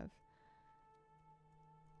one that I have.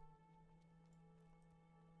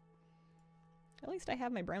 At least I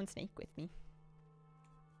have my brown snake with me.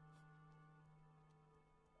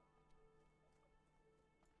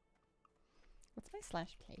 What's my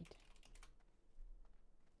slash played?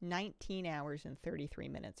 19 hours and 33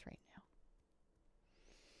 minutes right now.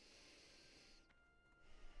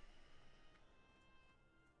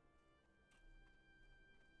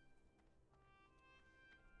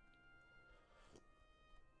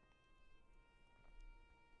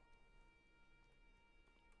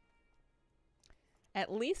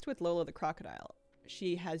 At least with Lola the crocodile,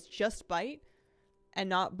 she has just bite and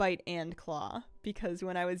not bite and claw, because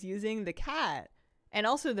when I was using the cat and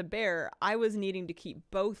also the bear, I was needing to keep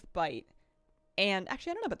both bite and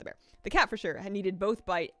actually I don't know about the bear. The cat for sure had needed both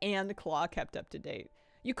bite and claw kept up to date.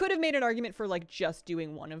 You could have made an argument for like just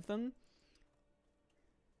doing one of them.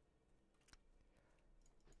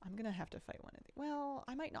 I'm gonna have to fight one of these. Well,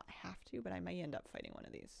 I might not have to, but I may end up fighting one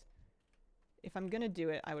of these. If I'm gonna do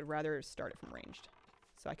it, I would rather start it from ranged.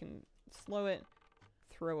 So I can slow it,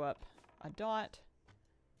 throw up a dot.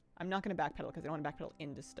 I'm not going to backpedal because I don't want to backpedal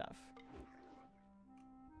into stuff.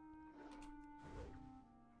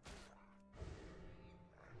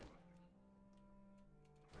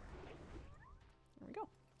 There we go.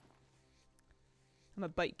 I'm a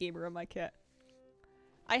bite gamer on my cat.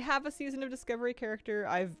 I have a Season of Discovery character.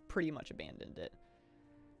 I've pretty much abandoned it.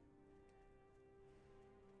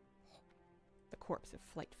 The corpse of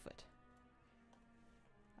Flightfoot.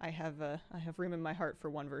 I have room in my heart for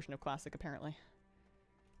one version of Classic, apparently.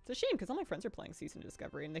 It's a shame, because all my friends are playing Season of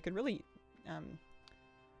Discovery, and they could really,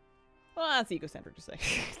 well, that's egocentric to say.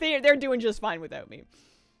 They're doing just fine without me.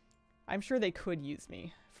 I'm sure they could use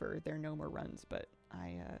me for their no more runs, but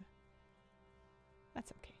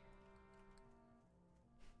that's okay.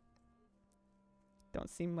 Don't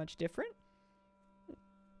seem much different.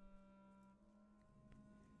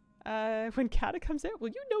 When Kata comes out, will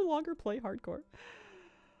you no longer play hardcore?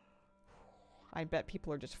 I bet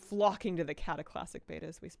people are just flocking to the Kata Classic beta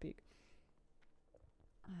as we speak.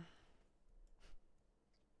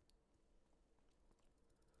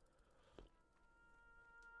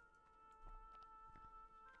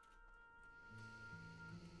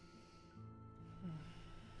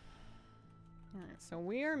 Alright, so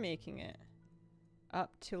we are making it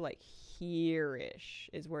up to like here-ish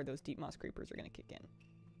is where those Deep Moss Creepers are going to kick in.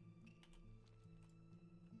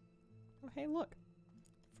 Oh, hey, look.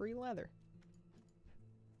 Free leather.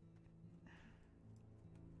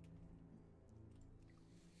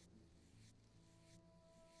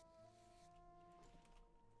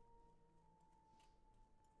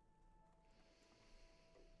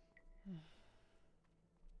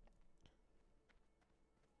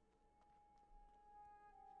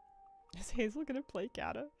 Is Hazel gonna play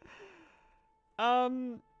Kata?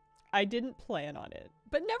 I didn't plan on it,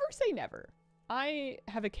 but never say never. I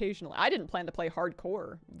have occasionally. I didn't plan to play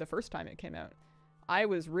hardcore the first time it came out. I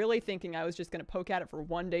was really thinking I was just gonna poke at it for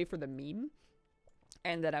one day for the meme,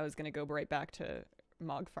 and that I was gonna go right back to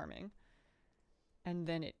Mog farming. And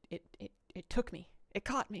then it took me. It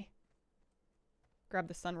caught me. Grab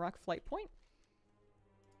the Sunrock flight point.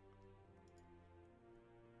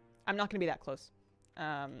 I'm not gonna be that close.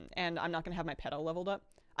 And I'm not gonna have my petal leveled up.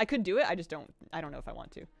 I could do it, I don't know if I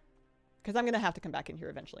want to. Because I'm gonna have to come back in here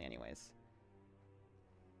eventually anyways.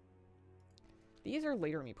 These are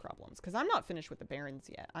later me problems, because I'm not finished with the Barons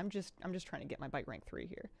yet. I'm just trying to get my bite rank 3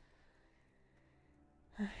 here.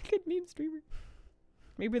 Good meme streamer.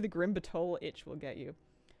 Maybe the Grim Batol itch will get you.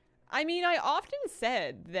 I mean, I often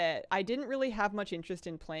said that I didn't really have much interest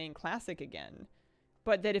in playing Classic again.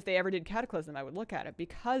 But that if they ever did Cataclysm, I would look at it.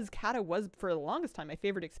 Because Cata was, for the longest time, my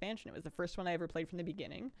favorite expansion. It was the first one I ever played from the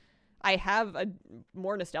beginning. I have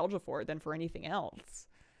more nostalgia for it than for anything else.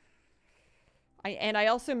 I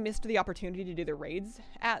also missed the opportunity to do the raids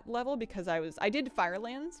at level because I did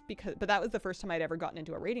Firelands, but that was the first time I'd ever gotten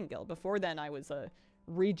into a raiding guild. Before then, I was a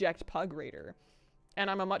reject pug raider. And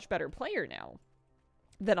I'm a much better player now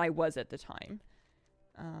than I was at the time.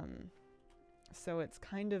 So it's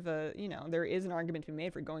kind of a, you know, there is an argument to be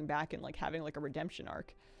made for going back and like having like a redemption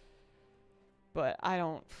arc. But I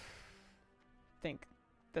don't think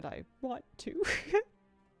that I want to.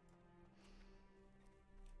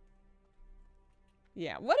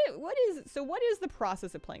 Yeah, what is the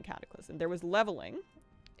process of playing Cataclysm? There was leveling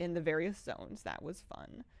in the various zones. That was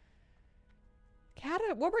fun.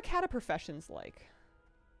 What were Cata professions like?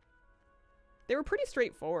 They were pretty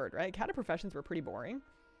straightforward, right? Cata professions were pretty boring.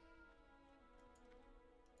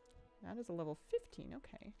 That is a level 15,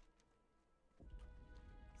 okay.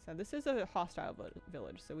 So this is a hostile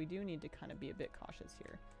village, so we do need to kind of be a bit cautious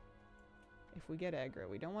here. If we get aggro,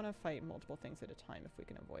 we don't want to fight multiple things at a time if we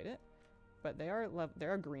can avoid it. But they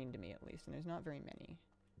are green to me at least, and there's not very many.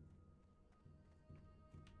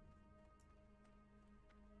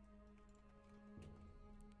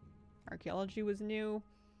 Archaeology was new.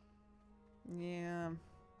 Yeah.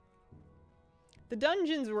 The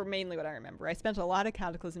dungeons were mainly what I remember. I spent a lot of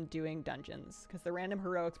Cataclysm doing dungeons because the random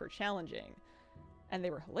heroics were challenging and they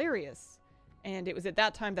were hilarious. And it was at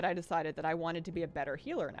that time that I decided that I wanted to be a better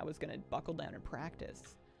healer and I was going to buckle down and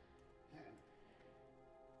practice.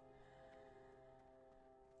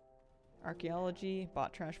 Archaeology,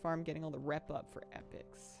 bot trash farm, getting all the rep up for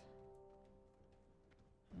epics.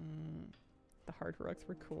 The hard heroics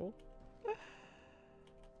were cool.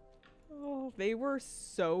 Oh, they were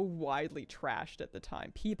so widely trashed at the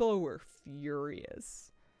time. People were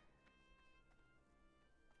furious.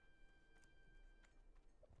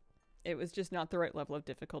 It was just not the right level of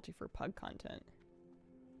difficulty for pug content.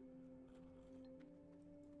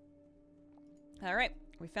 Alright,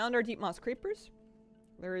 we found our deep moss creepers.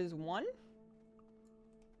 There is one.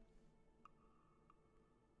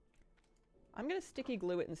 I'm gonna sticky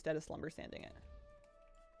glue it instead of slumber sanding it.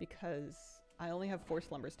 Because I only have 4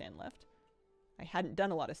 slumber stand left. I hadn't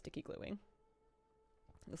done a lot of sticky gluing.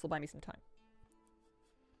 This will buy me some time.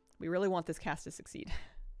 We really want this cast to succeed.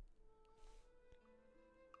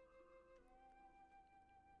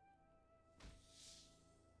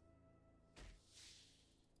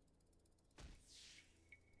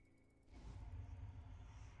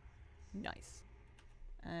 Nice.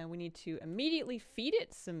 We need to immediately feed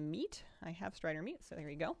it some meat. I have Strider meat, so there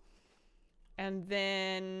you go. And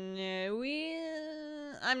then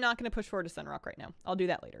I'm not going to push forward to Sunrock right now. I'll do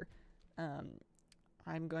that later.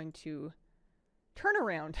 I'm going to turn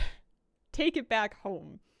around, take it back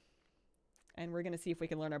home, and we're going to see if we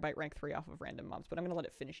can learn our bite rank 3 off of random mobs, but I'm going to let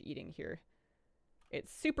it finish eating here.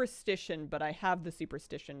 It's superstition, but I have the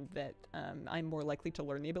superstition that I'm more likely to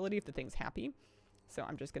learn the ability if the thing's happy. So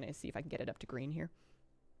I'm just going to see if I can get it up to green here.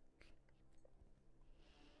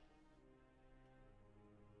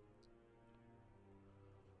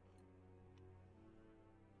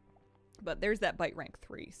 But there's that bite rank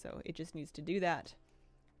 3, so it just needs to do that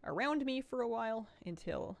around me for a while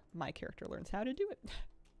until my character learns how to do it.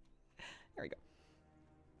 There we go.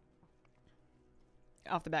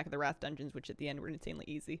 Off the back of the Wrath dungeons, which at the end were insanely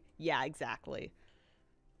easy. Yeah, exactly.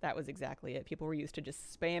 That was exactly it. People were used to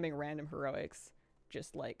just spamming random heroics,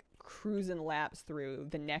 just like cruising laps through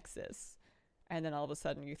the Nexus, and then all of a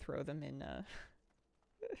sudden you throw them in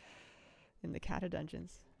in the Cata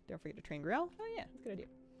dungeons. Don't forget to train Grell. Oh yeah, that's a good idea.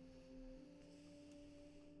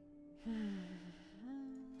 Can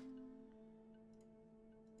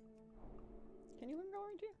you learn Grell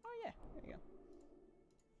too? Oh yeah, there you go.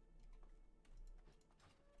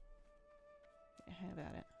 Have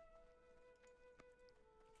at it.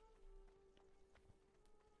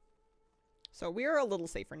 So we're a little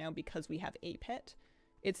safer now because we have a pet.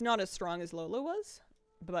 It's not as strong as Lola was,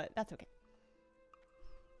 but that's okay.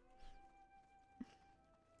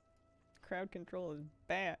 Crowd control is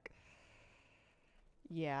back.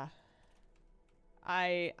 Yeah.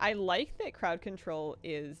 I like that crowd control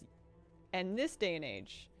is, in this day and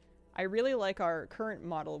age, I really like our current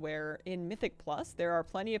model where in Mythic Plus, there are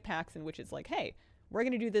plenty of packs in which it's like, hey, we're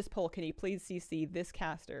going to do this pull. Can you please CC this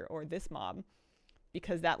caster or this mob?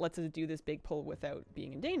 Because that lets us do this big pull without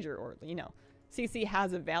being in danger, or, you know, CC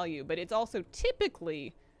has a value, but it's also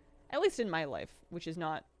typically, at least in my life, which is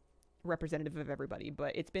not representative of everybody,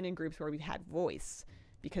 but it's been in groups where we've had voice,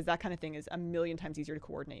 because that kind of thing is a million times easier to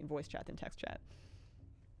coordinate in voice chat than text chat.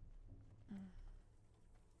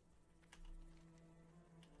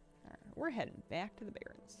 All right, we're heading back to the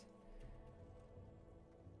Barrens.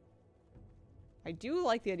 I do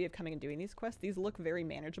like the idea of coming and doing these quests. These look very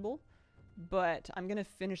manageable. But I'm going to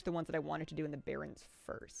finish the ones that I wanted to do in the Barrens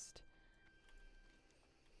first.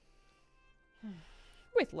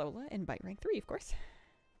 With Lola and Bite Rank 3, of course.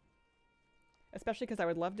 Especially because I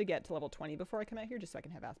would love to get to level 20 before I come out here, just so I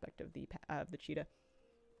can have aspect of the cheetah.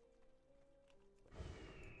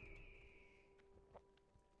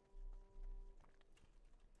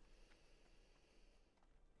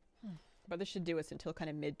 But this should do us until kind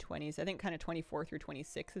of mid-20s. I think kind of 24 through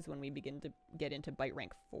 26 is when we begin to get into Bite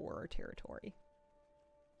Rank 4 territory.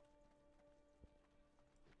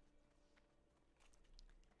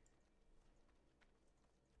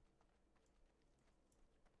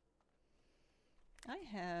 I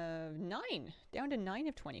have 9, down to 9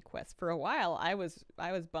 of 20 quests. For a while, I was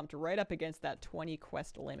bumped right up against that 20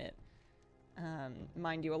 quest limit.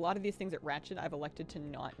 Mind you, a lot of these things at Ratchet I've elected to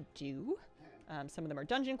not do. Some of them are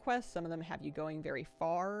dungeon quests, some of them have you going very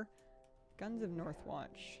far. Guns of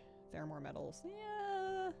Northwatch, there are more medals.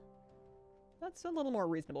 Yeah, that's a little more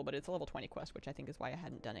reasonable, but it's a level 20 quest, which I think is why I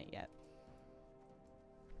hadn't done it yet.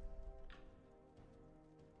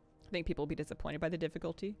 I think people will be disappointed by the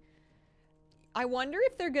difficulty. I wonder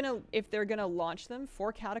if they're gonna launch them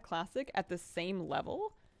for Cata Classic at the same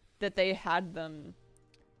level that they had them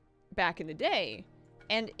back in the day.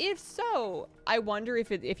 And if so, I wonder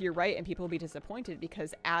if you're right and people will be disappointed,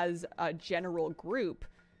 because as a general group,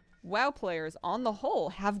 WoW players on the whole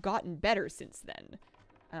have gotten better since then.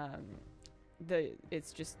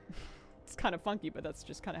 It's just, it's kind of funky, but that's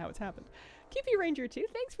just kind of how it's happened. QP Ranger 2,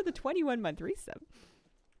 thanks for the 21-month resub.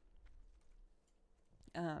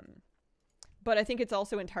 But I think it's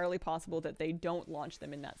also entirely possible that they don't launch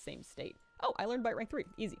them in that same state. Oh, I learned Bite Rank 3.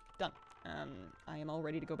 Easy. Done. I am all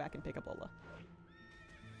ready to go back and pick up Lola.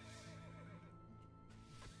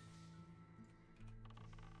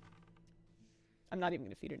 I'm not even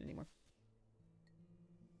going to feed it anymore.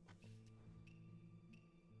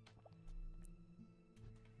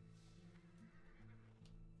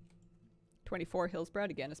 $24 Hillsbrad,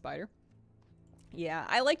 again a spider. Yeah,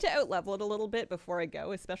 I like to outlevel it a little bit before I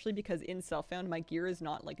go, especially because in Self-Found my gear is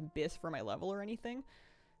not like BIS for my level or anything.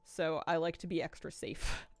 So I like to be extra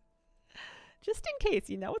safe. Just in case,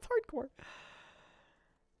 you know, it's hardcore.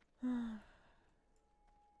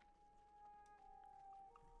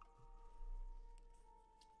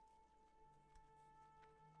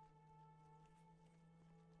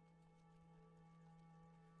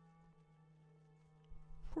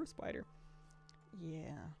 Poor spider.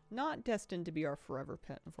 Yeah, not destined to be our forever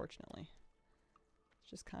pet, unfortunately. It's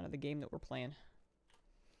just kind of the game that we're playing.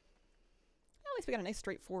 At least we got a nice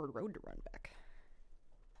straightforward road to run back.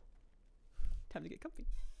 Time to get comfy.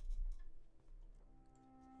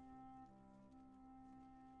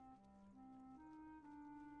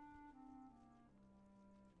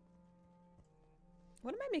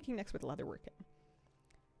 What am I making next with leatherworking?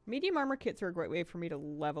 Medium armor kits are a great way for me to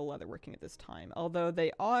level leatherworking at this time. Although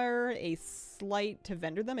they are a slight, to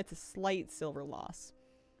vendor them, it's a slight silver loss.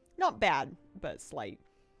 Not bad, but slight.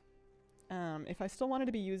 If I still wanted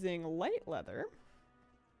to be using light leather...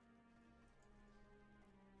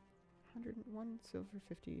 101 silver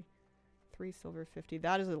 50, 3 silver 50,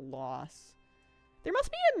 that is a loss. There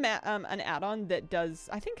must be an add-on that does...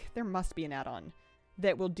 I think there must be an add-on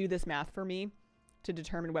that will do this math for me to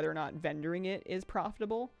determine whether or not vendoring it is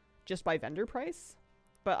profitable just by vendor price.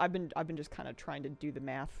 But I've been just kind of trying to do the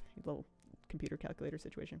math, little computer calculator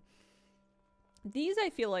situation. These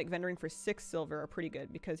I feel like vendoring for 6 silver are pretty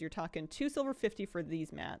good, because you're talking 2 silver 50 for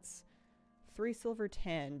these mats, 3 silver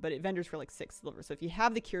 10, but it vendors for like 6 silver. So if you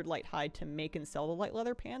have the cured light hide to make and sell the light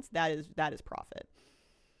leather pants, that is profit.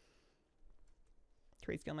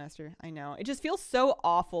 Trade skill master, I know. It just feels so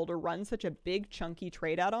awful to run such a big chunky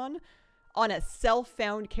trade add-on on a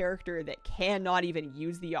self-found character that cannot even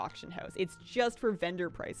use the auction house. It's just for vendor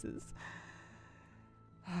prices.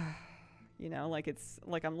 You know, like it's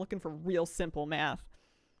like I'm looking for real simple math.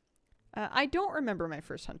 I don't remember my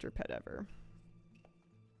first hunter pet ever.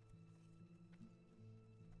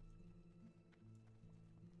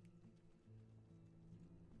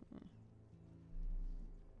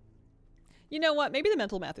 You know what? Maybe the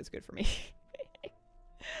mental math is good for me.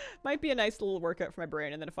 Might be a nice little workout for my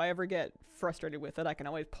brain, and then if I ever get frustrated with it, I can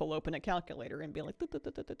always pull open a calculator and be like,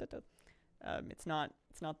 it's not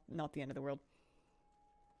the end of the world.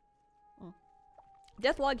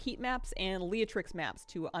 Deathlog heat maps and Leatrix maps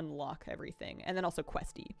to unlock everything, and then also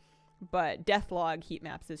Questy. But Deathlog heat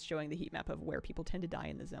maps is showing the heat map of where people tend to die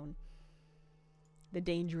in the zone. The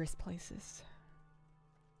dangerous places.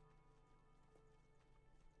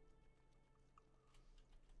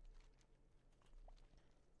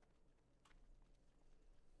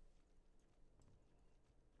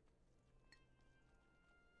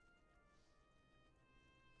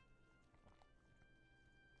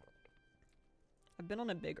 I've been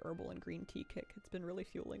on a big herbal and green tea kick. It's been really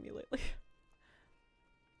fueling me lately.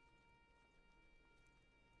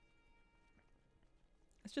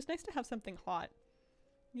 It's just nice to have something hot,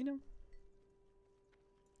 you know?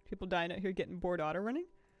 People dying out here getting bored auto running?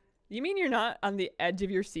 You mean you're not on the edge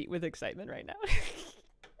of your seat with excitement right now?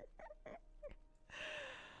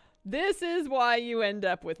 This is why you end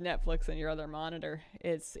up with Netflix and your other monitor.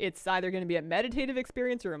 It's either going to be a meditative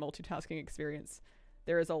experience or a multitasking experience.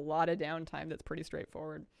 There is a lot of downtime that's pretty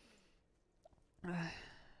straightforward.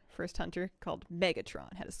 First hunter called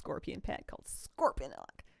Megatron had a scorpion pet called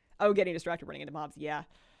Scorponok. Oh, getting distracted running into mobs. Yeah.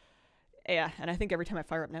 Yeah, and I think every time I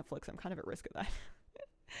fire up Netflix, I'm kind of at risk of that.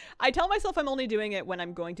 I tell myself I'm only doing it when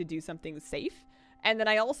I'm going to do something safe. And then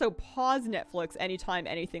I also pause Netflix anytime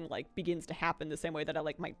anything like begins to happen, the same way that I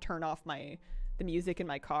like might turn off the music in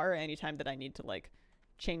my car anytime that I need to like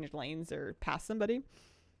change lanes or pass somebody.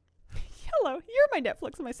 Hello, you're my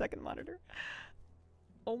Netflix on my second monitor.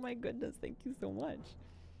 Oh my goodness, thank you so much.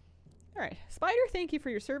 All right, Spider, thank you for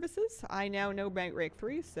your services. I now know Bank Rake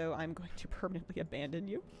 3, so I'm going to permanently abandon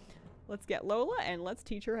you. Let's get Lola and let's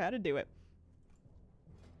teach her how to do it.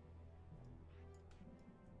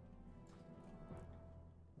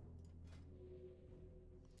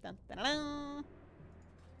 Dun, dun, dun, dun.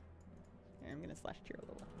 Here, I'm going to slash cheer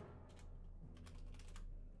Lola.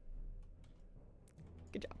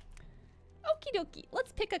 Good job. Okie dokie,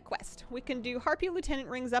 let's pick a quest. We can do Harpy Lieutenant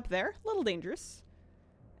rings up there. A little dangerous.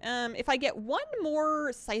 If I get one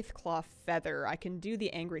more Scytheclaw feather, I can do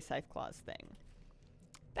the Angry Scytheclaws thing.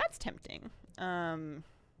 That's tempting. I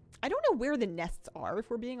don't know where the nests are, if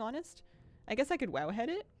we're being honest. I guess I could wowhead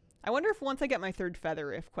it. I wonder if once I get my third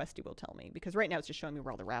feather, if Questy will tell me. Because right now it's just showing me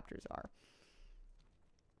where all the raptors are.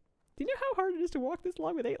 Do you know how hard it is to walk this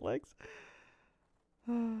long with 8 legs?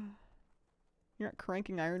 You're not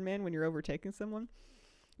cranking Iron Man when you're overtaking someone?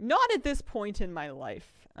 Not at this point in my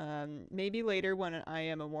life. Maybe later when I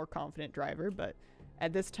am a more confident driver, but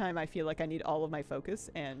at this time I feel like I need all of my focus,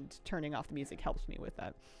 and turning off the music helps me with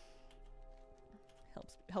that.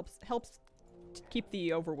 Helps to keep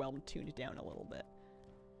the overwhelm tuned down a little bit.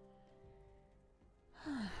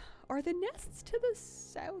 Are the nests to the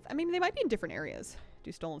south? I mean, they might be in different areas.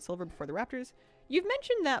 Do stolen silver before the raptors. You've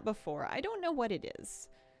mentioned that before. I don't know what it is.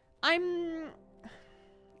 I'm...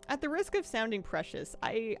 At the risk of sounding precious,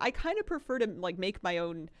 I kind of prefer to like make my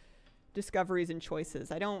own discoveries and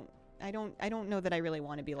choices. I don't know that I really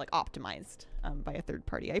want to be like optimized by a third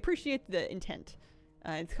party. I appreciate the intent.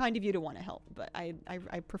 It's kind of you to want to help, but I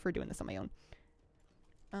prefer doing this on my own.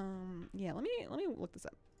 Yeah, let me look this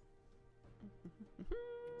up.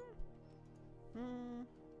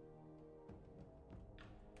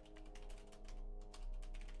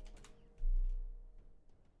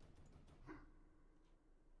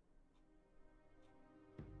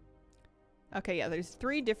 Okay, yeah, there's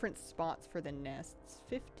 3 different spots for the nests.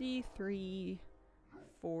 53,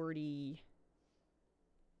 40.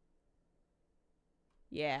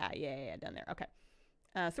 Yeah, down there. Okay.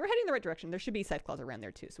 So we're heading in the right direction. There should be Scytheclaws around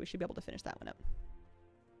there too, so we should be able to finish that one up.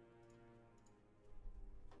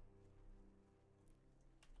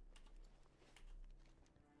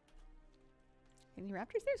 Any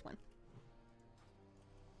raptors? There's one.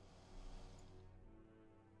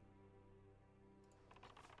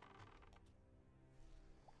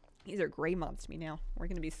 These are gray mobs to me now. We're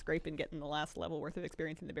going to be scraping getting the last level worth of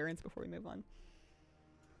experience in the Barrens before we move on.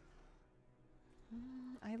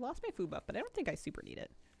 I lost my food buff, but I don't think I super need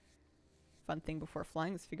it. Fun thing before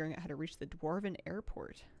flying is figuring out how to reach the Dwarven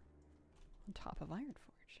Airport on top of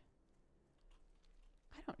Ironforge.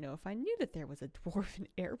 I I don't know if I knew that there was a dwarven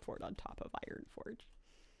airport on top of Ironforge.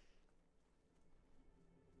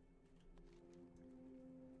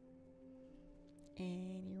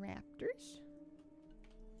 Any raptors?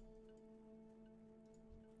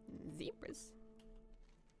 Zebras.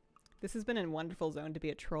 This has been a wonderful zone to be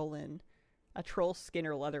a troll in. A troll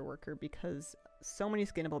skinner leatherworker because so many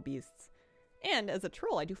skinnable beasts. And as a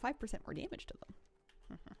troll, I do 5% more damage to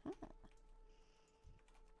them.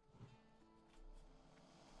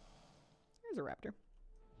 There's a raptor.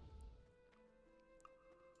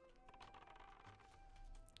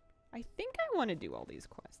 I think I want to do all these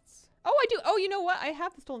quests. Oh, I do. Oh, you know what? I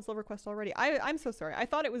have the Stolen Silver quest already. I'm so sorry. I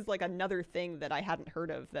thought it was like another thing that I hadn't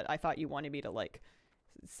heard of that I thought you wanted me to like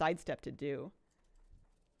sidestep to do.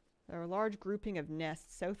 There are a large grouping of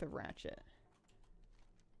nests south of Ratchet.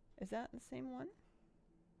 Is that the same one?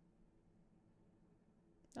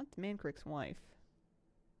 That's Mancrick's wife.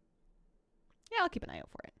 Yeah, I'll keep an eye out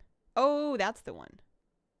for it. Oh, that's the one.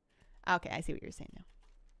 Okay, I see what you're saying now.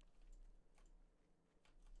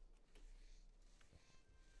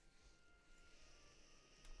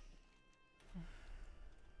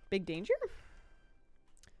 Big danger?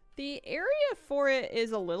 The area for it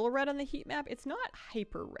is a little red on the heat map. It's not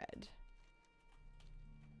hyper red.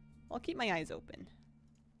 I'll keep my eyes open.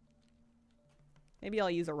 Maybe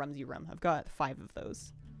I'll use a Rumsey Rum. I've got 5 of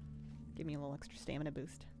those. Give me a little extra stamina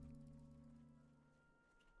boost.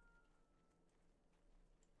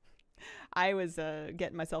 I was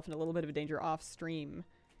getting myself in a little bit of danger off stream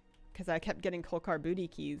because I kept getting Kolkar booty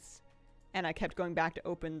keys. And I kept going back to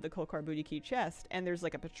open the Kolkar booty key chest. And there's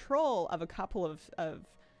like a patrol of a couple of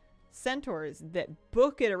centaurs that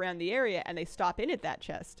book it around the area and they stop in at that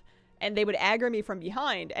chest. And they would aggro me from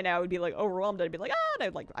behind and I would be like overwhelmed. I'd be like, ah,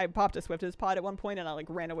 and I popped a Swift's pod at one point and I like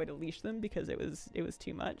ran away to leash them because it was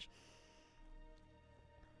too much.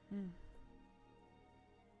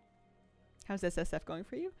 How's SSF going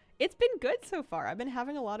for you? It's been good so far. I've been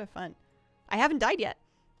having a lot of fun. I haven't died yet.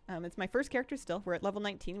 It's my first character still. We're at level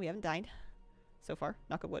 19. We haven't died so far.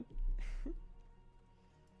 Knock on wood.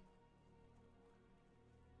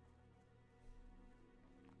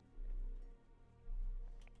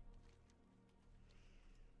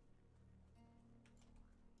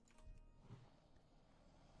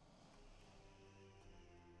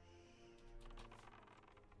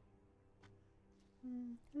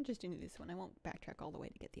 I'm just doing this one. I won't backtrack all the way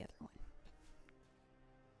to get the other one.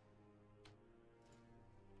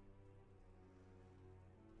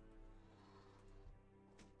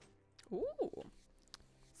 Ooh.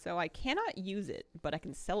 So I cannot use it, but I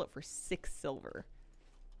can sell it for 6 silver,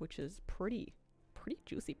 which is pretty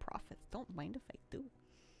juicy profits. Don't mind if I do.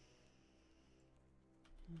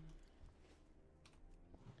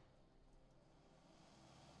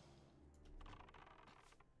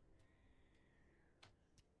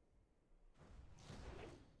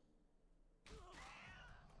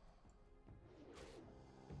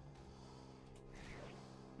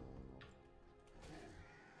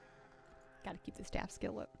 Gotta keep the staff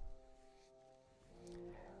skill up.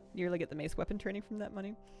 Nearly get the mace weapon training from that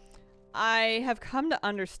money. I have come to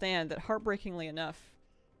understand that, heartbreakingly enough,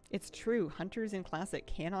 it's true. Hunters in Classic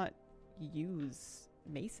cannot use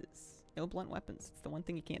maces. No blunt weapons. It's the one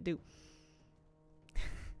thing you can't do.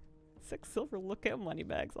 6 silver lookout money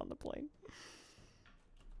bags on the plane.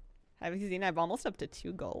 Have you seen? I'm almost up to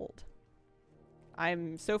 2 gold.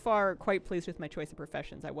 I'm so far quite pleased with my choice of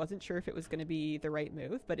professions. I wasn't sure if it was going to be the right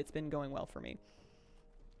move, but it's been going well for me.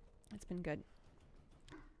 It's been good.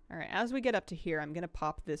 All right, as we get up to here, I'm going to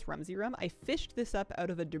pop this Rumsey Rum. I fished this up out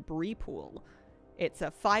of a debris pool. It's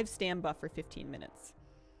a 5 stam buff for 15 minutes.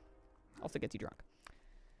 Also gets you drunk.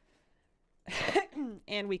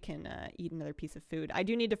 And we can eat another piece of food. I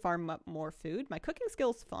do need to farm up more food. My cooking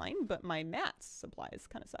skill's fine, but my mats supplies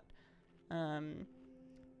kind of suck.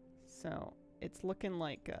 So it's looking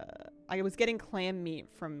like I was getting clam meat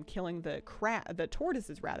from killing the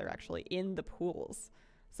tortoises, rather, actually, in the pools.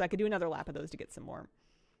 So I could do another lap of those to get some more.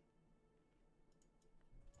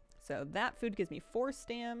 So that food gives me 4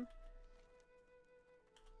 stam.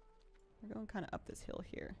 We're going kind of up this hill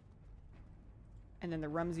here. And then the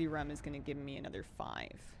Rumsey Rum is going to give me another 5.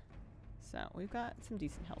 So we've got some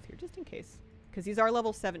decent health here, just in case. Because these are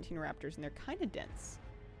level 17 raptors, and they're kind of dense.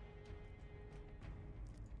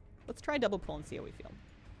 Let's try double pull and see how we feel.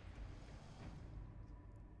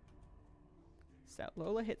 So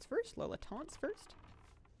Lola hits first. Lola taunts first.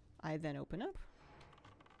 I then open up.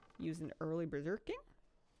 Use an early berserking.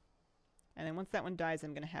 And then once that one dies,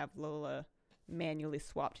 I'm going to have Lola manually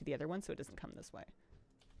swap to the other one so it doesn't come this way.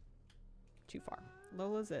 Too far.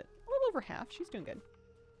 Lola's at a little over half. She's doing good.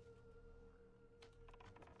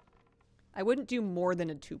 I wouldn't do more than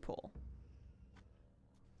a 2 pull.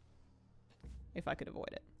 If I could avoid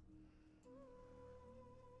it.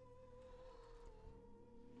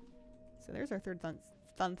 So there's our third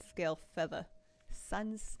sun scale feather.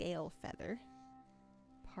 Sun scale feather.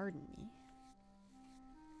 Pardon me.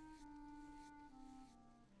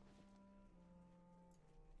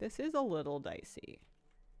 This is a little dicey.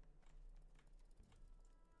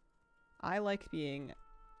 I like being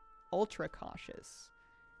ultra cautious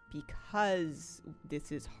because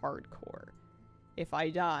this is hardcore. If I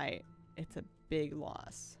die, it's a big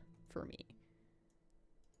loss for me.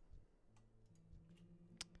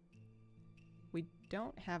 We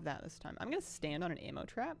don't have that this time. I'm going to stand on an ammo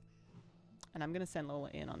trap, and I'm going to send Lola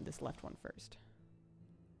in on this left one first.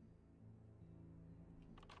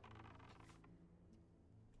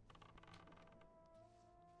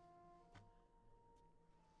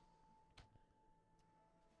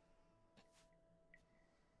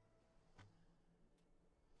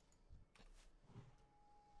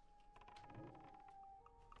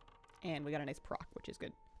 And we got a nice proc, which is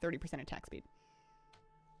good. 30% attack speed.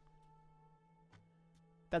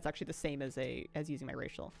 That's actually the same as using my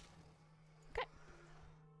racial. Okay.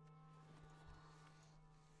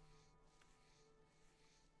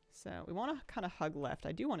 So we want to kind of hug left.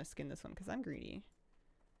 I do want to skin this one because I'm greedy.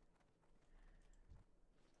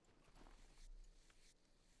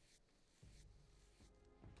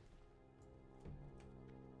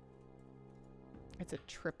 It's a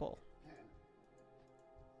triple.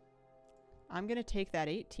 I'm going to take that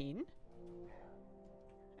 18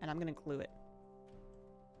 and I'm going to glue it.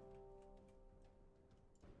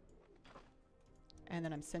 And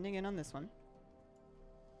then I'm sending in on this one.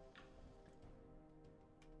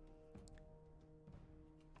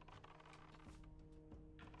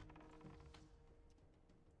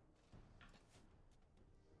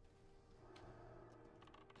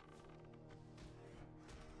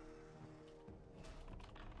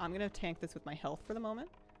 I'm going to tank this with my health for the moment.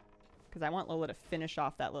 Because I want Lola to finish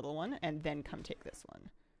off that little one and then come take this one.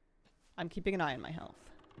 I'm keeping an eye on my health.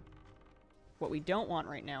 What we don't want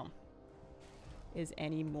right now is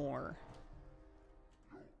any more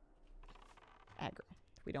aggro.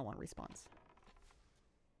 We don't want response.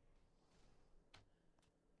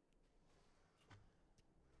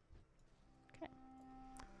 Okay.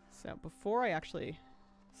 So before I actually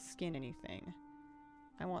skin anything,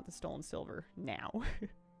 I want the stolen silver now.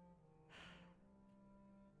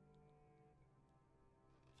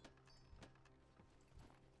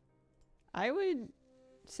 I would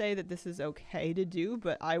say that this is okay to do,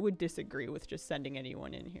 but I would disagree with just sending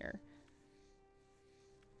anyone in here.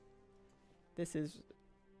 This is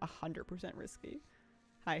 100% risky.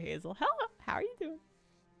 Hi, Hazel. Hello. How are you doing?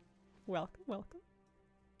 Welcome, welcome.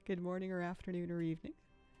 Good morning or afternoon or evening.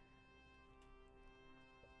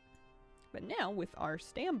 But now, with our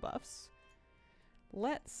stam buffs,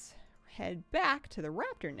 let's head back to the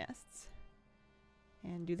raptor nests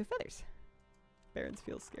and do the feathers. Barrens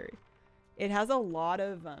feels scary. It has a lot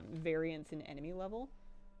of variance in enemy level.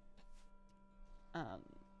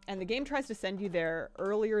 And the game tries to send you there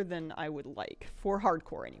earlier than I would like. For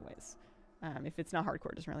hardcore anyways. If it's not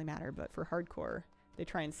hardcore, it doesn't really matter. But for hardcore, they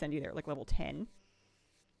try and send you there at like level 10.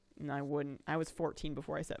 And I wouldn't. I was 14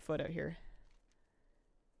 before I set foot out here.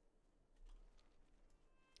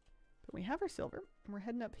 But we have our silver. And we're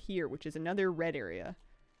heading up here, which is another red area.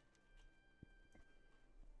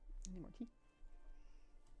 Any more tea?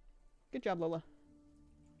 Good job, Lola.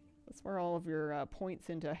 That's where all of your points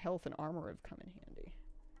into health and armor have come in handy.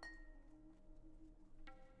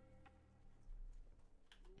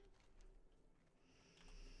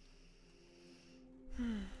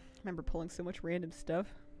 Remember pulling so much random stuff?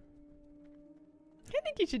 I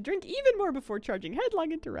think you should drink even more before charging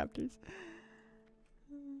headlong into raptors.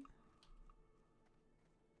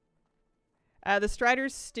 The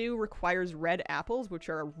Strider's stew requires red apples, which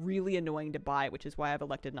are really annoying to buy, which is why I've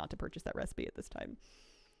elected not to purchase that recipe at this time.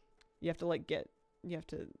 You have to like you have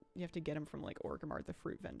to get them from like Orgrimmar, the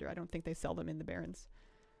fruit vendor. I don't think they sell them in the Barrens.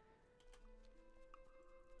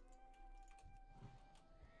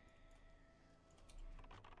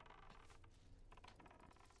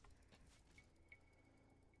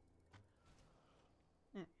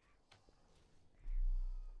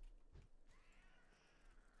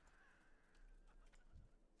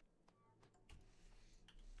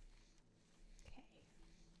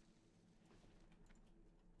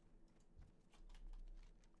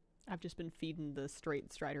 I've just been feeding the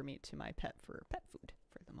straight Strider meat to my pet for pet food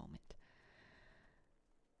for the moment.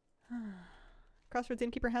 Crossroads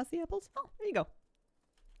Innkeeper has the apples? Oh, there you go.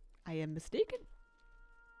 I am mistaken.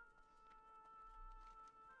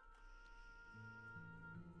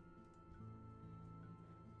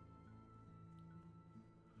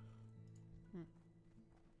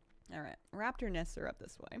 Alright, raptor nests are up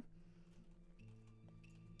this way.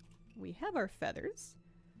 We have our feathers.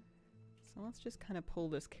 So let's just kind of pull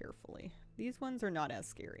this carefully. These ones are not as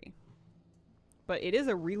scary. But it is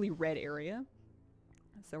a really red area.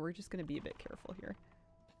 So we're just going to be a bit careful here.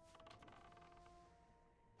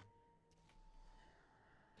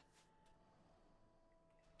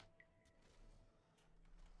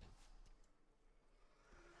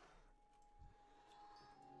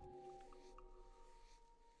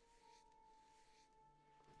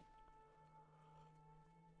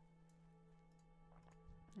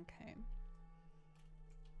 Okay.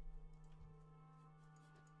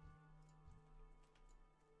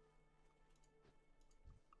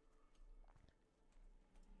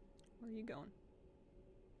 Where are you going?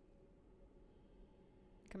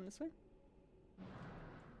 Coming this way?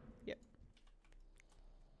 Yep.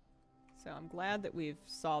 So I'm glad that we've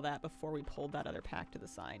saw that before we pulled that other pack to the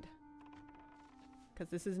side. Because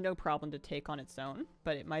this is no problem to take on its own,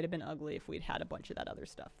 but it might have been ugly if we'd had a bunch of that other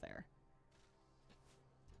stuff there.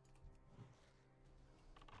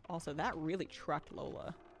 Also, that really trucked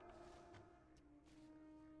Lola.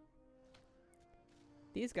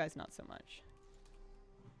 These guys, not so much.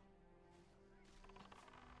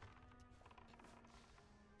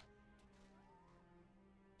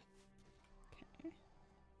 Okay.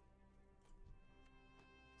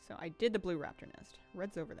 So I did the blue raptor nest.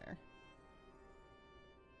 Red's over there.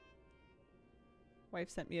 Wife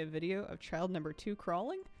sent me a video of child number 2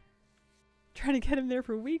 crawling. Trying to get him there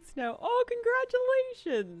for weeks now. Oh,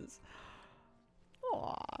 congratulations!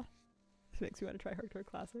 Aww. This makes me want to try Hardcore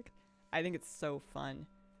Classic. I think it's so fun.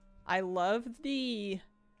 I love the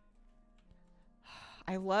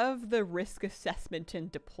risk assessment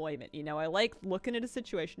and deployment. You know, I like looking at a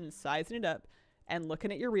situation and sizing it up and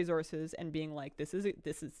looking at your resources and being like, this is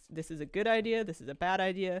a good idea, this is a bad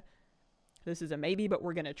idea, this is a maybe, but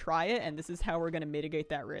we're gonna try it, and this is how we're gonna mitigate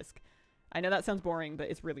that risk. I know that sounds boring, but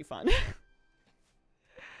it's really fun.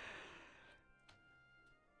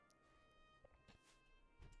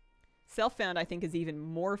 Self-found, I think, is even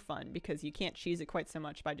more fun because you can't cheese it quite so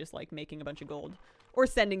much by just like making a bunch of gold or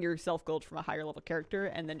sending yourself gold from a higher level character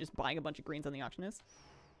and then just buying a bunch of greens on the auctionist.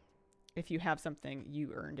 If you have something,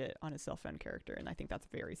 you earned it on a self-found character, and I think that's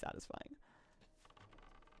very satisfying.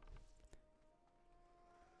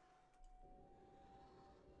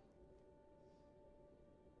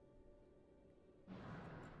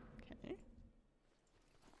 Okay.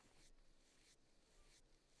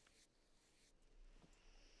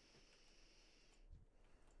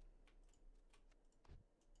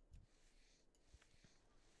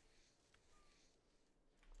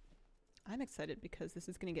 I'm excited because this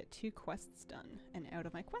is going to get 2 quests done and out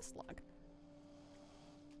of my quest log.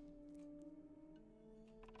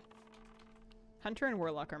 Hunter and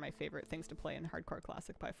Warlock are my favorite things to play in Hardcore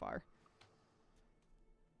Classic by far.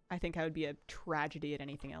 I think I would be a tragedy at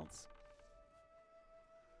anything else.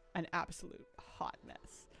 An absolute hot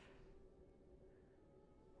mess.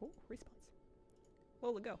 Oh, response.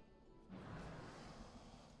 Lola, go.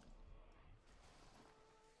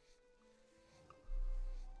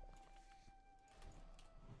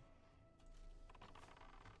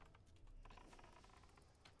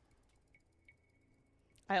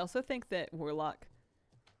 I also think that Warlock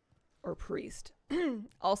or Priest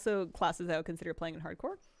also classes I would consider playing in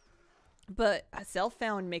hardcore, but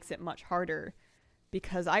Self-Found makes it much harder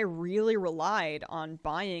because I really relied on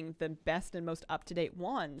buying the best and most up-to-date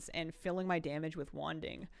wands and filling my damage with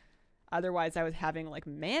wanding. Otherwise, I was having like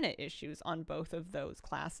mana issues on both of those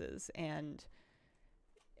classes, and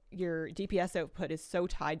your DPS output is so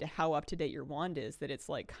tied to how up-to-date your wand is that it's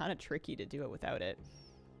like kind of tricky to do it without it.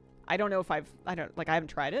 I don't know if I haven't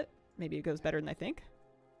tried it. Maybe it goes better than I think.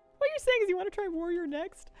 What you're saying is you want to try Warrior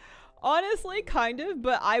next? Honestly, kind of,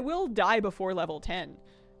 but I will die before level 10.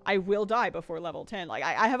 I will die before level 10. Like,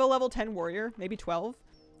 I have a level 10 Warrior, maybe 12,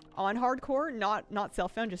 on hardcore, not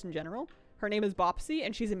Self-Found, just in general. Her name is Bopsy,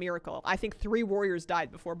 and she's a miracle. I think 3 Warriors died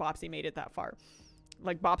before Bopsy made it that far.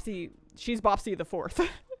 Like, she's Bopsy the 4th.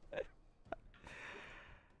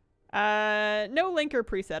 No linker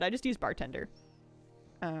preset, I just use Bartender.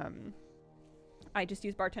 I just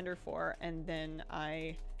use Bartender 4, and then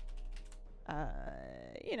I,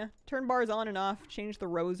 you know, turn bars on and off, change the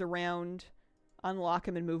rows around, unlock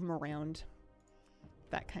them and move them around.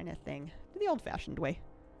 That kind of thing. The old-fashioned way.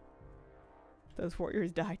 Those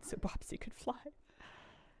warriors died so Bopsy could fly.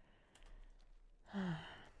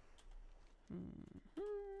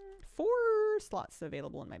 4 slots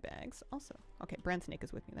available in my bags. Also, okay, Brand Snake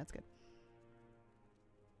is with me. That's good.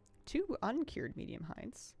 2 uncured medium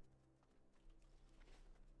hides.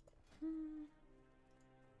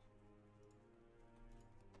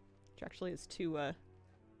 which actually is two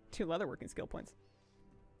leatherworking skill points.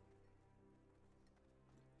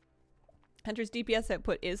 Hunter's DPS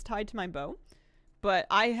output is tied to my bow, but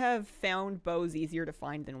I have found bows easier to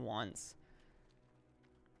find than wands.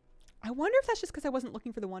 I wonder if that's just because I wasn't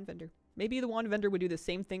looking for the wand vendor. Maybe the wand vendor would do the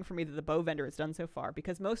same thing for me that the bow vendor has done so far,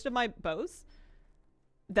 because most of my bows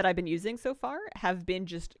that I've been using so far have been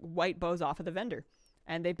just white bows off of the vendor,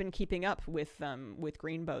 and they've been keeping up with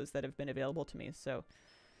green bows that have been available to me. So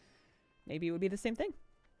maybe it would be the same thing.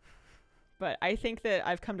 But I think that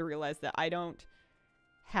I've come to realize that I don't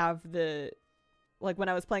have the, like when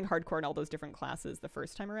I was playing hardcore and all those different classes the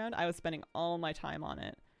first time around, I was spending all my time on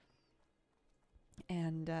it.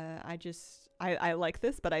 And I like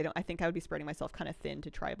this, but I think I would be spreading myself kind of thin to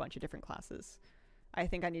try a bunch of different classes. I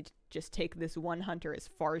think I need to just take this one hunter as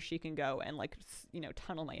far as she can go and, like, you know,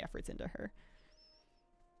 tunnel my efforts into her.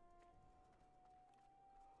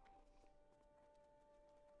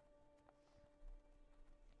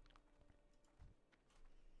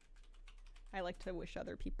 I like to wish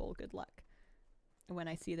other people good luck when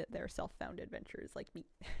I see that they're self-found adventurers like me.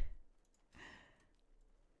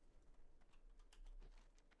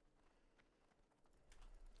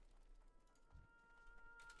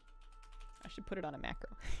 I should put it on a macro.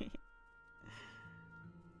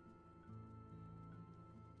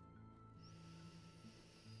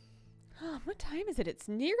 What time is it? It's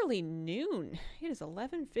nearly noon. It is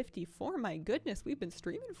 11:54. My goodness, we've been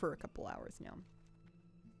streaming for a couple hours now.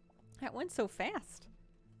 That went so fast.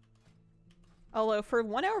 Although for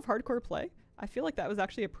 1 hour of hardcore play, I feel like that was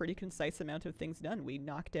actually a pretty concise amount of things done. We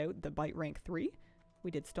knocked out the Bite rank 3. We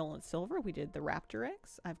did Stolen Silver. We did the Raptor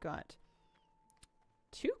eggs. I've got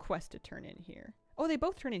 2 quests to turn in here. Oh, they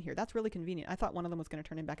both turn in here. That's really convenient. I thought one of them was going to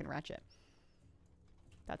turn in back in Ratchet.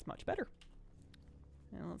 That's much better.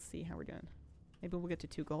 Now let's see how we're doing. Maybe we'll get to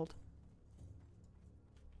 2 gold.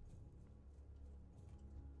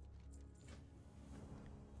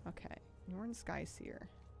 Okay. Norn Skyseer.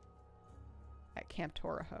 At Camp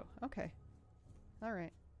Toraho. Okay.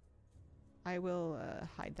 Alright. I will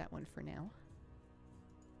hide that one for now.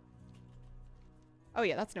 Oh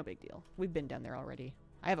yeah, that's no big deal. We've been down there already.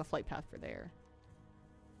 I have a flight path for there.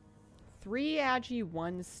 3 Agi,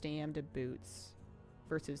 1 Stammed boots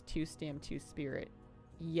versus 2 Stam, 2 Spirit.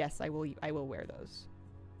 Yes, I will wear those.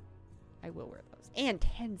 I will wear those. And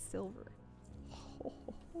 10 silver. Oh.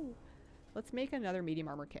 Let's make another medium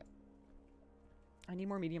armor kit. I need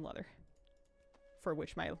more medium leather. For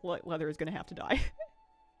which my leather is going to have to die.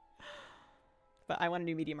 But I want a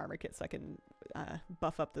new medium armor kit so I can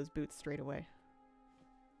buff up those boots straight away.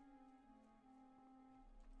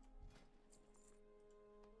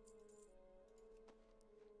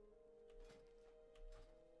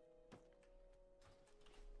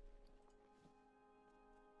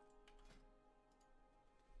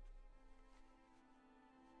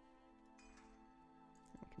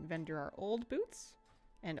 Vendor our old boots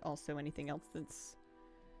and also anything else that's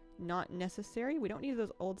not necessary. We don't need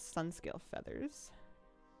those old sunscale feathers.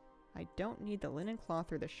 I don't need the linen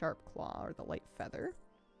cloth or the sharp claw or the light feather.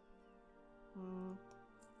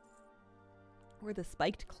 Or the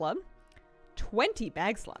spiked club. 20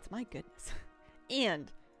 bag slots, my goodness.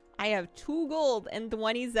 And I have 2 gold and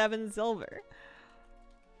 27 silver.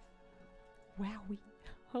 Wowie.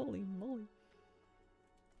 Holy moly.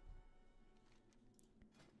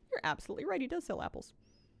 You're absolutely right, he does sell apples.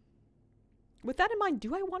 With that in mind,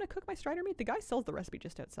 do I want to cook my strider meat? The guy sells the recipe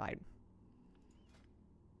just outside.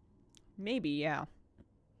 Maybe, yeah.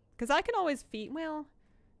 Because I can always feed, well,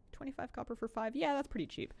 25 copper for 5. Yeah, that's pretty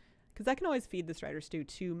cheap. Because I can always feed the strider stew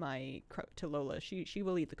to Lola. She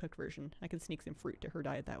will eat the cooked version. I can sneak some fruit to her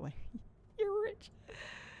diet that way. You're rich.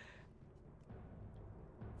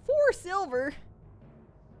 4 silver?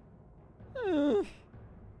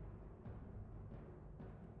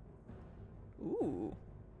 Ooh.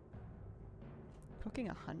 Cooking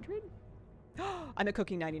 100? I'm at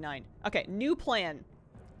cooking 99. Okay, new plan.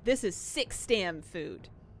 This is 6 stam food.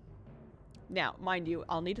 Now, mind you,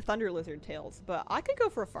 I'll need Thunder Lizard tails, but I could go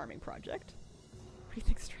for a farming project. What do you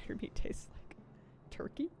think strider meat tastes like?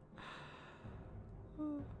 Turkey?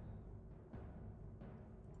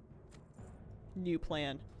 New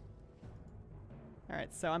plan.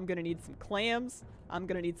 Alright, so I'm gonna need some clams. I'm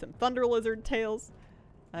gonna need some Thunder Lizard tails.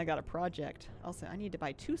 I got a project. Also, I need to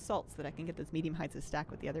buy 2 salts so that I can get those medium heights to stack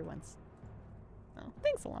with the other ones. Oh,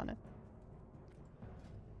 thanks, Alana.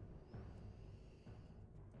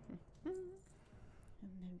 And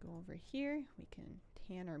then go over here. We can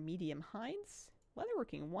tan our medium hides.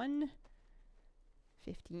 Leatherworking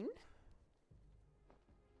 115.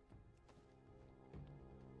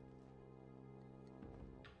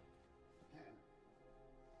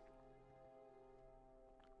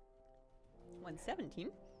 117.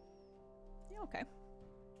 Yeah, okay.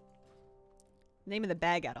 Name of the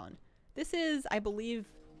bag add-on. This is, I believe,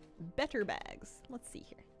 Better Bags. Let's see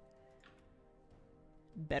here.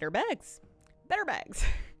 Better Bags. Better Bags.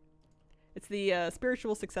 It's the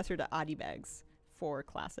spiritual successor to Adi Bags for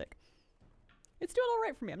Classic. It's doing all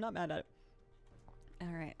right for me. I'm not mad at it.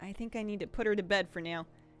 All right, I think I need to put her to bed for now.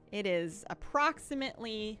 It is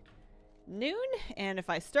approximately noon, and if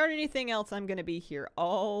I start anything else, I'm going to be here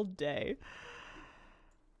all day.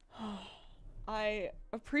 I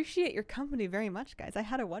appreciate your company very much, guys. I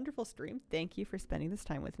had a wonderful stream. Thank you for spending this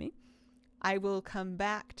time with me. I will come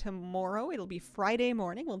back tomorrow. It'll be Friday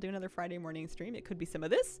morning. We'll do another Friday morning stream. It could be some of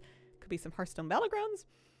this. Could be some Hearthstone Battlegrounds.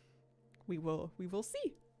 We will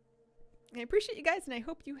see. I appreciate you guys, and I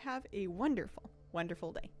hope you have a wonderful,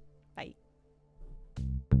 wonderful day. Bye.